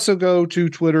 You can also go to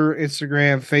Twitter,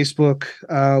 Instagram, Facebook.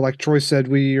 Like Troy said,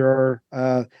 we are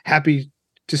happy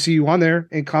to see you on there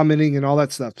and commenting and all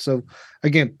that stuff. So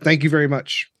again, thank you very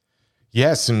much.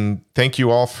 Yes, and thank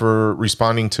you all for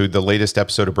responding to the latest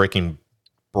episode of Breaking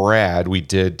Brad. We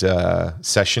did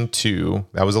session 2.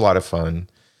 That was a lot of fun.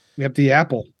 We have the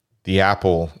Apple. The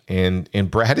Apple, and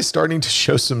Brad is starting to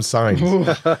show some signs.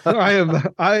 I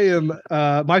am.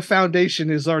 My foundation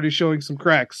is already showing some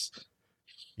cracks.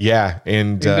 Yeah,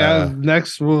 and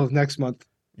next month.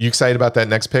 You excited about that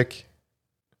next pick?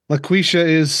 LaQuisha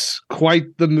is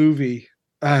quite the movie.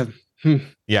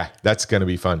 Yeah, that's going to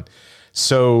be fun.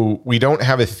 So we don't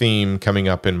have a theme coming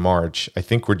up in March. I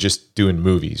think we're just doing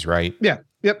movies, right? Yeah.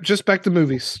 Yep. Just back to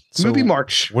movies. So Movie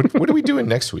March. what are we doing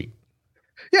next week?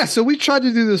 Yeah. So we tried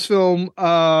to do this film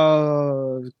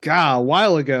a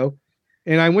while ago,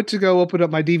 and I went to go open up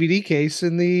my DVD case,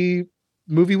 and the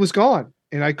movie was gone,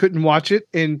 and I couldn't watch it.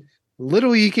 And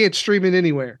literally, you can't stream it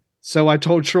anywhere. So I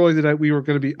told Troy that we were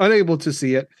going to be unable to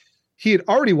see it. He had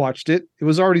already watched it. It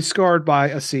was already scarred by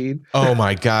a scene. Oh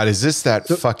my God. Is this that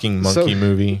fucking monkey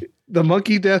movie? The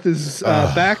monkey death is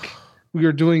back. We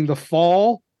are doing The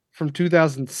Fall from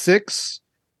 2006.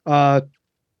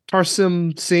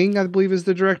 Tarsim Singh, I believe, is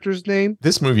the director's name.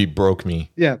 This movie broke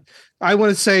me. Yeah. I want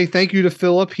to say thank you to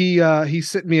Philip. He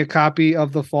sent me a copy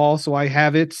of The Fall, so I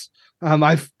have it.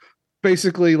 I've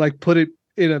basically put it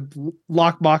in a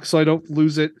lockbox so I don't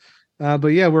lose it. But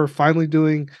yeah, we're finally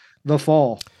doing The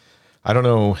Fall. I don't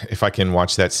know if I can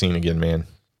watch that scene again, man.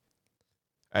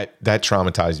 That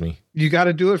traumatized me. You got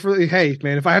to do it hey,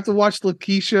 man, if I have to watch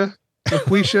LaQuisha,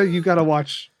 you got to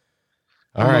watch.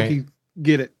 All right.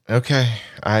 Get it. Okay.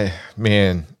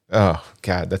 Oh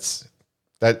God, that's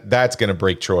going to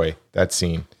break Troy, that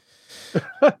scene.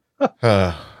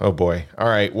 Oh boy. All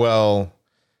right. Well,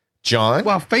 John.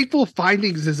 Wow. Fateful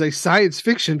Findings is a science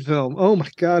fiction film. Oh my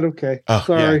God. Okay. Oh,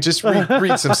 sorry. Yeah. Just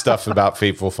read some stuff about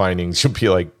Fateful Findings. You'll be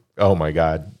like, oh my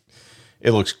God,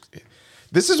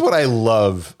 this is what I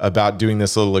love about doing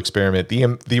this little experiment.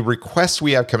 The requests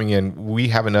we have coming in, we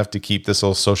have enough to keep this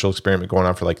little social experiment going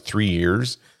on for 3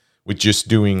 years with just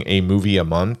doing a movie a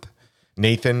month.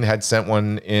 Nathan had sent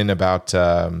one in about,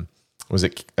 was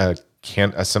it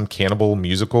some cannibal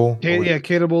musical? Yeah,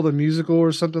 Cannibal the Musical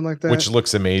or something like that. Which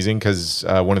looks amazing because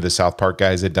one of the South Park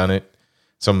guys had done it.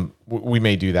 We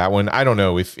may do that one. I don't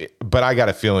know but I got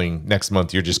a feeling next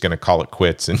month you're just going to call it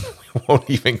quits and we won't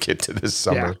even get to this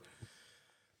summer.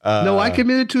 Yeah. No, I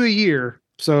committed to a year.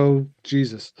 So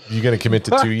Jesus, you going to commit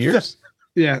to 2 years?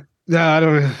 Yeah. No, I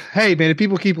don't. Hey man, if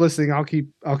people keep listening, I'll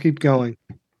keep going.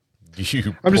 I'm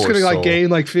just going to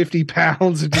gain 50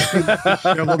 pounds and just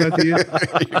shoveled at the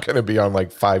end. You're going to be on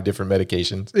 5 different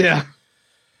medications. Yeah.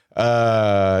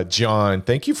 John,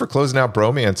 thank you for closing out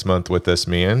Bromance Month with us,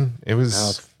 man. It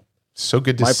was so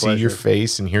good to see your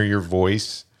face and hear your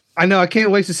voice. I know. I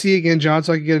can't wait to see you again, John,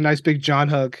 so I can get a nice big John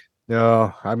hug.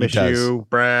 No, I miss you,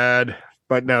 Brad.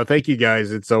 But no, thank you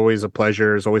guys. It's always a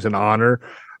pleasure. It's always an honor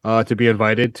to be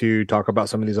invited to talk about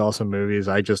some of these awesome movies.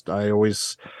 I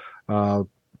always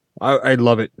I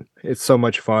love it. It's so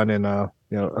much fun, and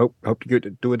hope to get to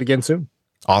do it again soon.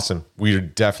 Awesome. We're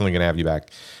definitely going to have you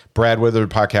back. Brad, what other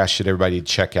podcast should everybody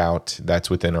check out that's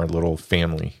within our little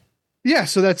family? Yeah,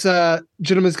 so that's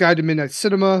Gentleman's Guide to Midnight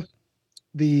Cinema,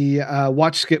 the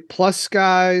Watch Skip Plus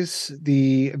guys,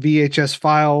 the VHS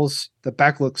Files, the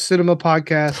Backlook Cinema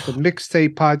podcast, the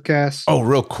Mixtape podcast. Oh,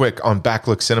 real quick on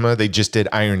Backlook Cinema, they just did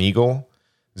Iron Eagle.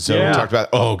 Zoe talked about,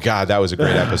 oh God, that was a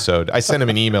great episode. I sent him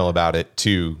an email about it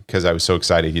too because I was so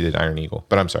excited he did Iron Eagle.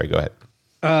 But I'm sorry, go ahead.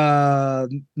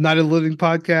 Night of the Living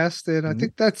podcast, and I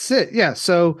think that's it. Yeah,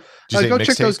 so go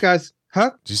check those guys.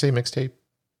 Huh? Did you say mixtape?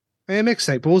 Yeah,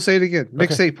 mixtape, but we'll say it again.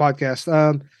 Mixtape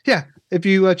podcast. Yeah, if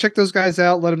you check those guys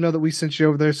out, let them know that we sent you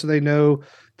over there so they know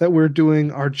that we're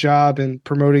doing our job and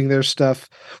promoting their stuff.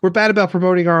 We're bad about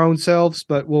promoting our own selves,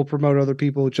 but we'll promote other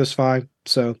people just fine.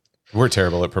 So We're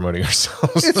terrible at promoting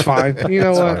ourselves. It's fine. You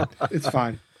know what? It's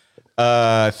fine.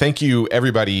 Thank you,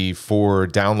 everybody, for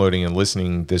downloading and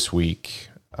listening this week.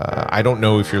 I don't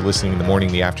know if you're listening in the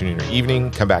morning, the afternoon, or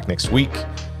evening. Come back next week.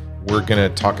 We're going to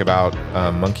talk about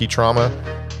monkey trauma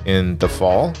in the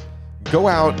fall. Go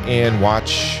out and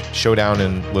watch Showdown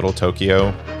in Little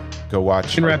Tokyo. Go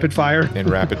watch In Rapid Fire.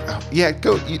 Yeah,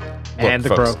 go. And The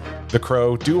folks, Crow. The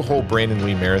Crow. Do a whole Brandon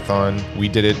Lee marathon. We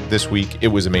did it this week. It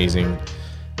was amazing.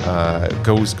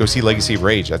 Go see Legacy of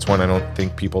Rage. That's one I don't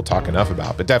think people talk enough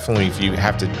about. But definitely, if you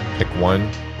have to pick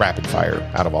one, Rapid Fire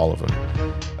out of all of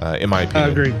them, in my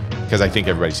opinion. Agreed. Because I think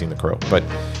everybody's seen The Crow. But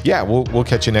yeah, we'll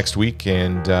catch you next week,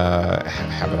 and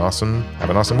have an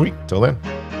awesome week. Till then.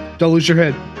 Don't lose your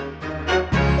head.